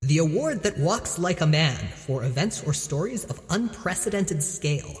 The award that walks like a man for events or stories of unprecedented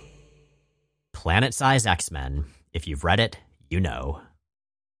scale. Planet-Size X-Men. If you've read it, you know.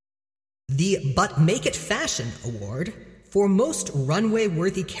 The But Make It Fashion Award for most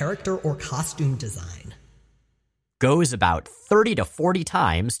runway-worthy character or costume design. Goes about 30 to 40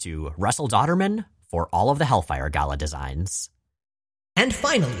 times to Russell Dauterman for all of the Hellfire Gala designs. And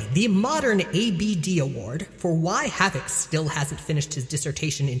finally, the Modern ABD Award for why Havoc still hasn't finished his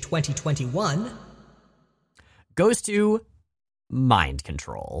dissertation in 2021 goes to Mind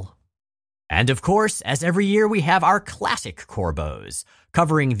Control. And of course, as every year, we have our classic Corbeaus,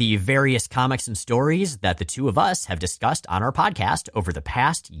 covering the various comics and stories that the two of us have discussed on our podcast over the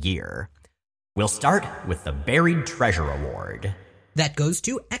past year. We'll start with the Buried Treasure Award. That goes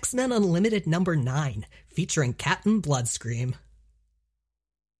to X-Men Unlimited #9, featuring Captain Bloodscream.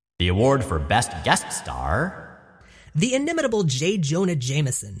 The award for Best Guest Star. The inimitable J. Jonah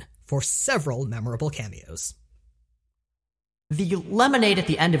Jameson for several memorable cameos. The Lemonade at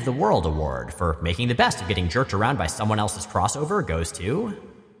the End of the World award for making the best of getting jerked around by someone else's crossover goes to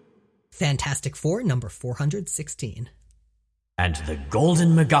Fantastic Four number 416. And the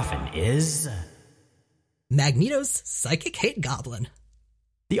Golden MacGuffin is Magneto's Psychic Hate Goblin.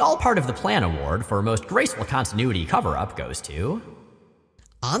 The All Part of the Plan award for most graceful continuity cover-up goes to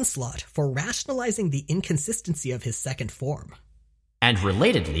Onslaught for rationalizing the inconsistency of his second form. And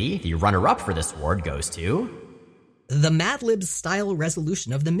relatedly, the runner-up for this award goes to The Mad Libs style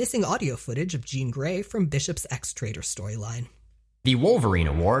resolution of the missing audio footage of Jean Grey from Bishop's X-Traitor storyline. The Wolverine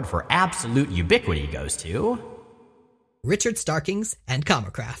award for absolute ubiquity goes to Richard Starkings and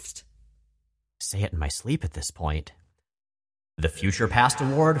Comicraft. Say it in my sleep at this point. The Future Past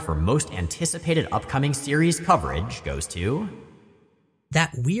award for most anticipated upcoming series coverage goes to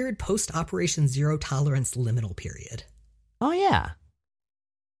That weird post-Operation Zero Tolerance liminal period. Oh yeah.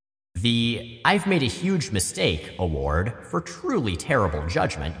 The I've Made a Huge Mistake award for truly terrible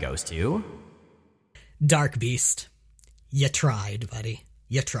judgment goes to Dark Beast. You tried, buddy.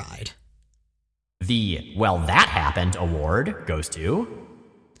 You tried. The Well That Happened award goes to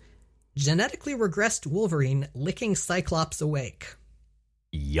Genetically regressed Wolverine licking Cyclops awake.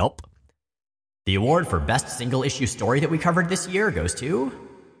 Yup. The award for best single issue story that we covered this year goes to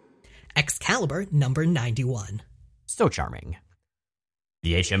Excalibur number 91. So charming.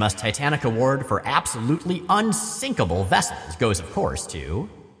 The HMS Titanic award for absolutely unsinkable vessels goes, of course, to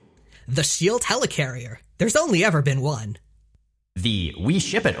The Shield Helicarrier. There's only ever been one. The We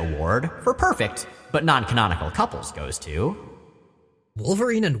Ship It award for perfect but non-canonical couples goes to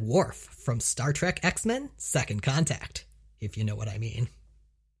Wolverine and Worf from Star Trek X-Men Second Contact, if you know what I mean.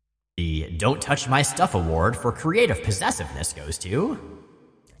 The Don't Touch My Stuff award for creative possessiveness goes to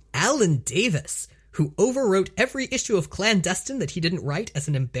Alan Davis, who overwrote every issue of Clandestine that he didn't write as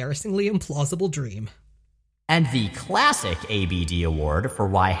an embarrassingly implausible dream. And the classic ABD award for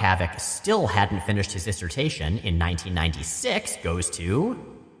why Havoc still hadn't finished his dissertation in 1996 goes to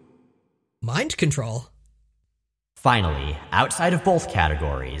Mind Control. Finally, outside of both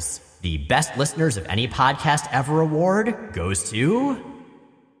categories, the Best Listeners of Any Podcast Ever award goes to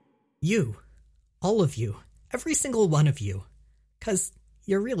You. All of you. Every single one of you. 'Cause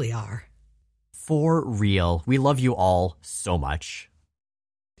you really are. For real. We love you all so much.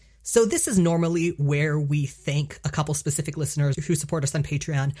 So this is normally where we thank a couple specific listeners who support us on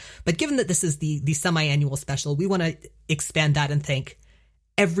Patreon, but given that this is the semi-annual special, we want to expand that and thank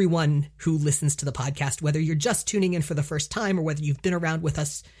everyone who listens to the podcast, whether you're just tuning in for the first time or whether you've been around with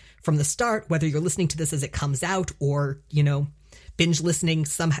us from the start, whether you're listening to this as it comes out or, you know, binge listening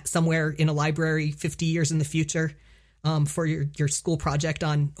somewhere in a library 50 years in the future for your school project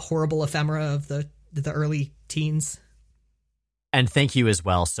on horrible ephemera of the early teens. And thank you as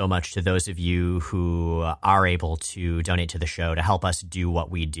well so much to those of you who are able to donate to the show to help us do what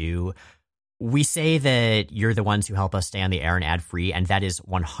we do. We say that you're the ones who help us stay on the air and ad-free, and that is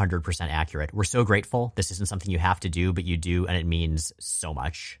 100% accurate. We're so grateful. This isn't something you have to do, but you do, and it means so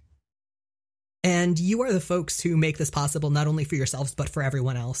much. And you are the folks who make this possible, not only for yourselves, but for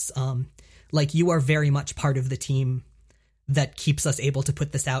everyone else. You are very much part of the team that keeps us able to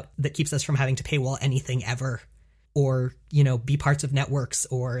put this out, that keeps us from having to paywall anything ever, or, you know, be parts of networks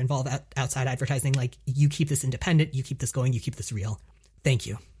or involve outside advertising. Like, you keep this independent, you keep this going, you keep this real. Thank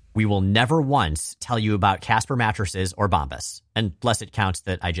you. We will never once tell you about Casper mattresses or Bombas, unless it counts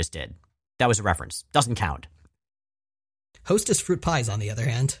that I just did. That was a reference. Doesn't count. Hostess fruit pies, on the other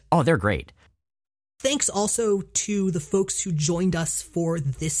hand. Oh, they're great. Thanks also to the folks who joined us for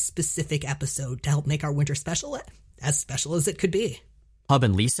this specific episode to help make our winter special as special as it could be. Hub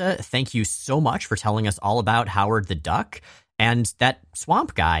and Lisa, thank you so much for telling us all about Howard the Duck and that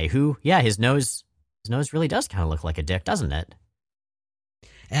swamp guy who, yeah, his nose really does kind of look like a dick, doesn't it?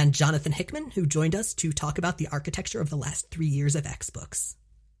 And Jonathan Hickman, who joined us to talk about the architecture of the last 3 years of X-Books.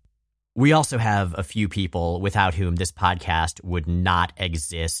 We also have a few people without whom this podcast would not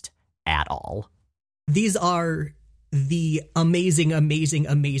exist at all. These are the amazing, amazing,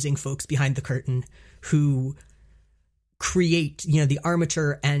 amazing folks behind the curtain who create, you know, the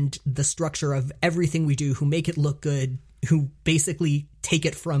armature and the structure of everything we do, who make it look good, who basically take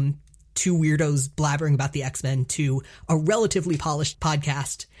it from two weirdos blabbering about the X-Men to a relatively polished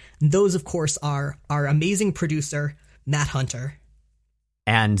podcast. Those, of course, are our amazing producer, Matt Hunter.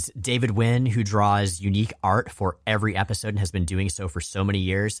 And David Wynn, who draws unique art for every episode and has been doing so for so many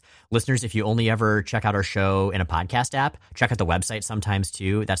years. Listeners, if you only ever check out our show in a podcast app, check out the website sometimes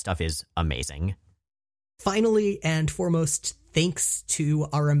too. That stuff is amazing. Finally and foremost, thanks to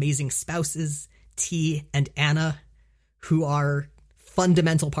our amazing spouses, T and Anna, who are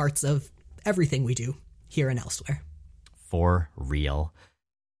fundamental parts of everything we do here and elsewhere. For real.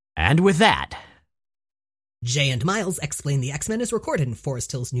 And with that, Jay and Miles Explain the X-Men is recorded in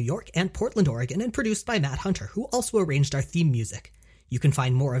Forest Hills, New York and Portland, Oregon, and produced by Matt Hunter, who also arranged our theme music. You can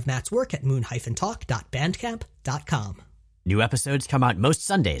find more of Matt's work at moon-talk.bandcamp.com. new episodes come out most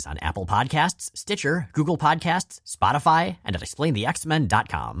Sundays on Apple Podcasts, Stitcher, Google Podcasts, Spotify, and at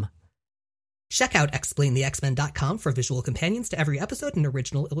explainthexmen.com. Check out explainthexmen.com for visual companions to every episode and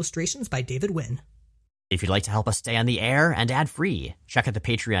original illustrations by David Wynn. If you'd like to help us stay on the air and ad-free, check out the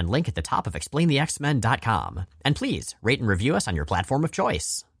Patreon link at the top of explainthexmen.com. And please, rate and review us on your platform of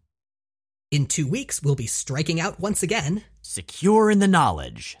choice. In 2 weeks, we'll be striking out once again. Secure in the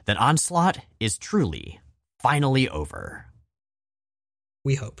knowledge that Onslaught is truly, finally over.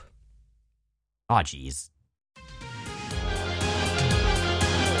 We hope. Aw, geez.